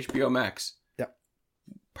get for HBO Max. Yep.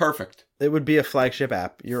 Perfect. It would be a flagship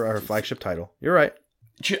app. Or a flagship title. You're right.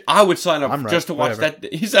 I would sign up just to watch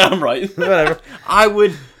that. He said I'm right. Whatever. I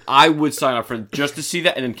would sign up for just to see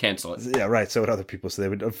that and then cancel it. Yeah, right. So what other people say, they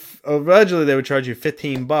would originally they would charge you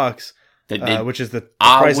 $15, which is the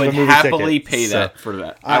price of a movie ticket. I would happily pay that for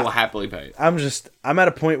that. I will happily pay it. I'm at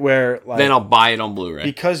a point where, like, then I'll buy it on Blu-ray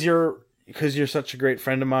because you're such a great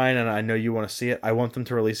friend of mine, and I know you want to see it. I want them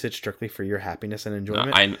to release it strictly for your happiness and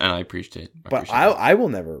enjoyment. I appreciate it. But I will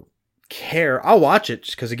never care. I'll watch it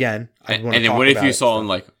just because, again, I want to and then what if you saw and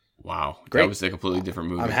like, wow, great. That was a completely different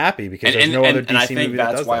movie. I'm happy because there's no other DC movie that does that. And I think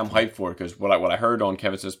that's why I'm hyped for it, because what I heard on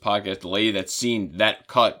Kevin Smith's podcast, the lady that's seen that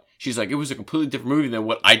cut, she's like, it was a completely different movie than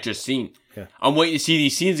what I just seen. Yeah. I'm waiting to see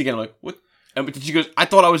these scenes again. I'm like, what? And she goes, I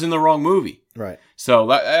thought I was in the wrong movie. Right. So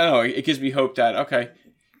I don't know. It gives me hope that, okay,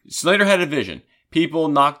 Snyder had a vision. People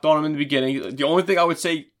knocked on him in the beginning. The only thing I would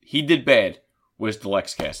say he did bad was the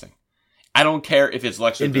Lex casting. I don't care if it's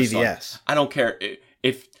Lex Luthor's son. I don't care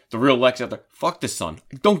if the real Lex out there. Fuck the son.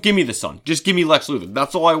 Don't give me the son. Just give me Lex Luthor.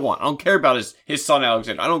 That's all I want. I don't care about his son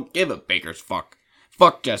Alexander. I don't give a baker's fuck.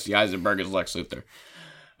 Fuck Jesse Eisenberg as Lex Luthor.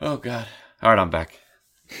 Oh, God. All right, I'm back.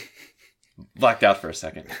 Blacked out for a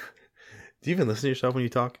second. Do you even listen to yourself when you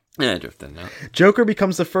talk? Yeah, I drifted out. Joker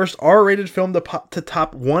becomes the first R-rated film to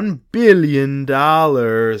top $1 billion.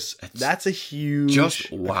 That's a huge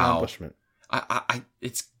accomplishment.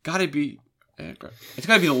 It's got to be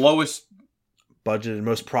the lowest budgeted,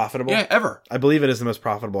 most profitable. Yeah, ever. I believe it is the most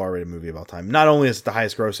profitable R-rated movie of all time. Not only is it the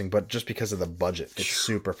highest grossing, but just because of the budget, it's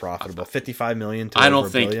super profitable. $55 million to I don't over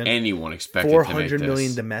think $1 billion. Anyone expected to make this. $400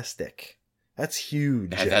 million domestic. That's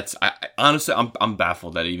huge. Honestly, I'm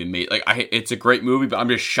baffled that it even made. Like, it's a great movie, but I'm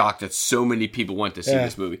just shocked that so many people went to see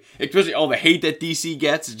this movie. Especially all the hate that DC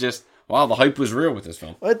gets. Is just, wow, the hype was real with this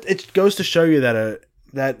film. It goes to show you that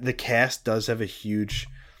the cast does have a huge.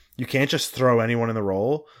 You can't just throw anyone in the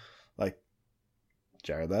role, like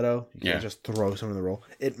Jared Leto. You can't just throw someone in the role.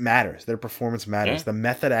 It matters. Their performance matters. Yeah. The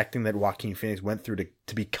method acting that Joaquin Phoenix went through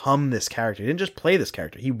to become this character. He didn't just play this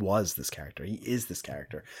character. He was this character. He is this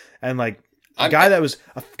character. And like. A guy that was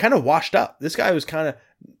kind of washed up. This guy was kind of,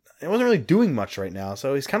 it wasn't really doing much right now.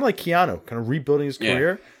 So he's kind of like Keanu, kind of rebuilding his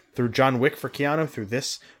career through John Wick for Keanu, through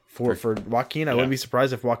this for Joaquin. I wouldn't be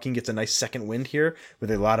surprised if Joaquin gets a nice second wind here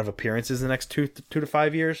with a lot of appearances in the next 2 to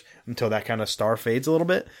 5 years until that kind of star fades a little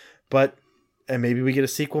bit. And maybe we get a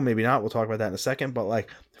sequel, maybe not. We'll talk about that in a second. But like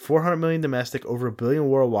 $400 million domestic, over $1 billion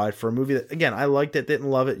worldwide for a movie that, again, I liked it, didn't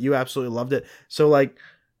love it. You absolutely loved it. So like,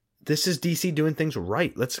 this is DC doing things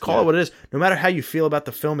right. Let's call it what it is. No matter how you feel about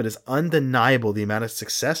the film, it is undeniable the amount of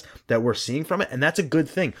success that we're seeing from it, and that's a good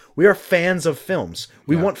thing. We are fans of films.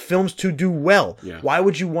 We want films to do well. Yeah. Why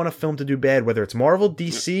would you want a film to do bad, whether it's Marvel,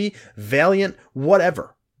 DC, Valiant,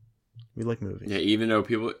 whatever? We like movies. Yeah, even though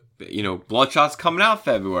people, Bloodshot's coming out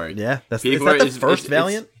February. Yeah, is that the first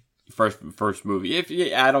Valiant? First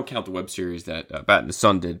movie. I don't count the web series that Bat and the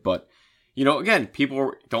Sun did, but... again,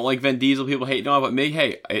 people don't like Vin Diesel. People hate on it, but me,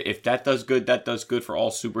 hey, if that does good, that does good for all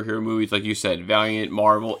superhero movies, like you said, Valiant,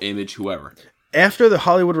 Marvel, Image, whoever. After The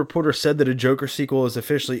Hollywood Reporter said that a Joker sequel is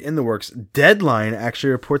officially in the works, Deadline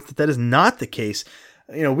actually reports that is not the case.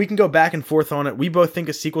 we can go back and forth on it. We both think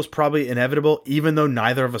a sequel's probably inevitable, even though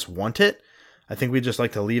neither of us want it. I think we'd just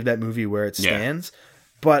like to leave that movie where it stands.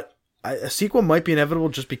 But a sequel might be inevitable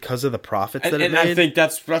just because of the profits that it made. And I think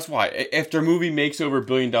that's why. If their movie makes over $1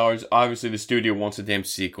 billion, obviously the studio wants a damn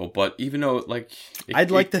sequel. But even though, like... I'd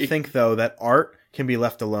like to think, though, that art can be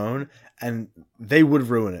left alone, and they would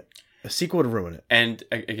ruin it. A sequel would ruin it. And,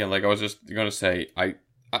 again, like I was just going to say, I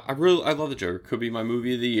love the Joker. Could be my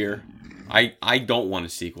movie of the year. I don't want a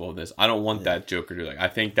sequel of this. I don't want that Joker to... I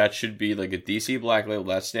think that should be like a DC Black Label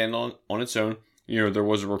that stand on its own. There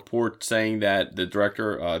was a report saying that the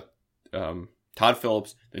director... Todd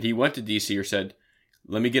Phillips, that he went to DC or said,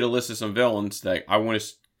 let me get a list of some villains that I want to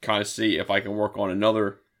kind of see if I can work on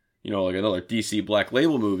another, like another DC Black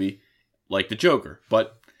Label movie like the Joker.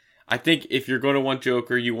 But I think if you're going to want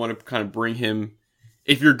Joker, you want to kind of bring him,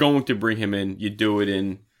 if you're going to bring him in, you do it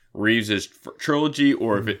in Reeves' trilogy,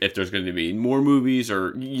 or if there's going to be more movies,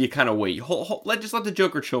 or you kind of wait. Just let the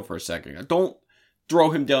Joker chill for a second. Don't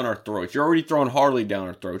throw him down our throats. You're already throwing Harley down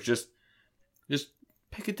our throats. Just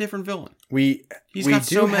pick a different villain. We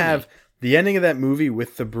do have the ending of that movie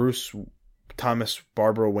with the Bruce Thomas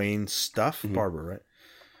Barbara Wayne stuff. Mm-hmm. Barbara, right?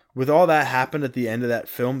 With all that happened at the end of that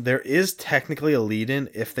film, there is technically a lead-in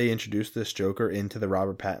if they introduce this Joker into the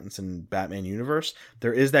Robert Pattinson Batman universe.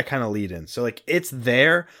 There is that kind of lead-in. So, it's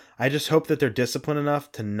there. I just hope that they're disciplined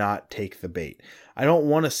enough to not take the bait. I don't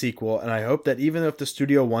want a sequel, and I hope that even if the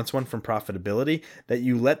studio wants one from profitability, that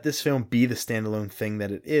you let this film be the standalone thing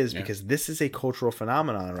that it is, because this is a cultural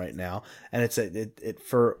phenomenon right now, and it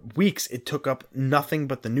for weeks it took up nothing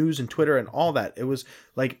but the news and Twitter and all that. It was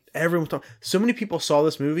like everyone talking. So many people saw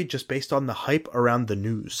this movie just based on the hype around the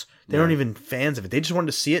news. They weren't even fans of it. They just wanted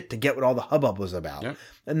to see it to get what all the hubbub was about. Yeah.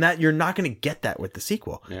 And that you're not going to get that with the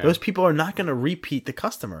sequel. Yeah. Those people are not going to repeat the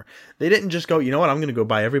customer. They didn't just go, you know what, I'm going to go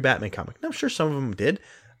buy every Batman comic. No, I'm sure some of them did.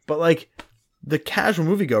 But the casual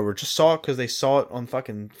moviegoer just saw it because they saw it on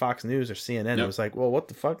fucking Fox News or CNN. Yep. It was like, well, what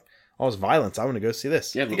the fuck? All this violence. I want to go see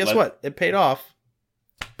this. Yeah, and guess what? It paid off.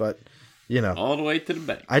 But, all the way to the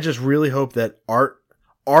bank. I just really hope that art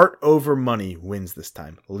over money wins this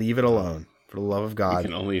time. Leave it alone. For the love of God, we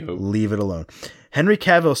can only hope. Leave it alone. Henry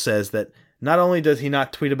Cavill says that not only does he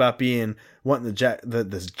not tweet about wanting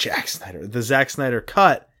the Zack Snyder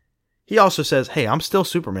cut, he also says, "Hey, I'm still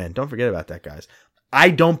Superman. Don't forget about that, guys." I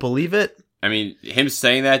don't believe it. I mean, him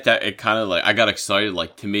saying that it kind of I got excited.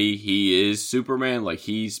 To me, he is Superman.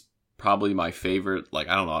 He's probably my favorite. I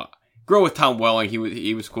don't know. Grew up with Tom Welling.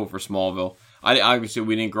 He was cool for Smallville. Obviously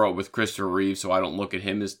we didn't grow up with Christopher Reeve, so I don't look at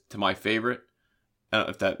him as to my favorite. I don't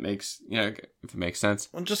know if that makes if it makes sense.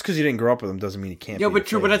 Well, just because you didn't grow up with him doesn't mean he can't. Yeah, but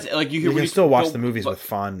true. But that's you can still watch the movies with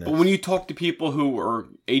fondness. But when you talk to people who are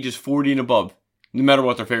ages 40 and above, no matter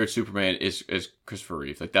what their favorite Superman is Christopher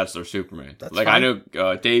Reeve. That's their Superman. That's fine. I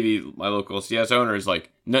know Davey, my local CS owner, is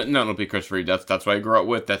no, it'll be Christopher Reeve. That's what I grew up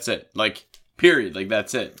with. That's it. Period.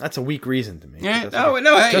 That's it. That's a weak reason to me. Yeah. No.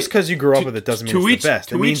 Hey, just because you grew up with it doesn't mean it's the best.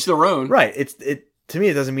 To each their own. Right. To me,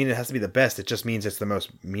 it doesn't mean it has to be the best. It just means it's the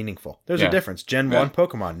most meaningful. There's a difference. Gen 1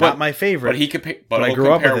 Pokemon, not my favorite. But he could but I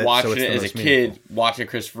grew up with it, watching it as a kid, watching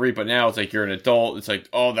Christopher Reeve, but now it's you're an adult. It's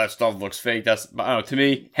oh, that stuff looks fake. That's, I don't know, to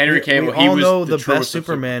me, Henry Cavill, we all know the best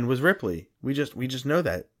Superman was Ripley. We just know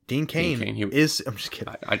that. Dean Cain is... I'm just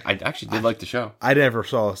kidding. I actually did like the show. I never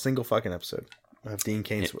saw a single fucking episode of Dean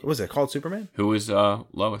Cain's... What was it called, Superman? Who was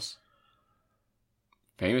Lois?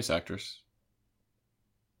 Famous actress.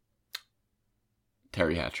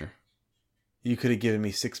 Terry Hatcher. You could have given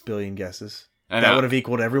me 6 billion guesses. That would have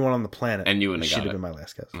equaled everyone on the planet. And you wouldn't have got it. Should have been my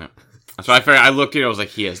last guess. Yeah. So I looked at it, I was like,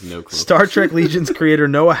 he has no clue. Star Trek Legion's creator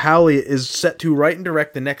Noah Hawley is set to write and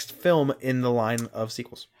direct the next film in the line of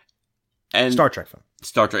sequels. And Star Trek film.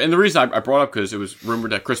 Star Trek. And the reason I brought up, because it was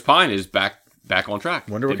rumored that Chris Pine is back on track.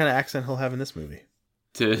 Wonder what kind of accent he'll have in this movie.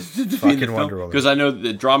 To fucking Wonder Woman. Because I know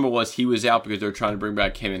the drama was he was out because they're trying to bring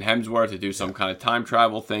back him and Hemsworth to do some kind of time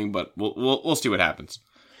travel thing, but we'll see what happens.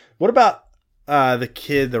 What about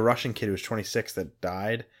the Russian kid who was 26 that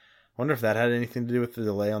died? I wonder if that had anything to do with the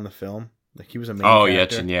delay on the film. He was a main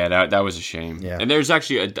character. Yetchin, yeah, that was a shame. Yeah. And there's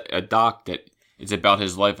actually a doc that is about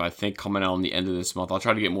his life, I think, coming out on the end of this month. I'll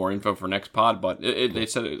try to get more info for next pod, but they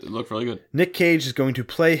said it looked really good. Nick Cage is going to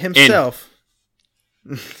play himself.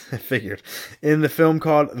 I figured. In the film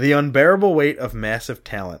called The Unbearable Weight of Massive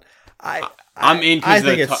Talent. I'm in. I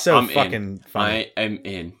think it's so fucking funny. I am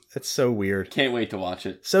in. It's so weird. Can't wait to watch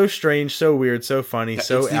it. So strange, so weird, so funny,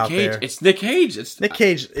 so out there. It's Nick Cage. Nick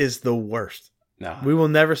Cage is the worst. No. We will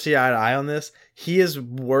never see eye to eye on this. He is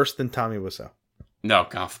worse than Tommy Wiseau. No,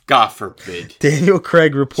 God forbid. Daniel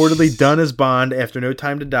Craig reportedly done as Bond after No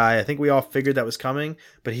Time to Die. I think we all figured that was coming,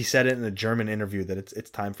 but he said it in a German interview that it's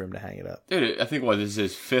time for him to hang it up. Dude, I think this is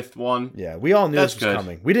his 5th one. Yeah, we all knew That's this was good.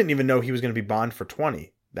 coming. We didn't even know he was going to be Bond for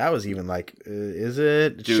 20. That was even like, is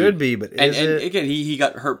it? It Dude. should be, but is And it? again, he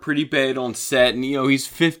got hurt pretty bad on set, and he's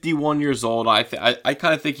 51 years old. I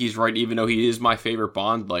kind of think he's right, even though he is my favorite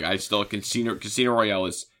Bond. Like, I still Casino Royale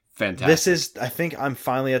is fantastic. I think I'm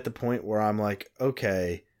finally at the point where I'm like,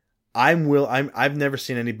 okay, I've never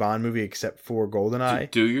seen any Bond movie except for GoldenEye.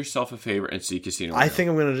 Do yourself a favor and see Casino Royale. I think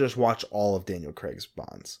I'm going to just watch all of Daniel Craig's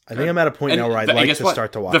Bonds. I think I'm at a point now where I'd and like guess to what?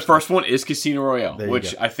 start to watch The them. first one is Casino Royale, There you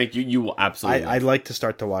which go. I think you will absolutely I'd love. like to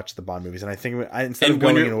start to watch the Bond movies, and I think instead of And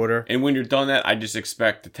when going in you're- order, And when you're done that, I just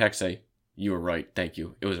expect the text say, "You were right, thank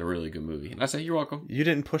you. It was a really good movie." And I say, "You're welcome." you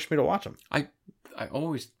didn't push me to watch them. I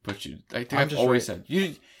always push you. I think I'm I've just always said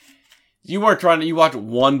you weren't trying to. You watch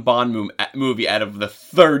one Bond movie out of the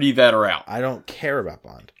 30 that are out. I don't care about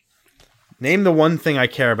Bond. Name the one thing I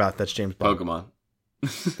care about that's James Bond. Pokemon.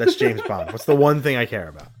 That's James Bond. What's the one thing I care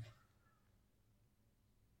about?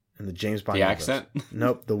 In the James Bond The universe. accent?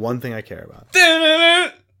 Nope, the one thing I care about.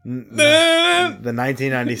 Yeah. The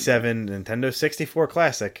 1997 Nintendo 64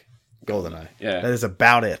 classic, GoldenEye. That is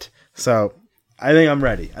about it. So, I think I'm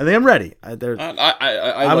ready. I like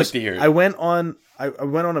to hear it. I went on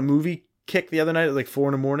a movie kick the other night at like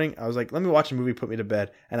 4 a.m. I was like, let me watch a movie, put me to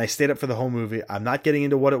bed. And I stayed up for the whole movie. I'm not getting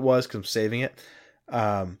into what it was because I'm saving it.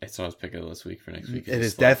 It's on his pick of this week for next week. It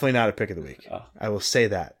is definitely not a pick of the week. Oh. I will say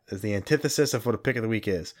that as the antithesis of what a pick of the week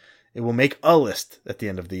is. It will make a list at the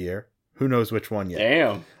end of the year. Who knows which one yet?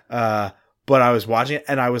 Damn. But I was watching it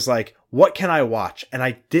and I was like, what can I watch? And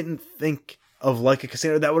I didn't think of Like a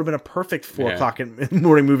Casino. That would have been a perfect 4 o'clock in the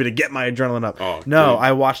morning movie to get my adrenaline up. Oh, no, dude.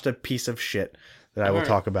 I watched a piece of shit that I will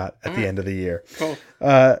talk about at the end of the year. Cool.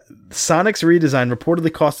 Sonic's redesign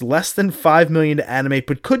reportedly cost less than $5 million to animate,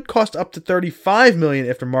 but could cost up to $35 million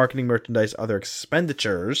after marketing, merchandise, other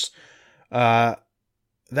expenditures.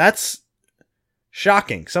 That's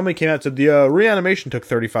shocking. Somebody came out and said the reanimation took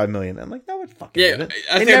 $35 million. I'm like, no, it fucking Yeah, didn't.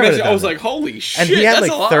 I They think I never mentioned, done I was that. like, holy shit, And he had that's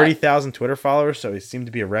a like lot. 30,000 Twitter followers, so he seemed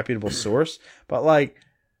to be a reputable source. But like,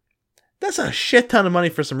 that's a shit ton of money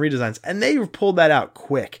for some redesigns, and they pulled that out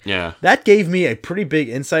quick. Yeah. That gave me a pretty big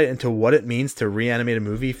insight into what it means to reanimate a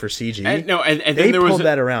movie for CG. And they then there was pulled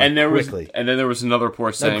that around and there quickly. and then there was another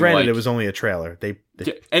report saying, Now, granted, like, it was only a trailer.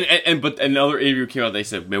 but another interview came out. They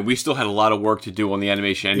said, "Man, we still had a lot of work to do on the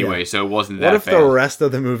animation anyway, Yeah. so it wasn't that What if fast." the rest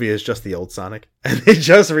of the movie is just the old Sonic, and they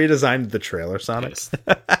just redesigned the trailer Sonic?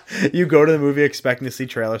 You go to the movie expecting to see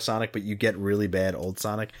trailer Sonic, but you get really bad old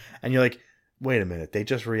Sonic, and you're like, "Wait a minute, they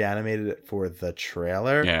just reanimated it for the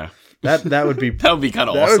trailer." Yeah, that would be that would be kind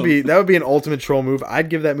of that awesome. would be an ultimate troll move. I'd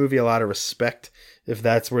give that movie a lot of respect if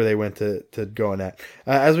that's where they went to go on that.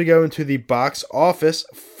 As we go into the box office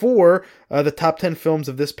for the top 10 films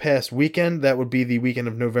of this past weekend, that would be the weekend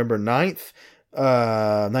of November 19th.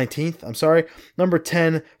 I'm sorry. Number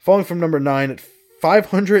 10, falling from number 9 at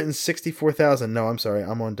 564,000. No, I'm sorry.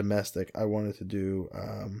 I'm on domestic. I wanted to do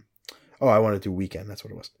I wanted to do weekend. That's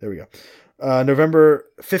what it was. There we go. November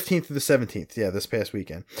 15th to the 17th. Yeah, this past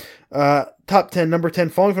weekend. Top 10, number 10,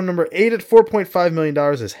 falling from number 8 at $4.5 million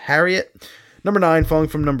is Harriet. Number 9, falling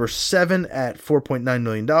from number 7 at $4.9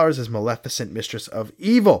 million is Maleficent, Mistress of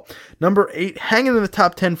Evil. Number 8, hanging in the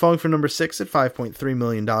top 10, falling from number 6 at $5.3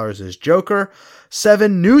 million is Joker.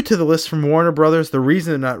 7, new to the list from Warner Brothers, the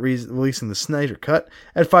reason they're not releasing the Snyder Cut,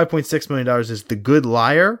 at $5.6 million is The Good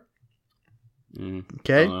Liar.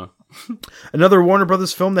 Okay. Another Warner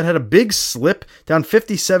Brothers film that had a big slip, down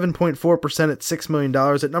 57.4% at $6 million.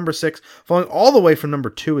 At number 6, falling all the way from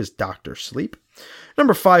number 2 is Dr. Sleep.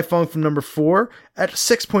 Number 5, falling from number 4 at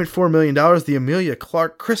 $6.4 million, the Emilia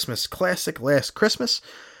Clarke Christmas classic Last Christmas.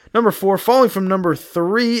 Number 4, falling from number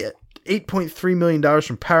 3 at $8.3 million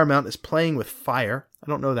from Paramount is Playing with Fire. I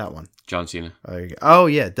don't know that one. John Cena. There you go. Oh,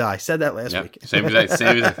 yeah, duh. I said that last week. Same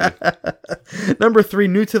exact. Number 3,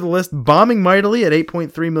 new to the list, bombing mightily at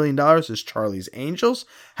 $8.3 million is Charlie's Angels.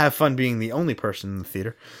 Have fun being the only person in the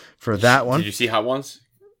theater for that one. Did you see Hot Ones?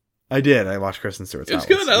 I did. I watched Kristen Stewart's It's Hot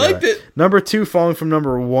good. Ones. I liked it. Number 2, falling from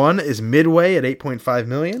number 1 is Midway at $8.5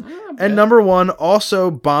 million. bad. And number 1, also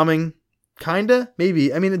bombing, kinda,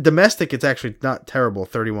 maybe. I mean, domestic, it's actually not terrible.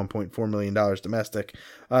 $31.4 million domestic.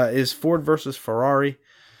 Is Ford versus Ferrari.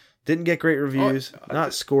 Didn't get great reviews.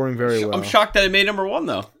 Not scoring very well. I'm shocked that it made number 1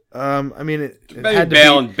 though. I mean, it Maybe had to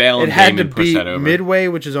Bale and push that over. Midway,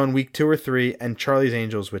 which is on week 2 or 3, and Charlie's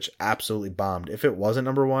Angels, which absolutely bombed. If it wasn't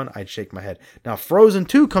number 1, I'd shake my head. Now, Frozen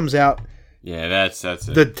 2 comes out Yeah, that's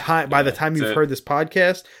it. The time by the time that's you've it. heard this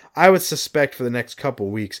podcast, I would suspect for the next couple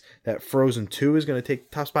weeks that Frozen 2 is going to take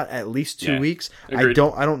the top spot at least 2 Yeah. weeks. Agreed.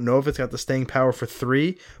 I don't know if it's got the staying power for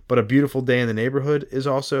 3, but A Beautiful Day in the Neighborhood is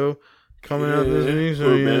also coming out this week, so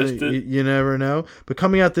who missed it? you never know. But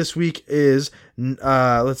coming out this week is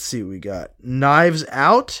let's see, we got Knives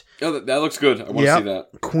Out, Oh, that looks good. I want to see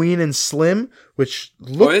that. Queen and Slim, which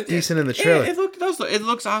looked decent in the trailer. It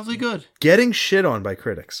looks oddly good. Getting shit on by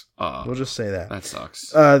critics. Oh, We'll just say that. that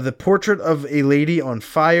sucks. The Portrait of a Lady on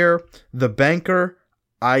Fire, The Banker,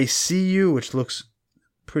 I See You, which looks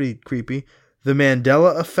pretty creepy, The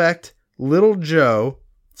Mandela Effect, Little Joe,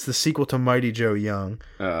 it's the sequel to Mighty Joe Young,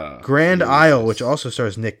 Grand Jesus. Isle, which also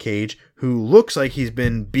stars Nick Cage, who looks like he's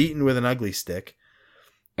been beaten with an ugly stick.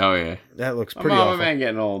 Oh yeah. That looks My pretty mama awful. man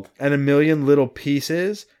getting old. And A Million Little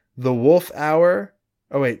Pieces, The Wolf Hour.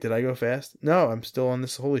 Oh wait, did I go fast? No, I'm still on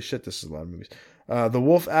this. Holy shit, this is a lot of movies. The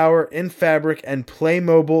Wolf Hour, In Fabric, and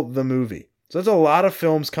Playmobil the movie. So that's a lot of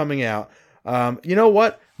films coming out. You know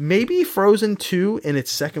what? Maybe Frozen 2 in its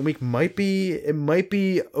second week might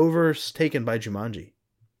be overtaken by Jumanji.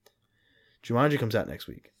 Jumanji comes out next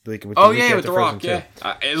week. Like with the week with after the Frozen Rock. 2.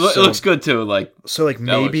 Yeah, it looks good too. Like So like that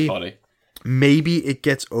maybe looks funny. maybe it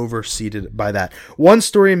gets overseeded by that. One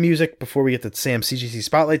story in music before we get to Sam's CGC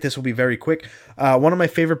Spotlight. This will be very quick. One of my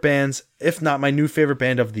favorite bands, if not my new favorite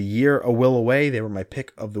band of the year, A Will Away. They were my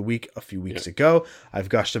pick of the week a few weeks ago. I've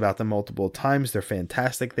gushed about them multiple times. They're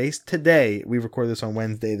fantastic. Today, we recorded this on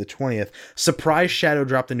Wednesday the 20th. Surprise Shadow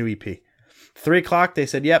dropped a new EP. 3 o'clock, they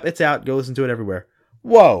said, yep, it's out. Go listen to it everywhere.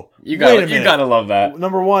 Whoa. You wait a gotta minute. love that.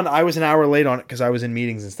 Number one, I was an hour late on it because I was in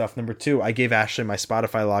meetings and stuff. Number two, I gave Ashley my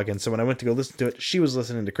Spotify login. So when I went to go listen to it, she was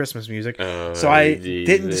listening to Christmas music. So I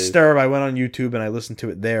didn't disturb. I went on YouTube and I listened to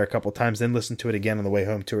it there a couple times, then listened to it again on the way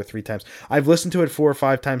home 2 or 3 times. I've listened to it 4 or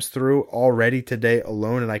 5 times through already today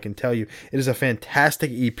alone, and I can tell you it is a fantastic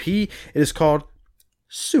EP. It is called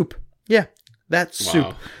Soup. Yeah, that's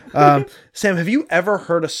Soup. Sam, have you ever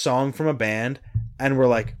heard a song from a band and we're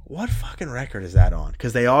like, what fucking record is that on?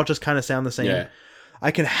 Because they all just kind of sound the same. Yeah.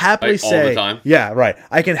 I can happily Like, all say, the time? yeah, right.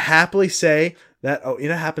 I can happily say that. Oh,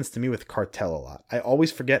 it happens to me with Cartel a lot. I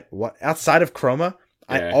always forget what outside of Chroma.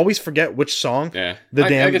 I Yeah. always forget which song Yeah. the I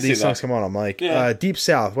damn can see these that. songs come on. I'm like, Yeah. Deep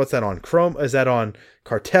South. What's that on? Chrome? Is that on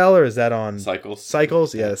Cartel or is that on Cycles.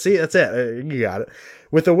 Cycles? Yeah. See, that's it. You got it.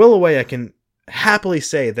 With the Will Away, I can happily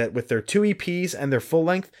say that with their 2 EPs and their full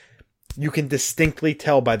length, you can distinctly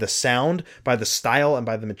tell by the sound, by the style, and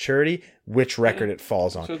by the maturity which record it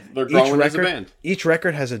falls on. So they're growing as a band. Each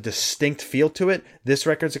record has a distinct feel to it. This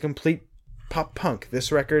record's a complete pop punk.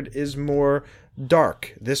 This record is more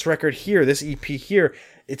dark. This record here, this EP here,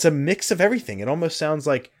 it's a mix of everything. It almost sounds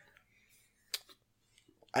like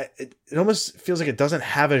it almost feels like it doesn't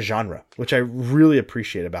have a genre, which I really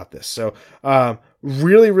appreciate about this. So,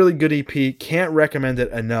 really, really good EP. Can't recommend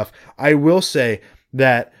it enough. I will say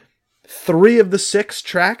that 3 of the 6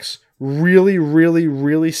 tracks really, really,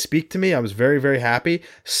 really speak to me. I was very, very happy.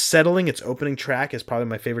 Settling, its opening track, is probably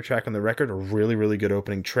my favorite track on the record. A really, really good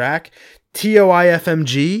opening track.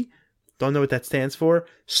 TOIFMG, don't know what that stands for.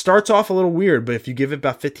 Starts off a little weird, but if you give it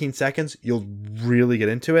about 15 seconds, you'll really get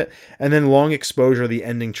into it. And then Long Exposure, the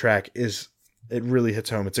ending track, it really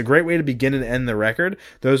hits home. It's a great way to begin and end the record.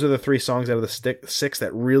 Those are the 3 songs out of the 6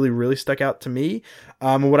 that really, really stuck out to me.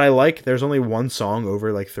 What I like, there's only one song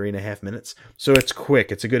over like 3.5 minutes. So it's quick.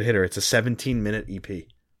 It's a good hitter. It's a 17-minute EP.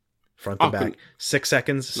 Front to back. cool. 6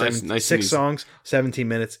 seconds, Nice 6 songs, 17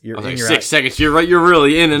 minutes. You're I was in, like, you're 6 out. seconds. You're right. You're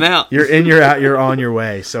really in and out. You're in, you're out, you're on your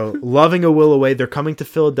way. So, loving A Will Away. They're coming to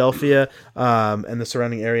Philadelphia and the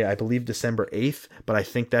surrounding area, I believe, December 8th. But I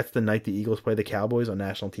think that's the night the Eagles play the Cowboys on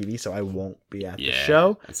national TV, so I won't be at the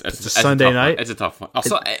show. It's a Sunday tough night. One. It's a tough one.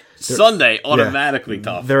 Sunday, automatically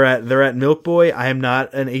tough. They're at Milk Boy. I am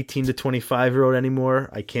not an 18 to 25-year-old anymore.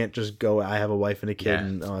 I can't just go. I have a wife and a kid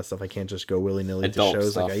and all that stuff. I can't just go willy-nilly to Adult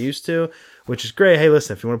shows stuff. like I used to, which is great. Hey,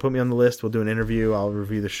 listen, if you want to put me on the list, we'll do an interview. I'll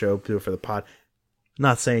review the show, do it for the pod.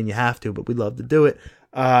 Not saying you have to, but we'd love to do it.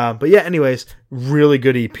 But yeah, anyways, really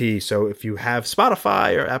good EP. So if you have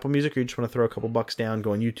Spotify or Apple Music, or you just want to throw a couple bucks down,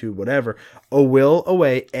 go on YouTube, whatever. A Will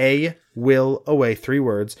Away, 3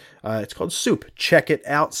 words. It's called Soup. Check it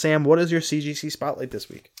out. Sam, what is your CGC Spotlight this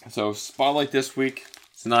week? So Spotlight this week.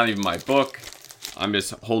 It's not even my book. I'm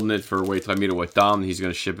just holding it for wait till I meet it with Dom. He's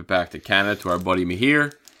going to ship it back to Canada to our buddy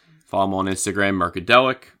Mahir. Follow him on Instagram,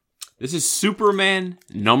 Mercadelic. This is Superman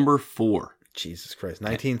number 4. Jesus Christ.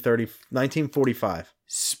 1945.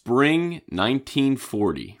 Spring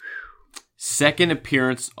 1940. Second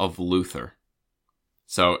appearance of Luthor.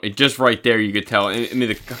 So it just right there, you could tell. I mean,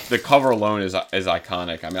 the cover alone is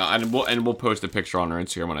iconic. I mean, we'll post a picture on our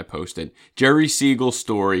Instagram when I post it. Jerry Siegel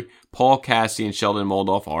story, Paul Cassie and Sheldon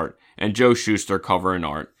Moldoff art, and Joe Shuster cover and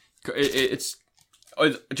art. It's I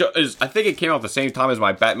think it came out at the same time as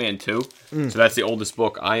my Batman 2, so that's the oldest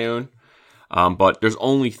book I own. But there's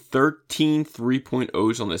only 13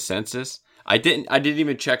 3.0s on the census. I didn't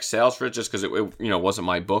even check sales for it just because it wasn't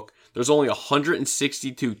my book. There's only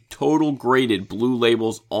 162 total graded blue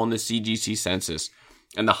labels on the CGC census.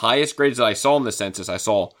 And the highest grades that I saw on the census, I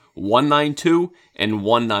saw 192 and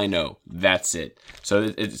 190. That's it.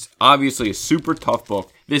 So it's obviously a super tough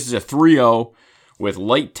book. This is a 3.0 with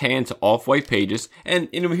light tan to off-white pages. And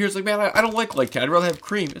here's like, man, I don't like light tan. I'd rather have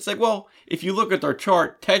cream. It's like, well, if you look at our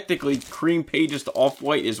chart, technically cream pages to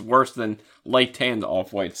off-white is worse than light tan to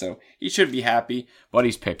off-white. So he should be happy, but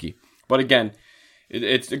he's picky. But again,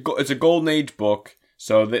 it's a Golden Age book.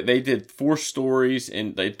 So they did 4 stories,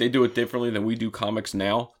 and they do it differently than we do comics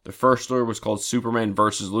now. The first story was called Superman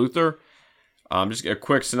versus Luthor. Just a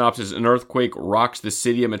quick synopsis. An earthquake rocks the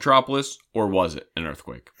city of Metropolis, or was it an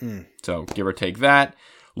earthquake? So give or take that.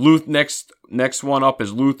 Next one up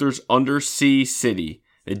is Luthor's Undersea City.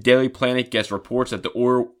 The Daily Planet gets reports that the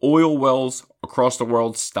oil wells across the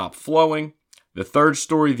world stop flowing. The third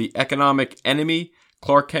story, The Economic Enemy.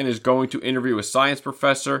 Clark Kent is going to interview a science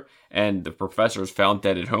professor, and the professor is found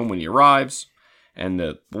dead at home when he arrives. And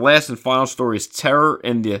the last and final story is Terror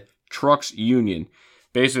in the Trucks Union.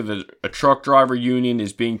 Basically, a truck driver union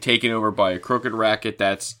is being taken over by a crooked racket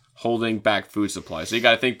that's holding back food supplies. So you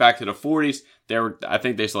got to think back to the 40s. I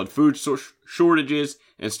think they still had food shortages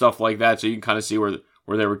and stuff like that. So you can kind of see where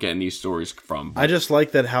they were getting these stories from. I just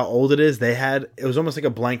like that how old it is. It was almost like a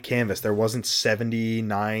blank canvas. There wasn't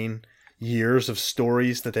 79 years of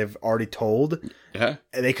stories that they've already told. Yeah.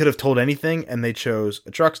 They could have told anything, and they chose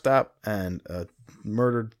a truck stop and a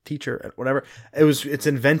murdered teacher and whatever. It's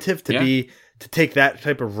inventive to take that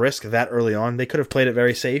type of risk that early on. They could have played it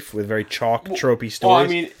very safe with very tropey stories. Well, I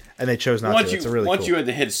mean, and they chose not to. It's really once cool. you had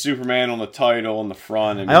to hit Superman on the title on the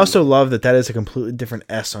front. I also love that is a completely different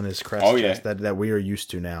S on his crest. Oh, yeah. that we are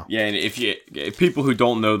used to now. Yeah, and if people who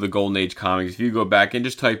don't know the Golden Age comics, if you go back and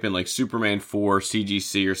just type in like Superman 4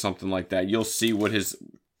 CGC or something like that, you'll see what his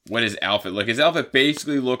outfit like. His outfit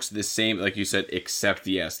basically looks the same, like you said, except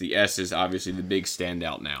the S. The S is obviously the big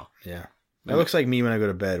standout now. Yeah, it looks like me when I go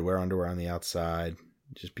to bed. Wear underwear on the outside.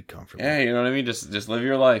 Just be comfortable. Yeah, you know what I mean. Just live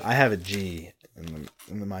your life. I have a G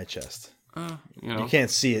in my chest. You can't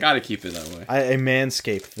see it. Gotta keep it that way. I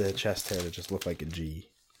manscaped the chest hair to just look like a G.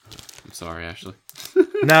 I'm sorry, Ashley.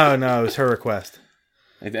 No, it was her request.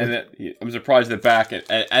 And I'm surprised the back,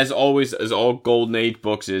 as always, as all Golden Age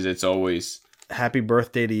books is, it's always happy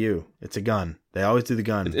birthday to you. It's a gun. They always do the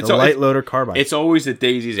gun. The light loader carbine. It's always the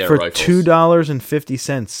Daisy's air for rifles.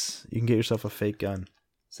 $2.50. You can get yourself a fake gun.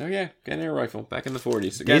 So yeah, get an air rifle back in the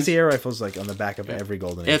 40s. Again, Daisy air rifles like on the back of every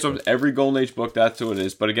Golden Age. Yeah, so every Golden Age book, that's what it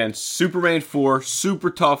is. But again, Superman 4, super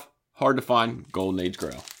tough, hard to find Golden Age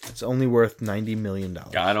Grail. It's only worth $90 million.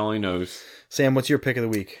 God only knows. Sam, what's your pick of the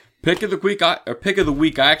week? Pick of the week.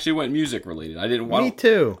 I actually went music related. I didn't watch. Me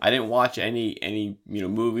too. I didn't watch any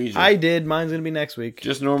movies. I did. Mine's gonna be next week.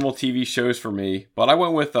 Just normal TV shows for me. But I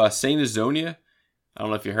went with Saint Azonia. I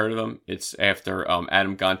don't know if you heard of them. It's after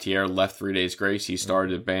Adam Gontier left 3 Days Grace. He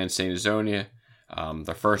started the band Saint Azonia.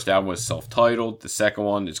 Their first album was self-titled. The second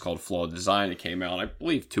one is called Flawed Design. It came out, I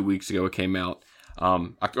believe, 2 weeks ago. It came out,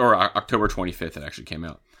 or October 25th. It actually came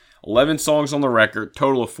out. 11 songs on the record,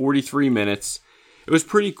 total of 43 minutes. It was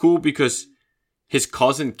pretty cool because his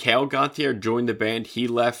cousin Cale Gontier joined the band. He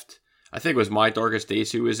left. I think it was My Darkest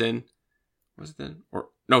Days. He was in. Was it then? Or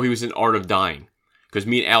no, he was in Art of Dying. Because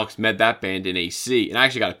me and Alex met that band in AC. And I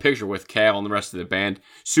actually got a picture with Cale and the rest of the band.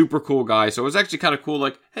 Super cool guy. So it was actually kind of cool.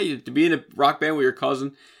 Like, hey, to be in a rock band with your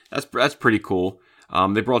cousin, that's pretty cool.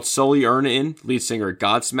 They brought Sully Erna in, lead singer of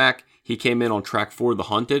Godsmack. He came in on track 4, The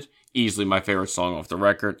Hunted. Easily my favorite song off the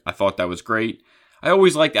record. I thought that was great. I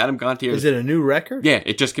always liked Adam Gontier. Is it a new record? Yeah,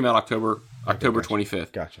 it just came out October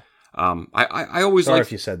 25th. Gotcha. I always Sorry liked,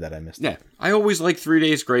 if you said that, I missed it. Yeah, I always liked 3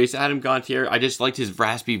 Days Grace, Adam Gontier. I just liked his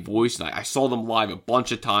raspy voice, and I saw them live a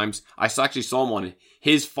bunch of times. I actually saw him on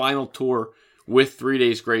his final tour with 3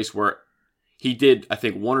 Days Grace, where he did, I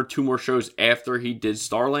think, 1 or 2 more shows after he did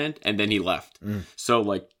Starland, and then he left. So,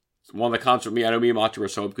 like, one of the concerts, I know me and Monty were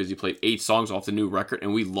so because he played 8 songs off the new record,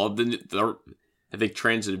 and we loved the I think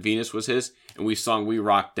Transit Venus was his, and we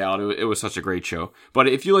rocked out. It was such a great show. But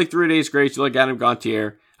if you like 3 Days Grace, you like Adam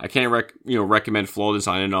Gontier, I can't recommend Flawed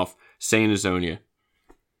Design enough. Saint Azonia.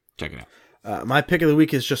 Check it out. My pick of the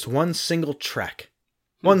week is just one single track.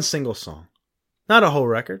 One single song. Not a whole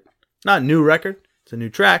record. Not a new record. It's a new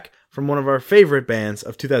track from one of our favorite bands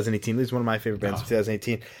of 2018. At least one of my favorite bands of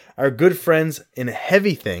 2018. Our good friends in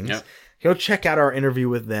Heavy Things. Yep. Go check out our interview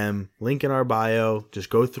with them. Link in our bio. Just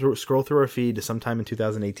scroll through our feed to sometime in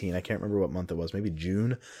 2018. I can't remember what month it was. Maybe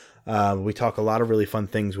June. We talk a lot of really fun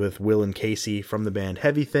things with Will and Casey from the band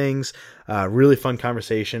Heavy Things. Really fun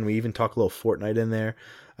conversation. We even talk a little Fortnite in there.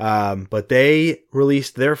 But they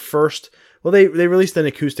released their first... Well, they released an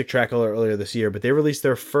acoustic track earlier this year, but they released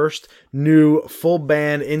their first new full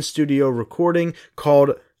band in-studio recording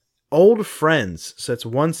called Old Friends. So it's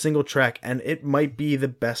one single track, and it might be the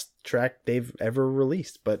best track they've ever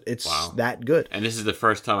released, but it's that good. And this is the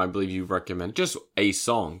first time I believe you recommend just a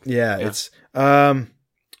song. Yeah. It's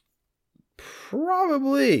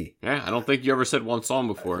probably. Yeah, I don't think you ever said one song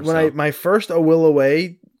before. When my first A Will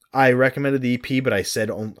Away, I recommended the EP, but I said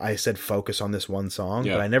focus on this one song,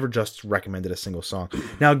 but I never just recommended a single song.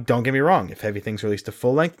 Now, don't get me wrong. If Heavy Things released a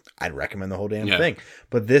full length, I'd recommend the whole damn thing.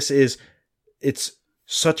 But it's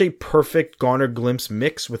such a perfect Garner Glimpse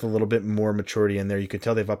mix with a little bit more maturity in there. You can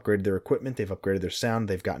tell they've upgraded their equipment. They've upgraded their sound.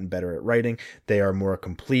 They've gotten better at writing. They are more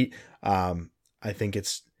complete. I think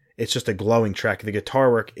it's just a glowing track. The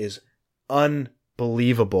guitar work is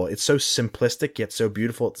unbelievable. It's so simplistic yet so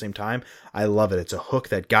beautiful at the same time. I love it. It's a hook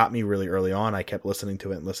that got me really early on. I kept listening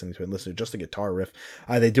to just the guitar riff.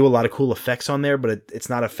 They do a lot of cool effects on there, but it's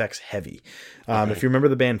not effects heavy. If you remember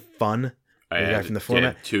the band Fun, from the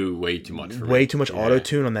format, way too much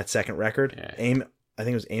auto-tune on that second record. Yeah. I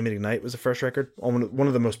think it was Aim at Ignite was the first record. One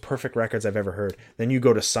of the most perfect records I've ever heard. Then you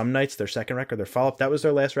go to Some Nights, their second record, their follow-up. That was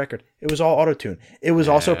their last record. It was all auto-tune. It was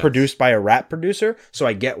also produced by a rap producer, so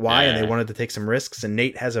I get why, and they wanted to take some risks, and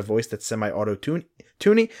Nate has a voice that's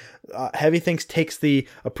semi-auto-tuney. Heavy Things takes the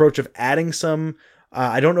approach of adding some...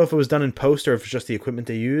 I don't know if it was done in post or if it's just the equipment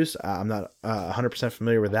they use. I'm not 100%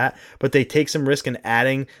 familiar with that, but they take some risk in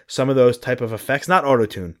adding some of those type of effects, not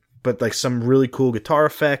auto-tune, but like some really cool guitar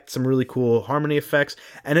effects, some really cool harmony effects,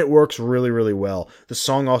 and it works really, really well. The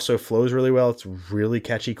song also flows really well. It's really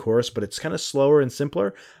catchy chorus, but it's kind of slower and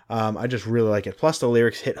simpler. I just really like it. Plus, the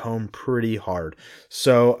lyrics hit home pretty hard.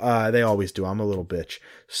 So they always do. I'm a little bitch.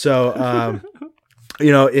 So...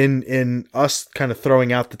 in us kind of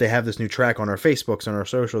throwing out that they have this new track on our Facebooks, on our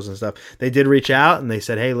socials and stuff, they did reach out and they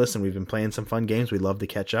said, hey, listen, we've been playing some fun games. We'd love to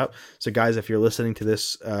catch up. So guys, if you're listening to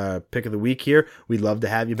this pick of the week here, we'd love to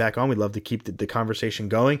have you back on. We'd love to keep the conversation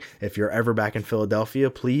going. If you're ever back in Philadelphia,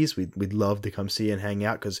 please, we'd love to come see you and hang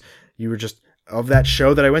out, because you were just... Of that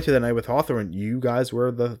show that I went to that night with Hawthorne, you guys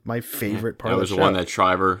were my favorite part of the show. That was the one that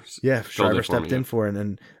Shriver stepped in for,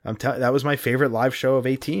 and that was my favorite live show of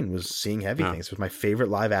 2018, was seeing Heavy Things. It was my favorite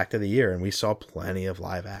live act of the year, and we saw plenty of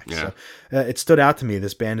live acts. Yeah. So it stood out to me.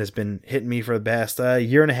 This band has been hitting me for the past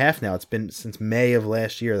year and a half now. It's been since May of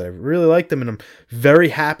last year that I really liked them, and I'm very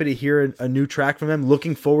happy to hear a new track from them.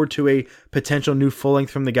 Looking forward to a potential new full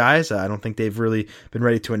length from the guys. I don't think they've really been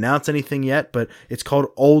ready to announce anything yet, but it's called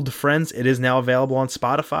Old Friends. It is now available on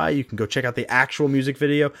Spotify. You can go check out the actual music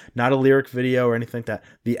video, not a lyric video or anything like that.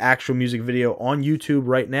 The actual music video on YouTube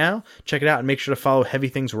right now. Check it out and make sure to follow Heavy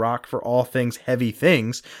Things Rock for all things Heavy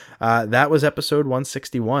Things. That was episode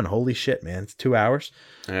 161. Holy shit, man. It's 2 hours.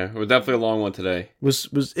 Yeah, it was definitely a long one today.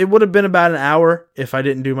 It would have been about an hour if I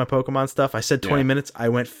didn't do my Pokemon stuff. I said 20 minutes. I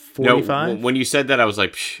went 45. No, when you said that, I was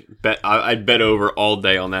like, I'd bet over all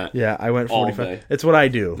day on that. Yeah, I went 45. It's what I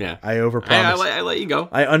do. Yeah. I overpromise. I let you go.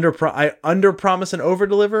 I underpromise and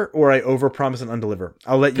overdeliver, or I overpromise and undeliver.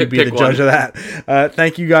 I'll let you be the judge of that.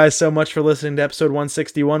 Thank you guys so much for listening to episode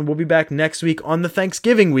 161. We'll be back next week on the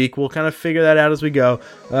Thanksgiving week. We'll kind of figure that out as we go.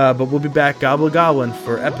 But we'll be back gobbling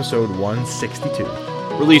for episode 162.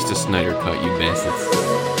 Release the Snyder Cut, you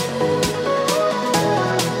bastards.